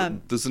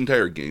 this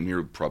entire game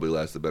here probably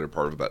lasts the better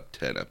part of about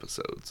 10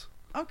 episodes.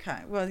 Okay.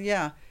 Well,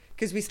 yeah,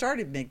 because we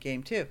started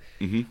mid-game too.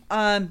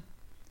 Mm-hmm.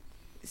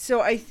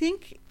 So I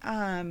think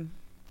one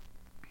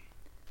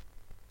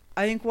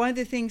of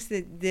the things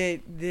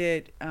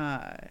that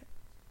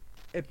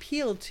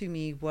appealed to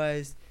me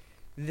was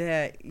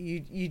that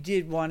you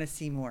did want to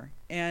see more,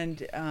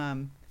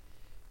 and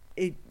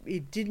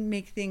it didn't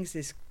make things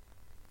as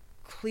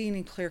clean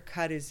and clear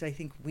cut as I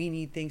think we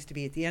need things to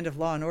be. At the end of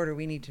Law and Order,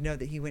 we need to know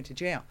that he went to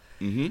jail.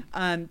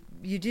 Mm-hmm.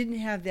 You didn't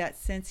have that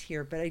sense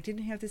here, but I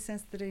didn't have the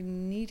sense that I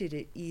needed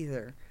it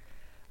either,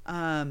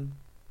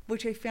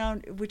 which I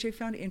found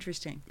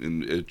interesting.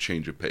 And a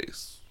change of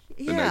pace.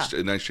 Yeah.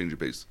 A nice change of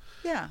pace.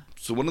 Yeah.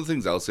 So one of the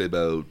things I'll say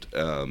about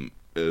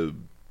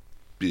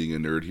being a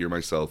nerd here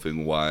myself,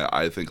 and why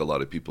I think a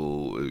lot of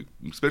people,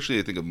 especially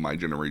I think of my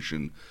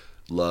generation,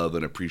 love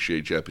and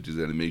appreciate Japanese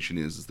animation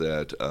is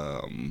that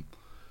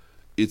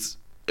it's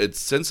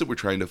sense that we're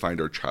trying to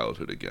find our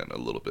childhood again a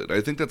little bit.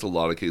 I think that's a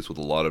lot of case with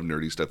a lot of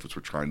nerdy stuff. Is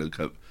we're trying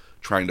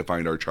to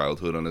find our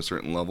childhood on a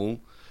certain level.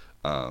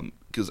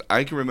 Because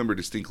I can remember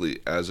distinctly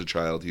as a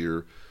child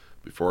here,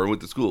 before I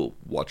went to school,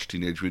 watched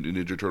Teenage Mutant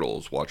Ninja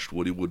Turtles, watched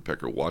Woody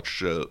Woodpecker,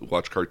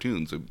 watched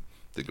cartoons. I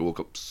think I woke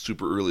up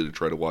super early to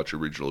try to watch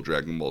original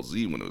Dragon Ball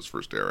Z when it was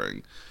first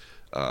airing.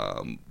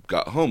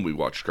 Got home, we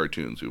watched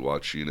cartoons. We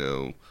watched,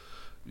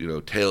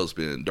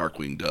 Tailspin,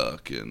 Darkwing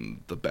Duck,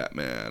 and the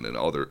Batman, and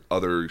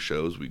other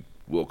shows. We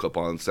woke up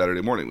on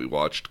Saturday morning, we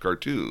watched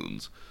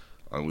cartoons.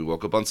 We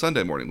woke up on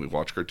Sunday morning, we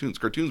watched cartoons.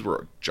 Cartoons were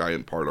a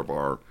giant part of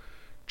our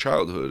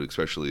childhood,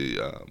 especially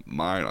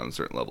mine on a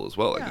certain level as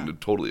well. Yeah. I can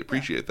totally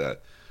appreciate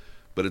that.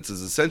 But it's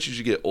as essential as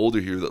you get older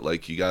here that,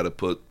 like, you got to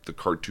put the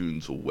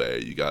cartoons away.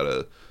 You got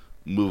to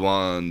move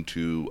on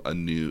to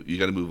you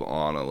got to move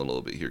on a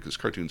little bit here, because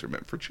cartoons are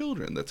meant for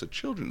children. That's a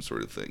children's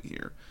sort of thing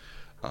here.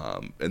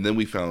 And then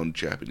we found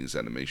Japanese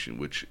animation,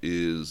 which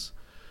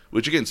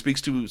again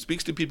speaks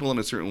to people in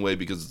a certain way,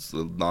 because it's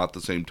not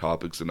the same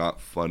topics. They're not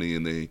funny,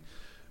 and they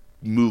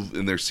move,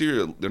 and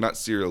they're not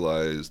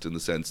serialized in the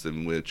sense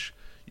in which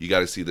you got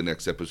to see the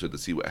next episode to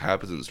see what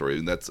happens in the story,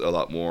 and that's a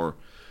lot more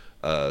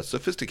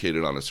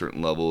sophisticated on a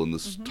certain level. And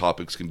the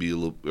topics can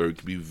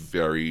be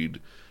varied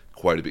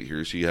quite a bit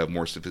here, so you have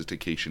more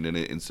sophistication in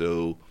it. And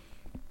so,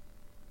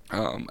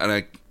 and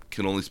I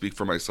can only speak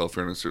for myself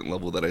here on a certain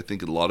level that I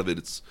think a lot of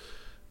it's,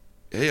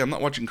 hey, I'm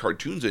not watching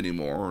cartoons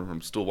anymore.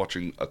 I'm still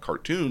watching a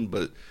cartoon,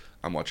 but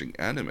I'm watching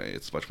anime.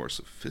 It's much more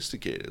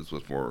sophisticated. It's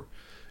much more,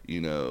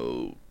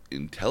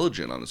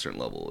 intelligent on a certain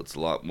level. It's a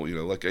lot more,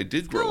 like I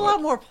did grow up. Got a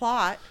lot more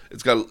plot.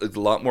 It's a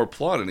lot more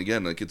plot, and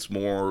again, like, it's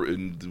more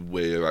in the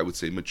way I would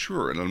say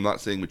mature. And I'm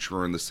not saying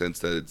mature in the sense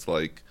that it's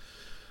like,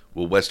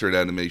 well, Western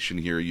animation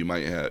here, you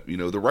might have,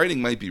 the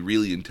writing might be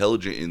really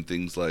intelligent in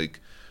things like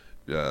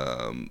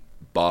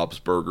Bob's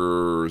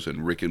Burgers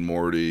and Rick and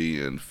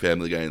Morty and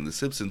Family Guy and The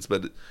Simpsons,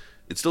 but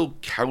it's still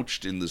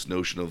couched in this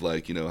notion of,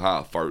 like,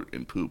 fart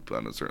and poop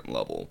on a certain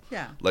level.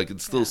 Yeah. Like,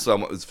 it's still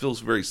somewhat, it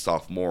feels very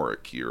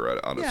sophomoric here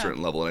on a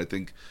certain level, and I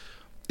think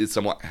it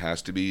somewhat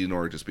has to be in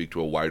order to speak to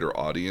a wider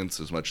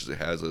audience, as much as it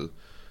has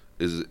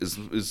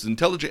is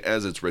intelligent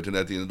as it's written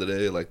at the end of the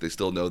day. Like, they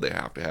still know they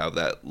have to have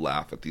that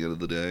laugh at the end of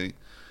the day.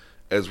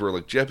 As where,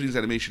 like, Japanese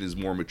animation is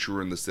more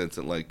mature in the sense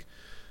that, like,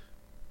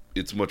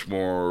 it's much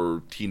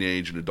more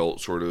teenage and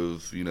adult sort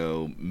of,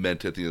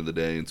 meant at the end of the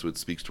day, and so it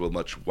speaks to a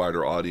much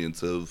wider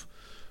audience of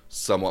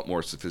somewhat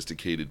more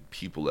sophisticated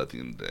people at the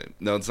end of the day.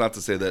 Now, it's not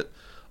to say that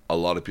a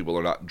lot of people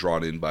are not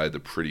drawn in by the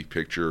pretty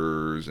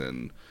pictures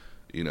and,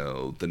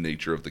 the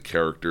nature of the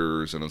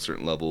characters on a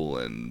certain level,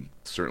 and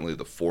certainly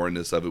the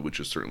foreignness of it, which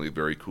is certainly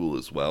very cool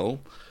as well.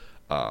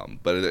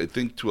 But I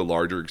think to a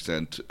larger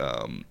extent,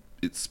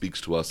 it speaks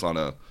to us on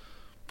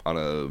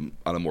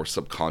a more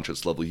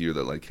subconscious level here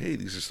that, like, hey,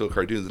 these are still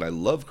cartoons, and I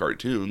love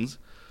cartoons.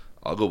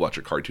 I'll go watch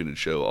a cartoon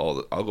show.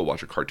 I'll go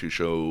watch a cartoon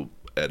show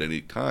at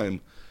any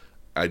time.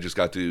 I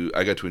got to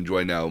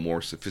enjoy now a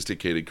more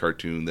sophisticated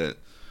cartoon that,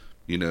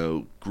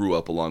 grew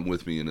up along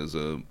with me and is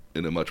in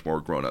a much more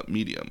grown up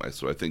medium.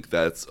 So I think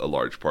that's a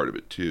large part of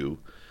it too.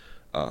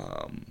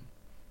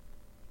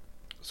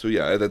 So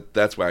yeah,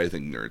 that's why I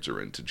think nerds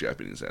are into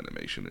Japanese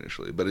animation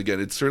initially. But again,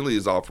 it certainly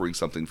is offering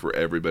something for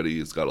everybody.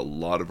 It's got a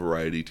lot of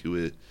variety to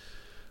it,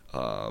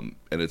 and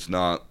it's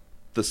not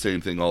the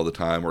same thing all the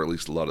time, or at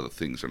least a lot of the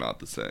things are not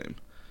the same.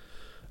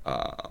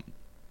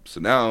 So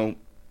now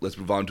let's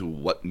move on to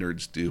what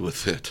nerds do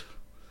with it.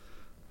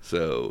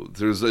 So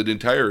there's an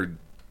entire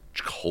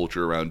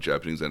culture around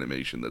Japanese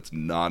animation that's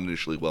not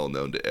initially well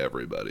known to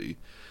everybody.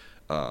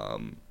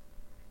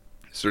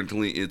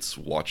 Certainly, it's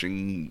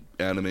watching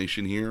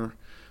animation here.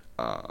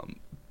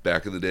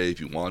 Back in the day,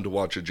 if you wanted to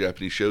watch a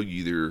Japanese show,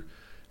 you either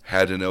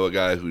had to know a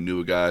guy who knew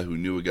a guy who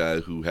knew a guy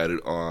who had it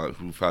on,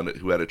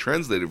 who had a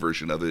translated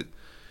version of it,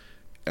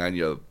 and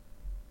you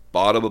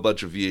bought him a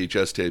bunch of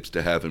VHS tapes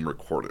to have him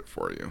record it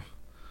for you.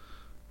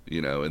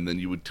 And then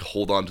you would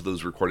hold on to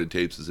those recorded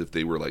tapes as if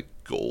they were like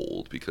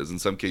gold, because in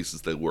some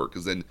cases they were,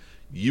 because then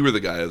you were the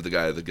guy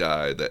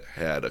that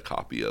had a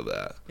copy of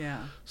that.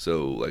 Yeah.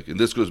 So and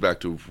this goes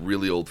back to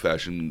really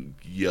old-fashioned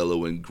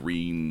yellow and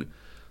green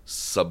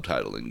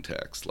subtitling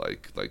text.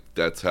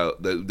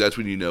 That's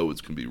when you know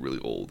it's gonna be really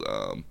old.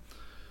 A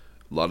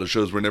lot of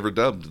shows were never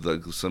dubbed.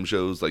 Like some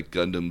shows like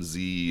Gundam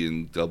Z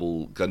and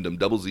Gundam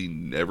Double Z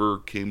never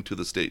came to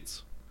the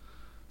States,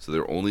 so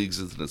they're only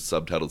exist in a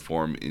subtitled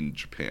form in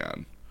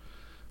Japan.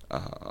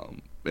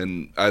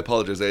 And I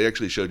apologize. I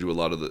actually showed you a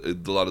lot of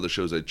the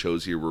shows I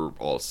chose here were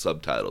all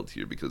subtitled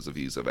here because of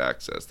ease of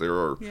access. There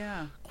are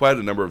quite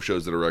a number of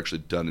shows that are actually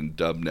done in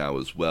dub now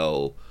as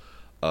well,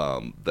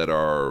 that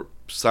are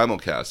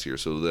simulcast here,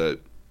 so that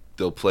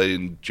they'll play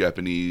in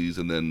Japanese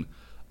and then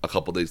a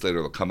couple days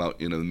later they'll come out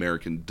in an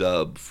American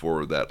dub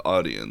for that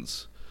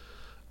audience.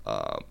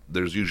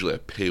 There's usually a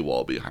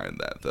paywall behind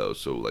that though,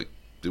 so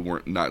they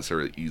weren't not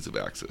necessarily ease of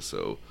access.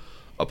 So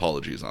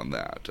apologies on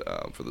that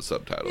for the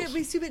subtitles.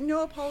 Yeah, but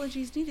no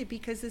apologies needed,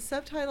 because the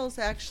subtitles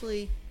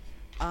actually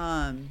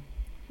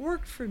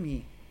worked for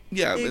me.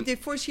 Yeah, they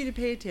force you to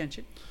pay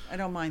attention. I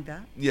don't mind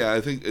that. Yeah,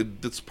 I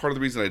think that's part of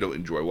the reason I don't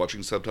enjoy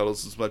watching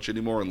subtitles as much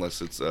anymore,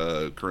 unless it's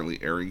a currently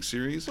airing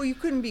series. Well, you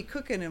couldn't be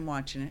cooking and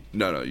watching it.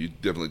 No, you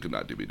definitely could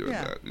not be doing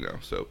that.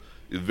 So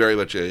it's very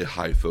much a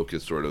high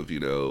focus sort of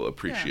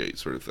appreciate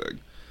sort of thing.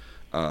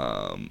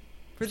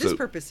 For this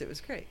purpose, it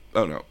was great.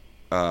 Oh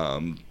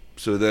no.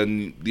 So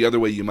then the other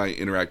way you might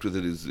interact with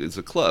it is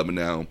a club. And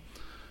now,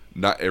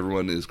 not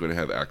everyone is going to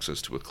have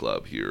access to a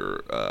club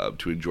here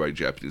to enjoy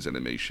Japanese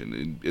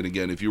animation. And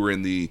again, if you were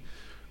in the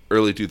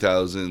early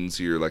 2000s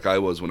here, like I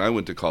was when I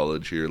went to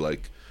college here,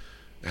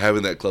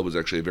 having that club was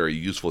actually a very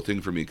useful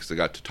thing for me, because I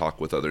got to talk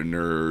with other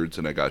nerds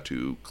and I got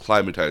to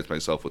climatize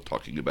myself with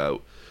talking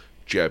about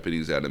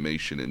Japanese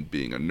animation and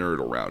being a nerd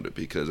around it,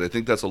 because I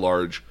think that's a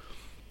large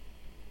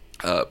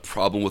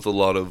problem with a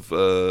lot of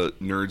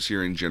nerds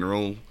here in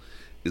general,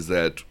 is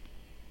that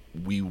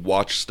we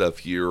watch stuff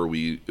here or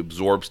we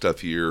absorb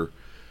stuff here,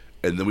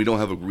 and then we don't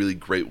have a really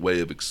great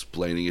way of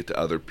explaining it to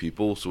other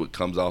people, so it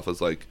comes off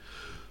as like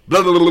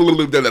blah, blah, blah,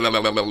 blah, blah,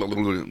 blah, blah,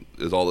 blah,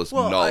 is all this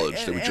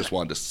knowledge that we just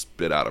wanted to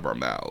spit out of our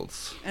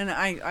mouths. And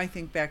I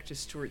think back to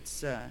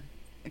Stuart's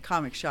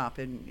comic shop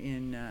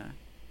in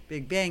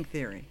Big Bang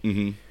Theory,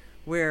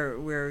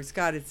 where it's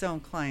got its own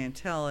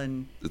clientele,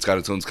 and it's got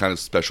its own kind of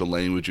special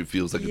language. It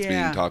feels like it's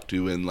being talked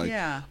to, and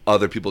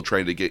other people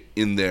trying to get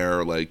in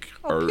there,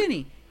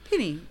 Penny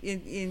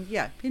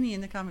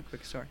in the comic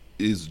book store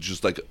is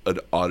just like an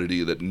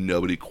oddity that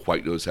nobody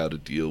quite knows how to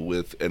deal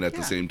with, and at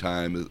the same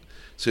time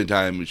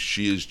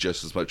she is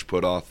just as much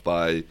put off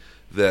by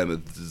them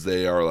as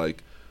they are.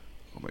 Like,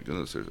 oh my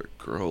goodness, there's a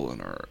girl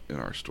in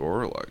our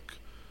store, like,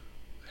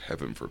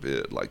 heaven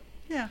forbid.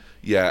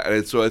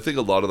 And so I think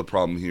a lot of the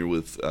problem here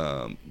with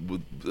a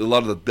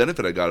lot of the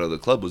benefit I got out of the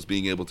club was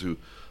being able to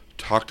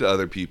talk to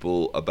other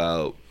people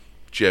about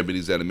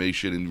Japanese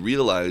animation and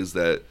realize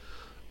that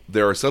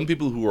there are some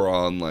people who are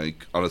on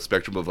a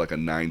spectrum of a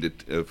 9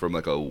 to from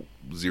a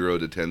 0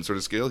 to 10 sort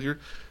of scale here.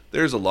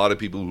 There's a lot of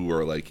people who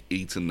are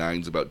 8s and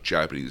 9s about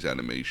Japanese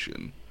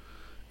animation,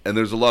 and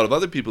there's a lot of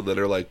other people that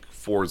are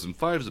 4s and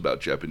 5s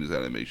about Japanese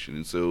animation.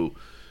 And so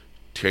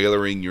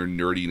tailoring your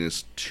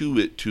nerdiness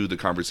to the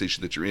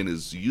conversation that you're in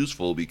is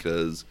useful,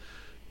 because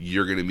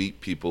you're going to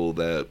meet people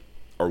that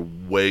are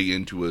way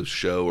into a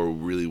show or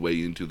really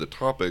way into the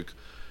topic,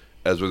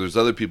 as where there's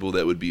other people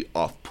that would be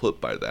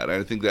off-put by that. And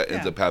I think that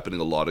ends up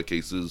happening a lot of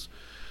cases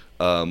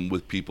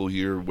with people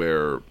here,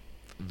 where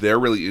they're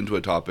really into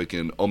a topic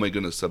and, oh my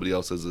goodness, somebody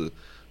else has a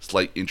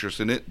slight interest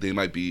in it. They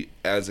might be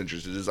as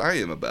interested as I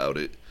am about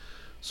it.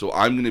 So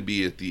I'm going to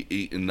be at the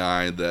 8 and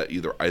 9 that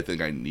either I think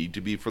I need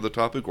to be for the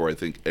topic, or I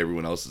think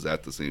everyone else is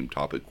at the same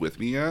topic with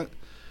me at.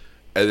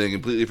 And then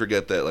completely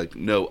forget that,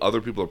 no,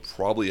 other people are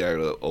probably at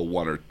a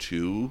 1 or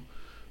 2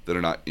 that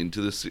are not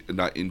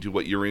into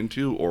what you're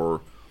into,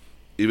 or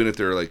even if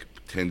they're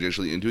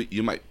tangentially into it,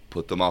 you might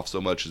put them off so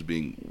much as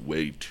being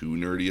way too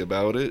nerdy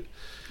about it.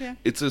 Yeah.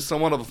 It's a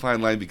somewhat of a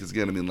fine line because,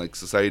 again, I mean, like,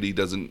 society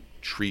doesn't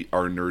treat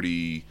our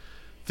nerdy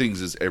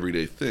things as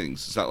everyday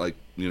things. It's not like,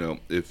 you know,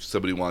 if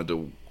somebody wanted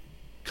to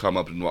come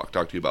up and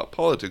talk to you about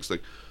politics,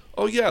 like,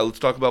 oh yeah, let's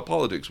talk about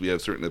politics. We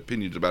have certain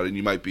opinions about it, and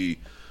you might be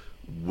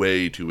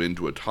way too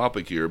into a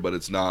topic here, but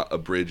it's not a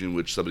bridge in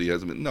which somebody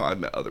hasn't been. No, I've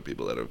met other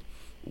people that are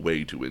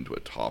way too into a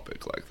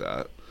topic like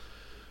that.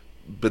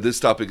 But this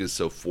topic is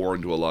so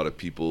foreign to a lot of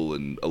people,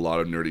 and a lot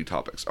of nerdy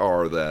topics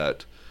are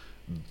that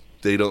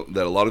that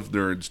a lot of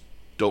nerds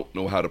don't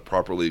know how to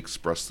properly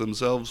express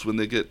themselves when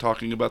they get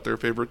talking about their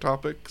favorite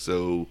topic.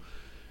 So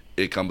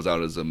it comes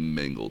out as a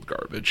mangled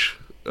garbage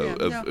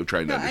of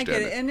trying to understand I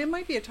get it. And it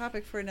might be a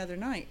topic for another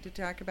night to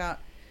talk about.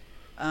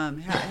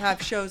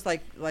 Have shows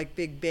like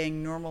Big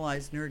Bang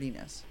normalize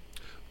nerdiness.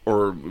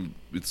 Or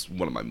it's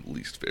one of my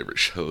least favorite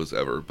shows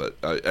ever, but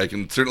I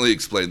can certainly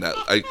explain that.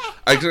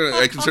 I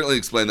can certainly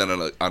explain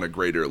that on a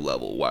greater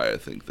level why I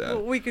think that.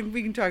 Well, we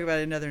can talk about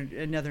it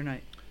another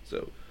night.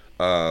 So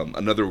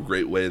another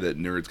great way that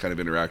nerds kind of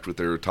interact with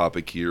their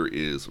topic here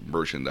is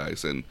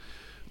merchandise. And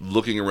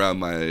looking around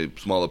my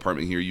small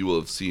apartment here, you will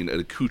have seen an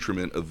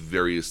accoutrement of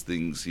various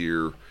things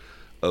here,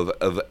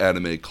 of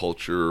anime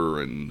culture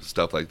and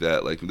stuff like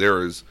that. Like,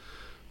 there is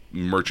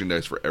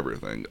merchandise for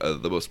everything.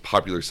 The most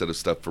popular set of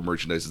stuff for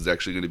merchandise is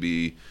actually going to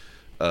be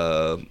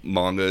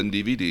manga and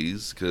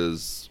DVDs,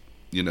 because,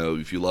 you know,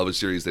 if you love a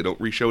series, they don't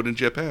reshow it in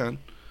Japan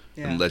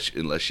unless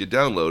you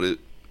download it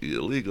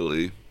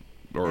illegally,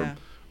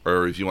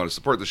 or if you want to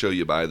support the show,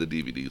 you buy the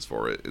DVDs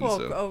for it. And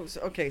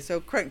okay. So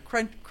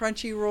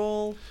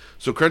Crunchyroll.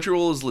 So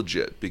Crunchyroll is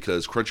legit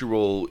because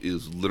Crunchyroll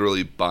is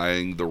literally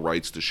buying the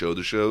rights to show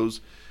the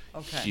shows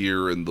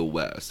here in the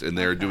West, and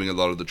they're doing a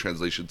lot of the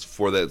translations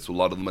for that. So a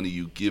lot of the money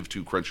you give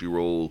to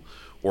Crunchyroll,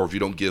 or if you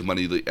don't give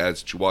money, the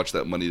ads that you watch,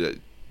 that money that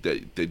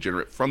they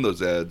generate from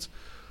those ads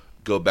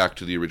go back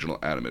to the original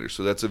animator.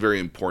 So that's a very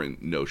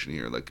important notion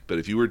here. Like, but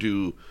if you were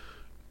to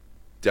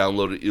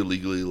download it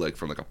illegally, like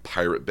from like a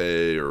Pirate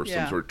Bay or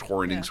some sort of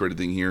torrenting sort of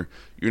thing here,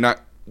 you're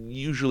not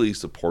usually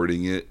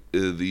supporting it,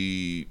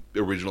 the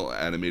original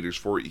animators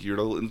for it here.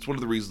 And it's one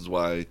of the reasons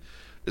why,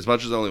 as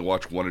much as I only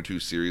watch one or two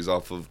series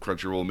off of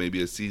Crunchyroll,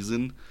 maybe a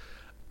season,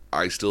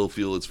 I still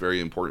feel it's very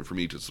important for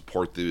me to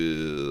support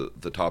the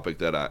topic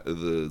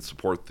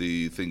support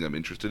the thing I'm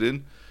interested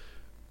in,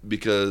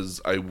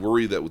 because I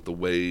worry that with the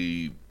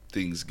way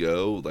things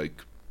go,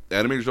 like,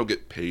 animators don't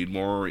get paid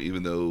more,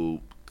 even though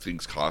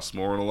things cost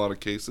more in a lot of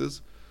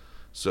cases.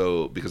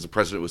 So, because the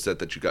precedent was set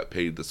that you got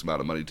paid this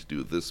amount of money to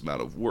do this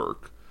amount of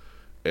work,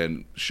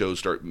 and shows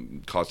start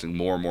costing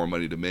more and more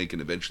money to make,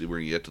 and eventually we're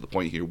going to get to the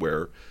point here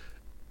where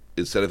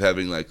instead of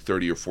having like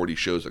 30 or 40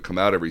 shows that come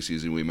out every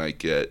season, we might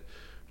get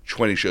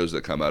 20 shows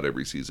that come out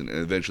every season, and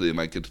eventually it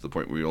might get to the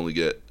point where we only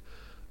get,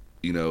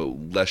 you know,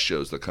 less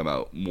shows that come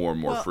out more and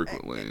more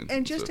frequently.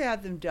 And just to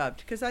have them dubbed,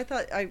 because I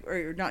thought,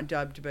 or not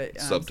dubbed, but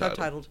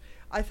subtitled.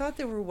 I thought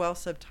they were well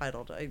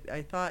subtitled.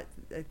 I thought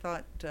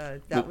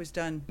that was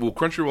done. Well,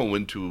 Crunchyroll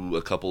went to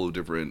a couple of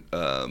different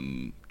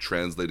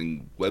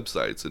translating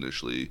websites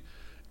initially,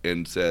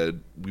 and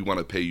said, we want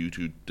to pay you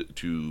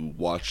to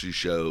watch these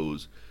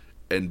shows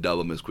and dub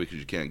them as quick as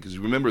you can. Because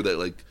you remember that,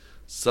 like,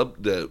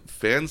 the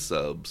fan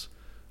subs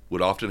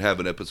would often have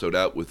an episode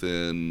out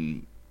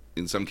within,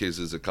 in some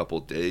cases, a couple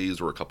days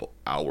or a couple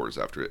hours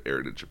after it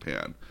aired in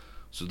Japan.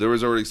 So there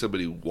was already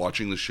somebody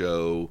watching the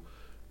show,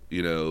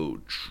 you know,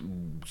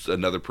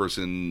 another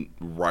person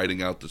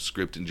writing out the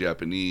script in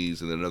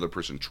Japanese, and then another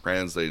person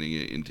translating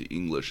it into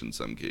English in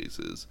some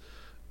cases,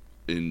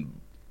 in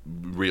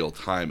real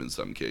time in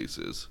some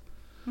cases.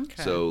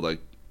 Okay. So, like,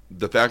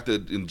 the fact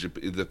that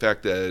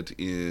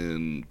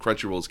in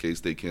Crunchyroll's case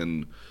they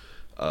can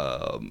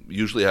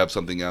usually have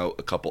something out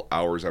a couple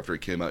hours after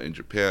it came out in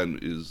Japan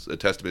is a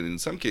testament. In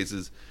some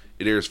cases,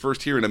 it airs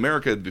first here in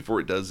America before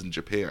it does in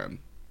Japan.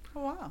 Oh,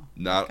 wow.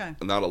 Not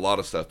a lot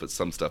of stuff, but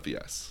some stuff,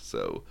 yes.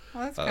 So,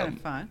 well, that's kind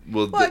of fun.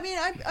 Well, I mean,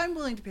 I'm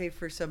willing to pay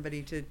for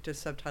somebody to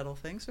subtitle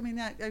things. I mean,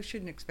 that I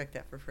shouldn't expect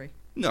that for free.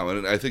 No,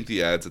 and I think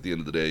the ads at the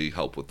end of the day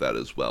help with that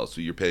as well. So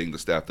you're paying the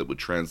staff that would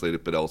translate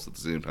it, but also at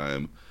the same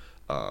time,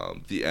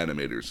 the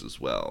animators as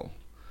well.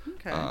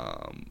 Okay.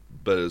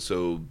 But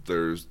so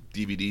there's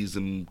DVDs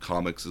and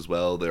comics as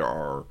well. There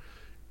are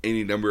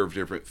any number of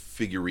different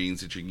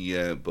figurines that you can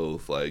get,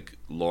 both like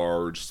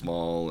large,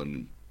 small,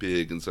 and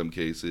big in some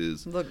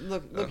cases.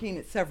 Looking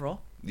at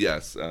several.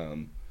 Yes.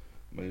 And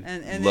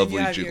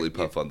lovely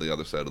Jigglypuff on the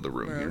other side of the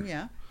room here.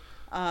 Yeah.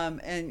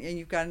 And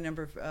you've got a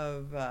number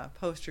of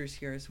posters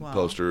here as well.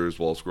 Posters,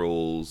 wall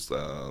scrolls.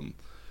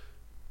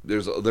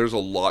 There's a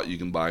lot you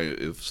can buy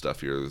of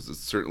stuff here. There's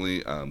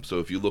certainly so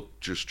if you look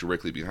just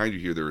directly behind you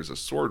here, there is a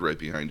sword right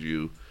behind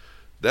you.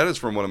 That is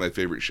from one of my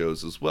favorite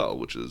shows as well,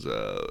 which is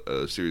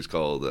a series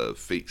called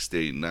Fate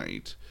Stay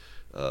Night.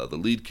 The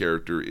lead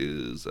character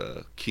is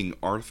King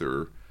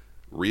Arthur,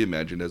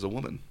 reimagined as a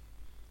woman.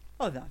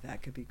 Oh,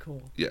 that could be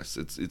cool. Yes,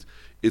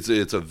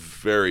 it's a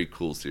very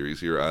cool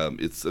series here.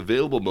 It's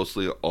available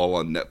mostly all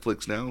on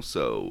Netflix now,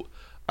 so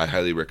I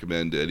highly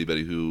recommend to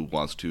anybody who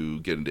wants to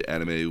get into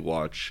anime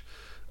watch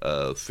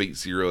Fate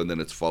Zero, and then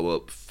its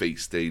follow-up Fate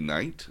Stay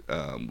Night,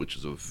 which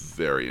is a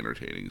very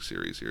entertaining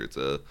series here. It's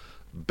a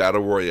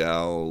battle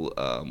royale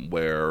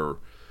where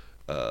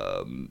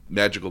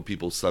magical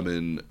people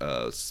summon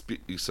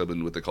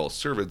what they call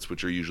servants,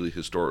 which are usually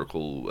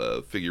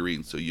historical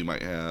figurines. So you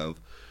might have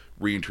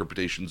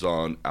reinterpretations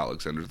on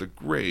Alexander the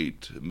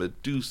Great,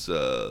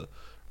 Medusa,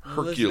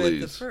 Hercules.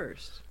 Elizabeth the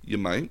First. You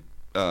might,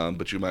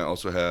 but you might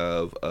also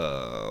have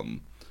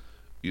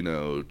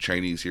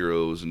Chinese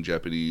heroes and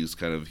Japanese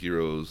kind of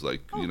heroes,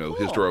 like Cool.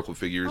 historical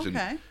figures.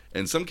 Okay.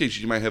 And in some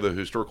cases, you might have a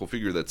historical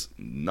figure that's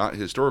not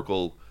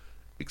historical,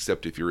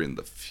 except if you're in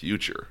the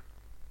future.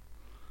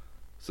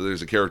 So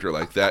there's a character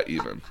like that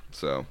even.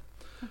 So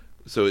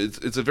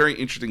it's a very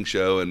interesting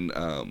show, and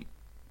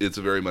it's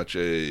very much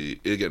a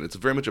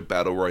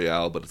battle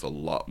royale, but it's a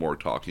lot more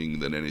talking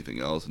than anything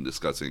else and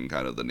discussing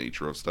kind of the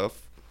nature of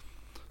stuff.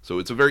 So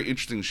it's a very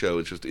interesting show.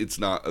 It's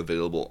not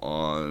available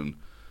on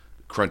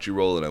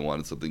Crunchyroll, and I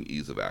wanted something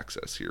ease of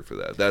access here for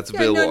that. That's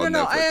available on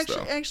Netflix.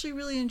 I actually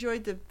really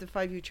enjoyed the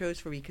five you chose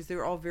for me because they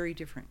were all very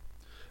different.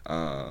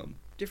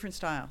 Different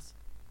styles.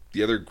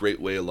 The other great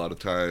way a lot of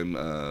time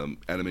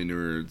anime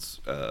nerds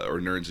or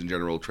nerds in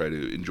general try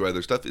to enjoy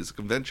their stuff is a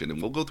convention.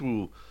 And we'll go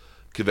through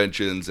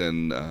conventions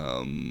and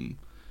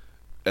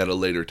at a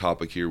later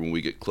topic here when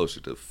we get closer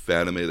to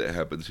Fanime that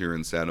happens here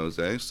in San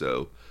Jose.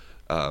 So,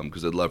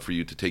 because I'd love for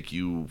you to take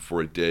you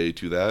for a day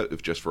to that,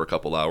 if just for a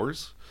couple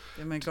hours.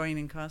 Am I going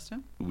in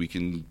costume? We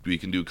can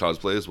do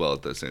cosplay as well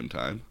at the same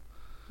time.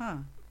 Huh.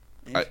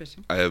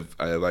 Interesting. I have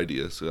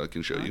ideas, so I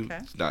can show you. Okay.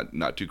 It's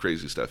not too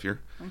crazy stuff here.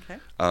 Okay.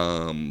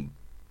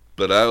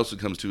 But I also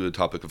comes to a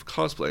topic of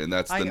cosplay, and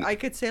that's I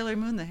could Sailor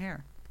Moon the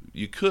hair.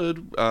 You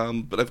could,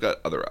 but I've got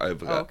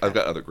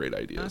other great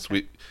ideas.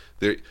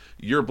 Okay.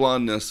 Your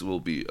blondness will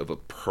be of a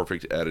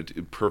perfect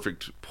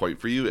point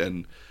for you,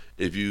 and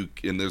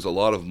there's a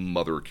lot of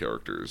mother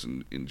characters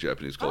in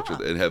Japanese culture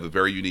that have a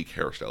very unique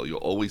hairstyle. You'll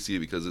always see it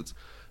because it's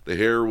the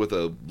hair with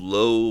a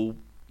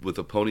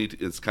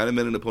ponytail. It's kind of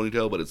meant in a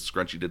ponytail, but it's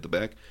scrunched at the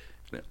back.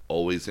 And it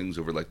always hangs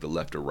over like the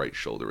left or right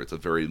shoulder. It's a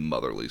very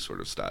motherly sort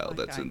of style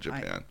that's in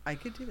Japan. I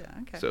could do that.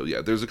 Okay. So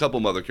yeah, there's a couple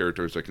mother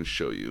characters I can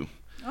show you.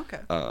 Okay.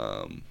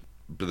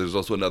 But there's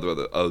also a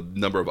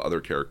number of other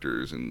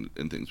characters and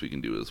things we can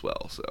do as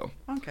well. So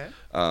okay.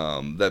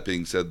 That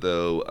being said,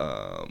 though,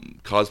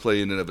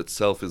 cosplay in and of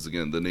itself is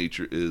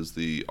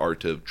the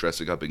art of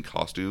dressing up in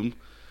costume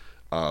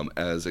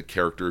as a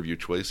character of your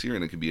choice here,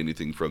 and it can be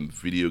anything from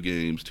video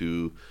games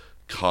to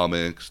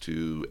comics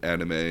to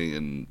anime.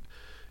 And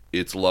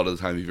it's a lot of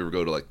the time, if you ever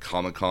go to like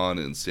Comic-Con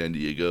in San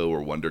Diego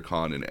or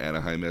WonderCon in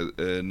Anaheim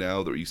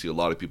now, that you see a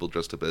lot of people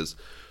dressed up as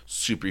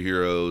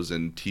superheroes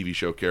and TV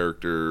show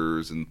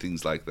characters and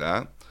things like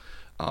that.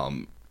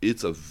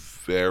 It's a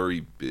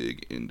very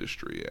big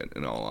industry,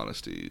 in all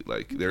honesty.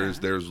 Like there's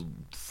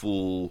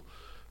full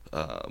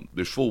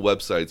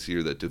websites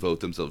here that devote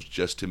themselves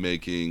just to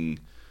making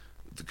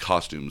the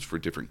costumes for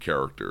different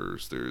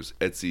characters.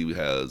 Etsy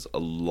has a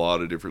lot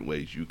of different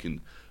ways you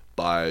can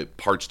buy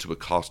parts to a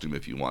costume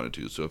if you wanted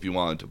to. So if you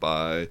wanted to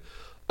buy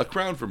a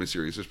crown from a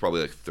series, there's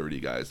probably like 30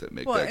 guys that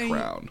make that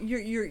crown.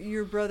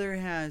 Your brother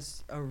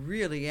has a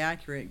really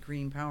accurate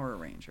Green Power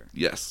Ranger.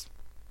 Yes.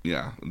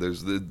 Yeah.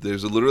 There's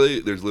literally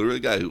a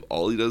guy who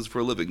all he does for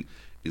a living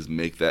is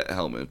make that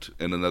helmet,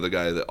 and another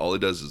guy that all he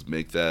does is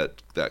make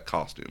that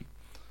costume.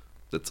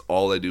 That's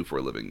all they do for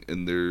a living.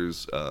 And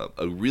there's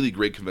a really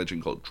great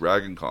convention called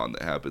Dragon Con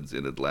that happens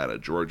in Atlanta,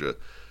 Georgia.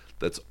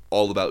 That's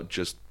all about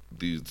just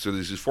so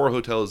there's these 4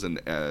 hotels in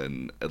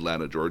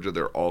Atlanta, Georgia.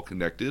 They're all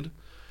connected.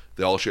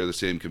 They all share the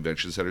same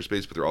convention center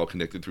space, but they're all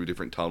connected through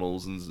different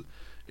tunnels. And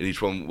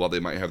each one, while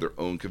they might have their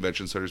own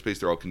convention center space,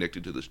 they're all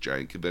connected to this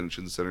giant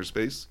convention center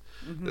space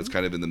that's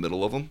kind of in the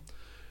middle of them.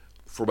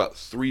 For about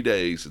 3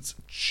 days, it's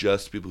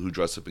just people who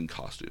dress up in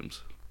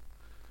costumes.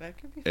 That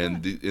could be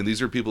fun. And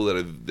these are people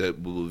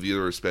that will have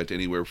either spent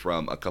anywhere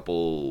from a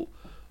couple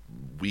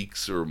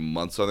weeks or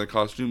months on their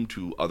costume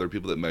to other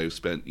people that may have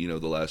spent the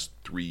last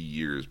 3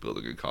 years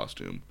building a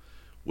costume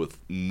with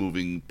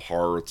moving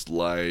parts,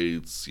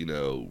 lights,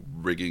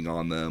 rigging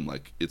on them.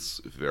 Like, it's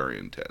very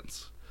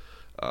intense.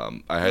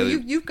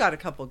 You've got a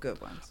couple good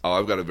ones. Oh,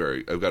 I've got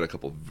a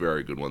couple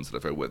very good ones that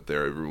if I went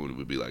there, everyone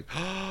would be like,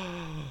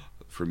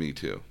 for me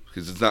too,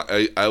 because it's not.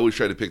 I always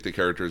try to pick the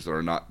characters that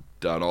are not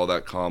done all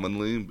that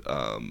commonly,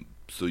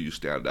 so you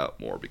stand out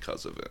more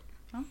because of it.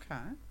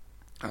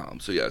 Okay.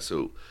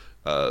 So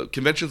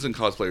conventions and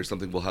cosplay are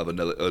something we'll have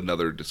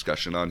another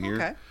discussion on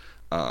here.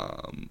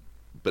 Okay.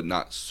 But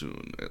not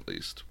soon, at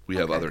least. We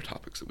have other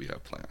topics that we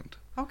have planned.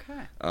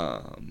 Okay.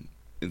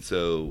 And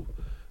so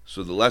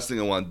the last thing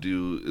I want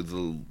to do,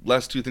 the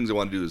last 2 things I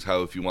want to do is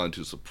how if you wanted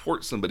to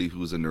support somebody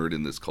who's a nerd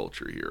in this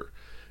culture here.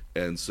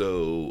 And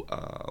so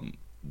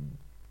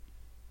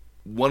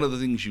one of the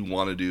things you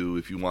want to do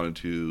if you wanted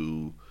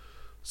to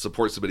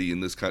support somebody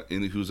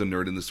who's a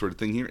nerd in this sort of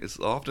thing here is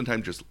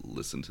oftentimes just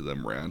listen to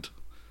them rant.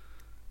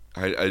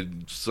 I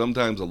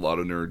sometimes a lot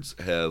of nerds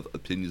have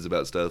opinions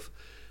about stuff,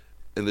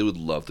 and they would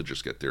love to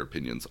just get their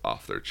opinions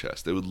off their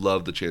chest. They would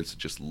love the chance to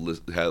just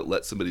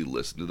let somebody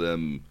listen to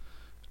them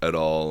at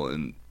all.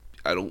 And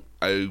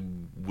I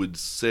would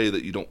say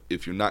that you don't,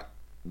 if you're not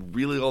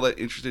really all that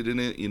interested in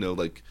it,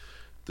 like,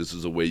 this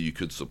is a way you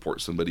could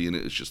support somebody in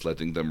it, is just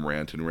letting them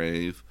rant and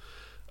rave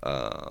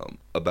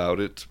about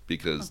it,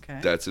 because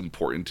that's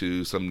important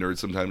to some nerds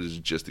sometimes, is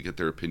just to get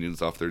their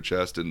opinions off their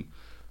chest and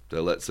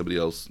to let somebody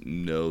else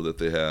know that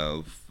they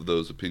have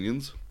those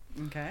opinions.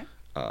 Okay.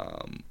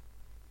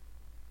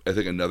 I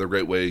think another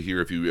great way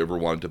here, if you ever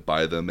wanted to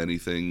buy them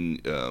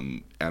anything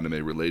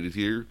anime related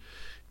here,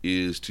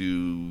 is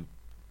to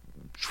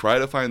try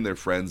to find their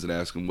friends and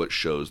ask them what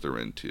shows they're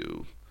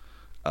into.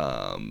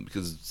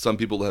 Because some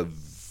people have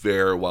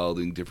very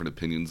wildly different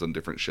opinions on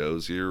different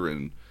shows here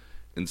and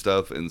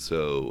stuff. And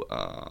so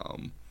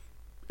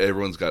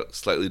everyone's got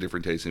slightly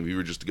different tastes. And if you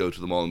were just to go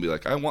to them all and be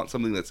like, I want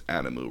something that's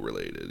anime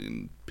related,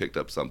 and picked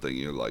up something,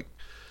 you're like,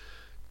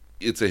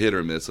 it's a hit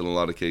or miss in a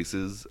lot of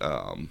cases.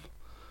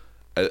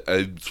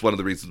 It's one of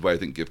the reasons why I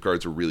think gift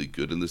cards are really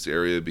good in this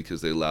area,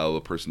 because they allow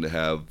a person to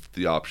have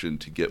the option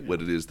to get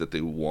what it is that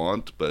they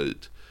want.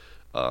 But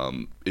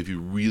if you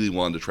really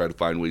want to try to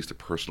find ways to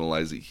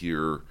personalize it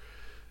here,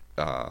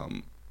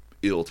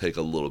 it'll take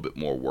a little bit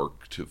more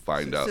work to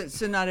find out.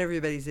 So not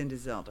everybody's into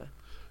Zelda.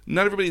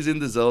 Not everybody's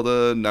into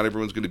Zelda. Not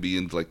everyone's going to be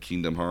into like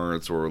Kingdom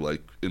Hearts, or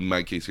like in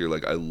my case here,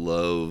 like I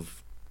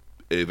love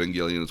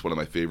Evangelion. It's one of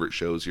my favorite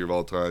shows here of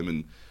all time,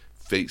 and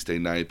Fate Stay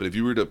Night. But if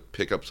you were to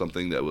pick up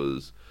something that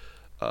was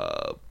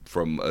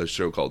from a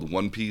show called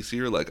One Piece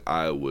here, like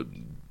I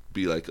would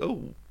be like,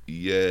 oh,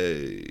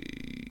 yay.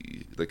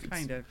 Like,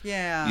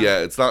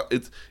 yeah,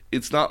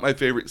 it's not my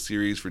favorite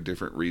series for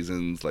different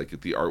reasons.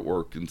 Like the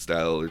artwork and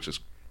style are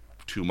just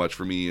too much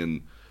for me.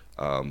 And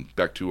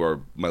back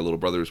to my little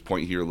brother's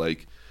point here,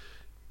 like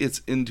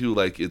it's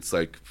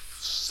like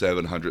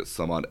 700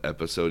 some odd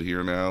episode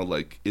here now.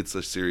 Like it's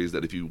a series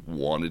that if you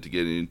wanted to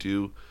get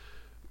into,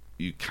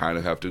 you kind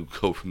of have to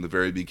go from the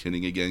very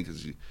beginning again,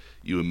 because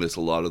you would miss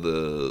a lot of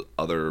the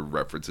other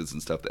references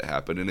and stuff that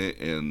happen in it,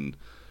 and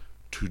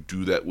to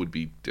do that would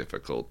be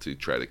difficult to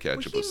try to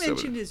catch up with. He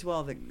mentioned as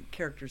well that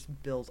characters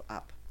build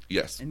up.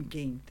 Yes. And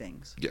gain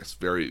things. Yes,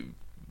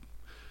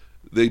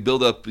 they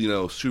build up,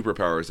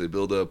 superpowers. They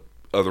build up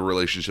other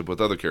relationship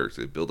with other characters.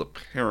 They build up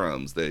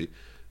harems. They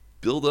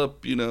build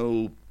up,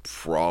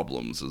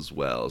 problems as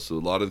well. So a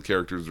lot of the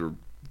characters are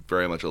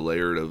very much a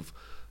layered of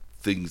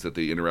things that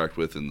they interact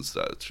with and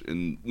such.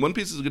 And One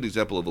Piece is a good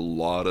example of a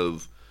lot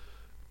of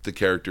the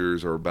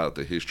characters are about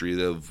the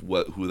history of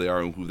who they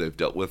are and who they've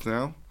dealt with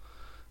now.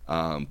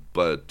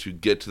 But to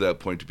get to that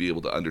point, to be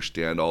able to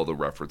understand all the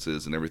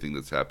references and everything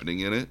that's happening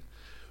in it,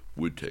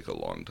 would take a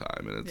long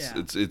time. And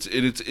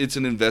it's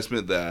an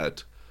investment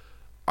that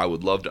I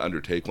would love to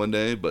undertake one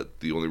day, but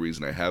the only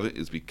reason I haven't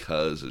is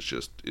because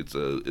it's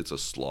a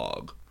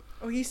slog.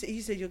 Oh, he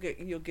said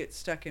you'll get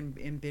stuck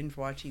in binge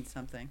watching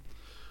something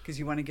because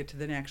you want to get to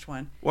the next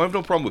one. Well, I have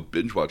no problem with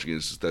binge watching.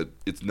 It's just that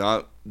it's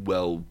not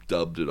well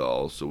dubbed at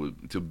all. So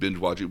to binge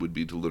watch it would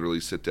be to literally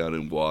sit down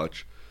and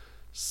watch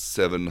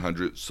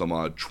 700 some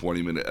odd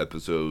 20-minute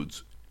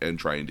episodes and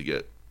trying to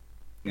get,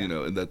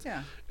 and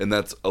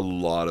that's a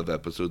lot of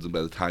episodes. And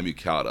by the time you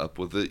caught up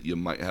with it, you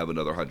might have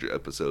another 100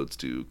 episodes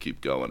to keep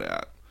going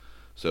at.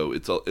 So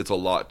it's a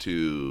lot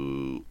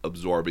to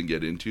absorb and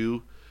get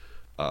into,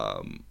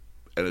 and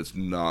it's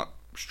not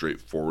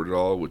straightforward at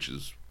all, which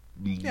is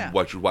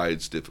why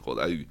it's difficult.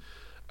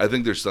 I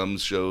think there's some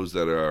shows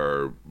that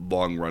are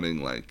long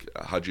running, like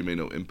Hajime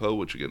no Ippo,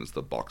 which again is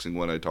the boxing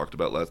one I talked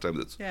about last time.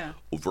 That's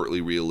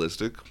overtly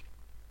realistic.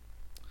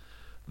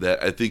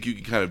 That I think you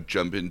can kind of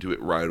jump into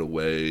it right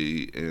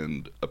away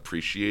and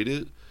appreciate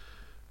it,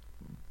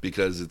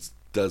 because it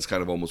does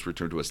kind of almost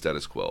return to a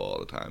status quo all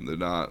the time. They're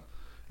not.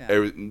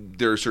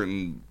 There are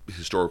certain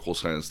historical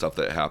kind of stuff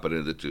that happen,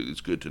 and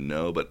it's good to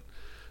know, but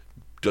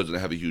doesn't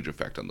have a huge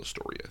effect on the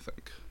story, I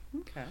think.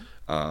 Okay.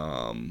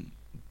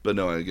 But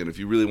no, again, if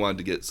you really wanted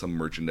to get some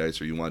merchandise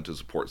or you wanted to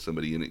support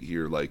somebody in it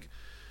here, like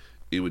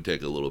it would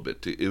take a little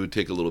bit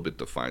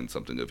to find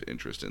something of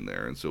interest in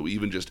there. And so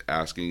even just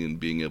asking and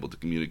being able to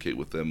communicate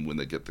with them when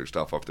they get their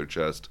stuff off their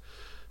chest,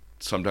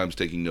 sometimes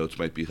taking notes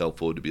might be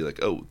helpful to be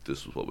like, oh,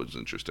 this is what was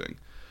interesting.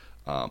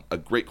 A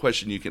great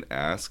question you can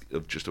ask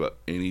of just about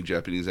any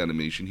Japanese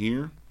animation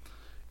here,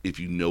 if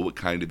you know what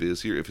kind it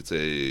is here, if it's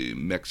a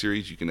mech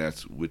series, you can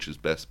ask which is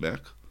best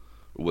mech,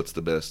 or what's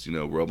the best,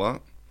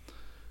 robot.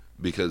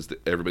 Because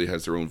everybody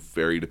has their own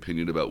varied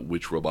opinion about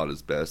which robot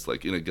is best.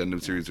 Like in a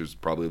Gundam series, there's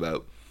probably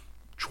about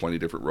 20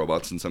 different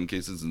robots in some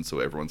cases, and so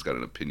everyone's got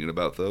an opinion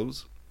about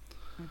those.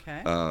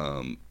 Okay.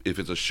 If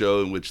it's a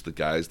show in which the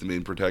guy's the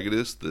main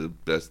protagonist, the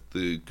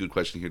good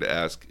question here to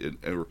ask,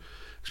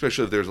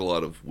 especially if there's a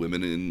lot of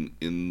women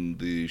in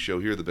the show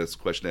here, the best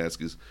question to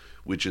ask is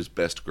which is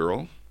best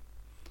girl.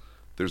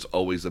 There's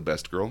always a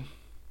best girl.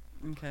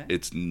 Okay.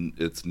 It's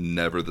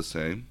never the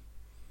same.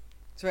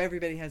 So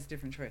everybody has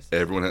different choices.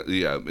 Everyone has,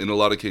 in a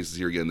lot of cases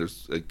here, again,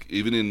 there's like,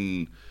 even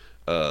in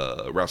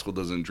Rascal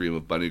Doesn't Dream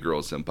of Bunny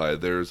Girl Senpai,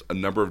 there's a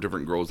number of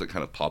different girls that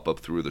kind of pop up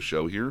through the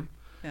show here.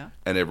 Yeah.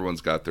 and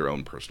everyone's got their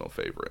own personal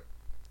favorite.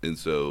 And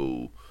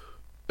so,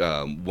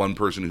 one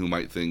person who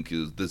might think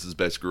this is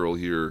best girl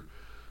here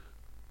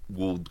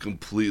will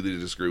completely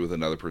disagree with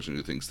another person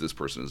who thinks this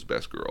person is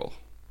best girl.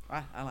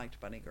 I liked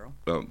Bunny Girl.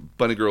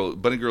 Bunny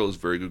Girl is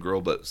very good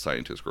girl, but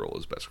Scientist Girl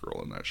is best girl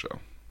in that show.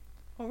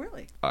 Oh,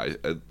 really?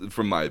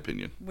 From my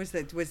opinion. Was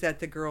that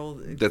the girl?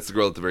 That's the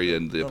girl at the very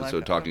end of the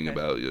episode talking okay.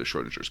 about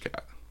Schrodinger's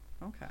cat.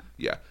 Okay.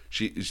 Yeah,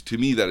 to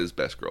me that is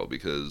best girl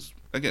because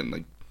again,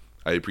 like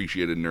I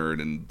appreciate a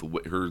nerd, and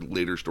her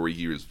later story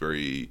here is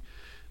very,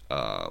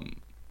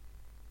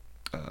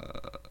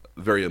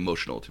 very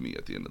emotional to me.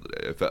 At the end of the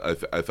day,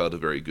 I felt a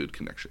very good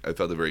connection. I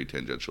felt a very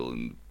tangential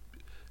and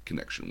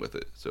connection with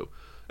it. So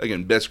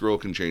again, best girl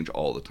can change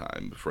all the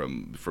time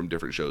from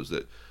different shows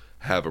that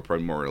have a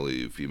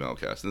primarily female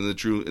cast, and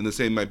the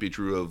same might be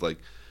true of like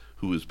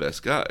who is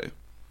best guy,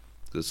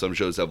 because some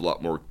shows have a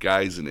lot more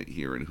guys in it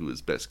here, and who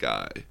is best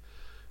guy,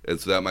 and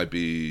so that might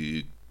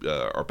be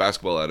our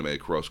basketball anime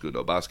Kuroshiku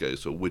no Basket.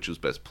 So which is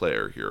best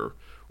player here,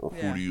 or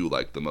who do you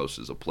like the most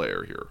as a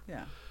player here?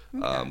 Yeah.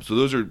 Okay. So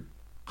those are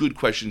good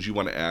questions you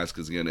want to ask,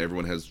 because again,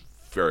 everyone has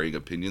varying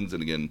opinions,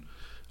 and again,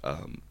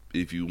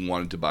 if you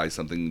wanted to buy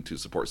something to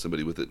support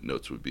somebody with it,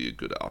 Notes would be a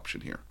good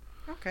option here.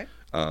 Okay.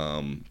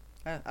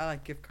 I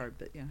like gift card,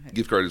 but yeah.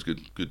 Gift card is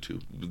good too.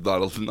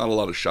 Not a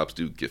lot of shops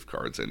do gift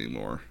cards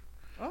anymore.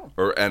 Oh.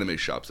 Or anime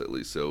shops at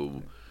least.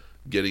 So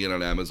getting it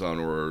on Amazon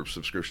or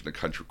subscription to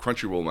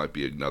Crunchyroll might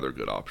be another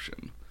good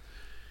option.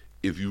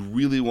 If you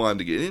really wanted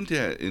to get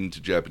into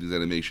Japanese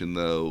animation,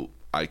 though,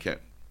 I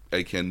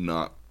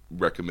cannot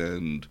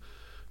recommend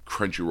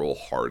Crunchyroll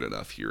hard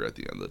enough here at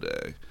the end of the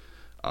day.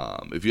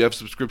 If you have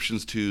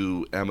subscriptions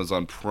to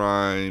Amazon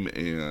Prime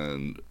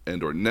and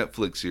or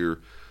Netflix here,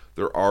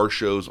 there are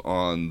shows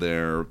on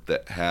there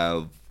that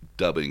have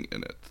dubbing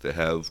in it. That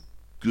have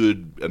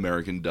good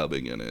American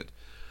dubbing in it.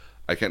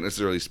 I can't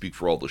necessarily speak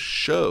for all the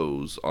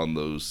shows on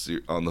those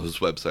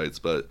websites,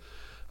 but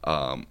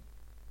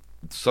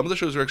some of the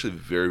shows are actually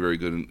very, very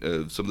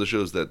good. Some of the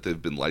shows that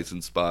they've been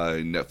licensed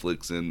by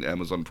Netflix and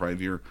Amazon Prime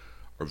here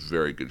are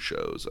very good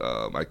shows.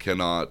 I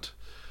cannot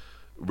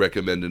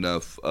recommend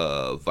enough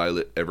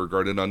Violet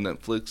Evergarden on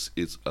Netflix.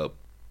 It's a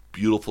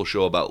beautiful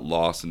show about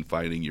loss and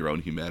finding your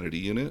own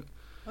humanity in it.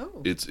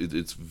 Oh. It's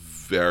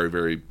very,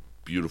 very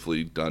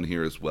beautifully done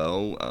here as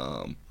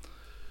well.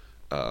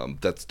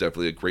 That's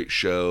definitely a great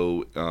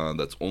show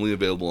that's only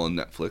available on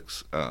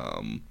Netflix.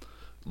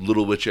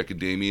 Little Witch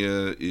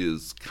Academia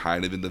is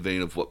kind of in the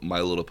vein of what My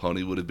Little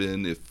Pony would have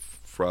been if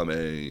from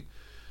a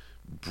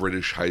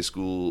British high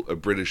school, a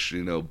British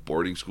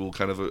boarding school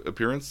kind of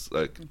appearance,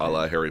 like a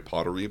la Harry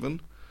Potter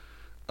even.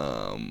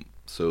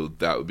 So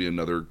that would be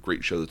another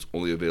great show that's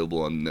only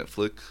available on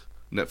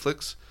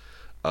Netflix.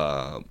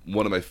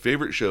 One of my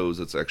favorite shows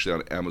that's actually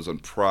on Amazon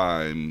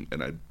Prime,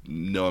 and I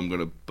know I'm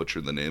going to butcher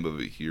the name of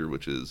it here,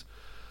 which is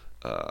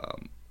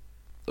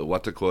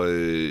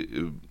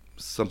Watakoi,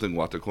 something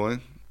Watakoi,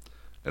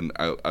 and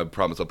I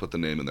promise I'll put the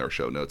name in our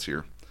show notes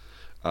here.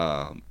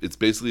 It's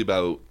basically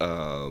about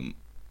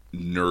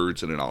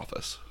nerds in an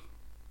office.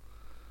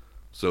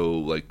 So,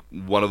 like,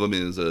 one of them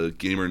is a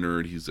gamer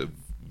nerd. He's a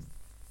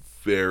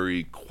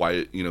very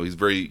quiet, he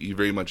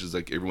very much is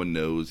like everyone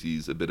knows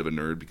he's a bit of a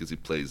nerd because he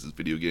plays his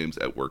video games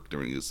at work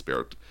during his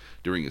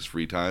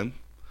free time.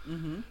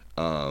 Mm-hmm.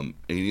 And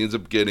he ends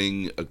up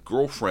getting a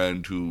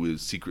girlfriend who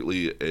is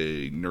secretly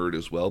a nerd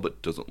as well,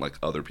 but doesn't like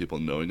other people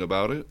knowing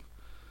about it.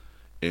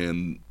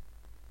 And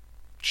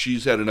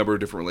she's had a number of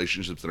different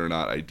relationships that are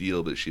not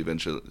ideal, but she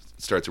eventually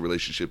starts a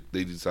relationship.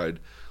 They decide,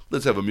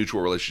 let's have a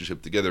mutual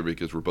relationship together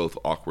because we're both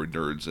awkward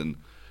nerds, and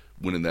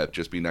wouldn't that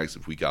just be nice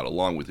if we got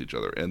along with each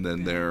other? And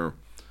then their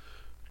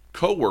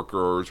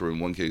co-workers, or in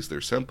one case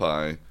their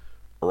senpai,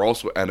 are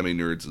also anime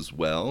nerds as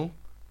well,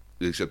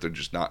 except they're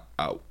just not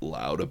out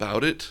loud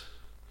about it.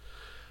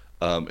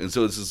 And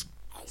so this is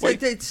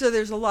quite... So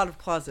there's a lot of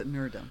closet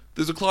nerdom.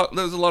 There's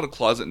a lot of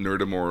closet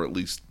nerdom, or at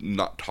least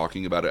not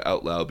talking about it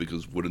out loud,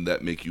 because wouldn't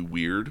that make you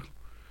weird?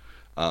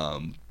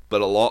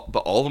 But all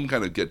of them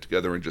kind of get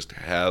together and just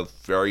have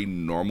very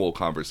normal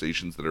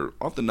conversations that are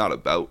often not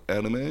about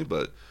anime,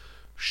 but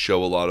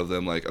show a lot of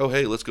them like, oh,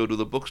 hey, let's go to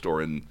the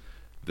bookstore, and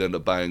they end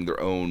up buying their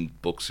own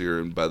books here,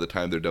 and by the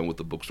time they're done with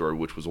the bookstore,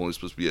 which was only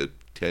supposed to be a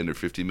 10 or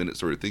 15 minute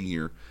sort of thing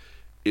here,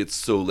 it's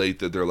so late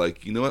that they're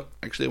like, you know what,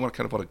 actually I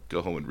kind of want to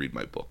go home and read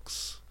my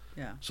books.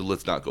 Yeah. So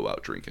let's not go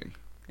out drinking.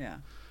 Yeah.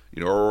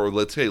 Or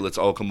let's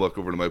all come back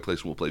over to my place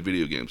and we'll play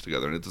video games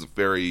together. And it's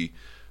very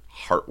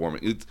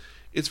heartwarming.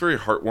 It's very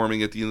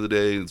heartwarming at the end of the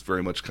day. It's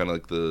very much kind of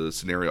like the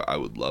scenario I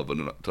would love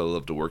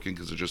to work in,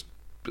 because they're just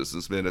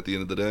businessmen at the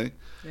end of the day.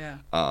 Yeah.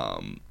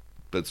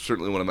 But it's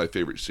certainly one of my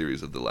favorite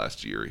series of the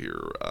last year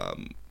here.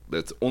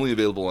 That's only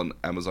available on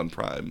Amazon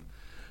Prime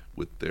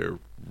with their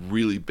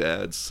really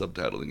bad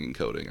subtitling and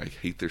coding. I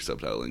hate their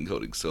subtitling and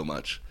coding so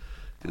much,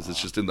 because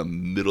it's just in the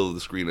middle of the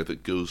screen. If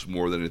it goes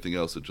more than anything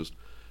else, it just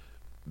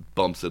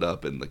bumps it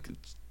up, and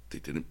they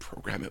didn't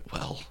program it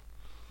well.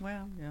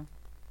 Well, yeah.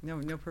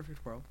 No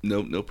perfect world.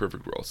 No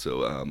perfect world.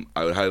 So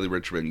I would highly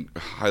recommend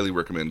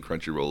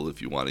Crunchyroll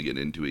if you want to get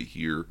into it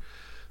here.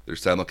 they're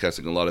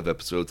simulcasting a lot of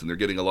episodes, and they're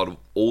getting a lot of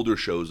older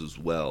shows as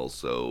well.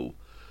 So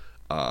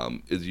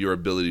is your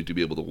ability to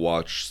be able to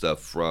watch stuff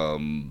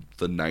from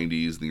the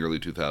 90s and the early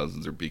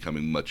 2000s are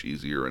becoming much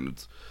easier, and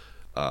it's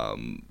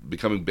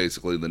becoming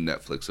basically the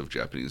Netflix of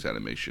Japanese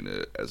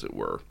animation, as it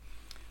were.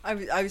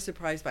 I was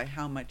surprised by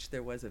how much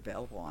there was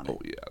available on it.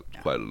 Oh yeah,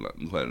 quite a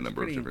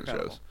number of different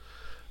incredible. shows.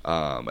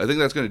 I think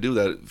that's going to do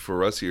that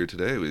for us here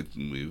today.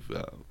 We've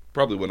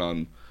probably went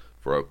on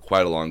for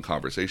quite a long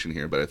conversation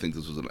here, but I think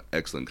this was an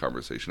excellent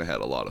conversation. I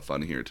had a lot of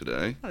fun here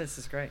today. Oh, this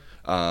is great.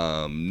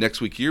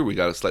 Next week here, we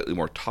got a slightly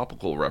more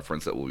topical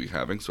reference that we'll be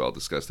having, so I'll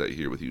discuss that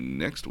here with you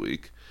next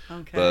week.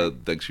 Okay.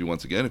 But thanks to you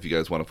once again. If you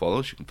guys want to follow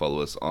us, you can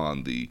follow us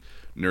on the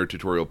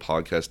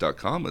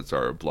nerdtutorialpodcast.com. It's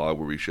our blog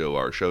where we show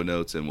our show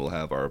notes, and we'll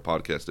have our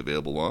podcast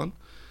available on.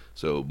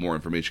 So more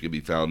information can be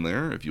found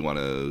there. If you want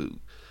to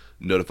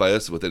notify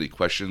us with any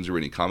questions or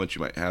any comments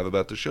you might have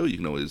about the show, you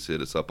can always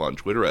hit us up on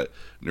Twitter at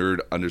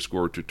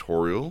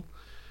nerd_tutorial.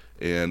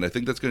 And I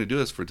think that's going to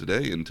do us for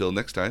today. Until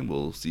next time,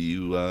 we'll see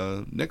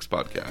you next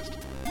podcast.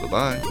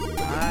 Bye-bye.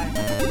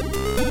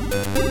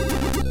 Bye.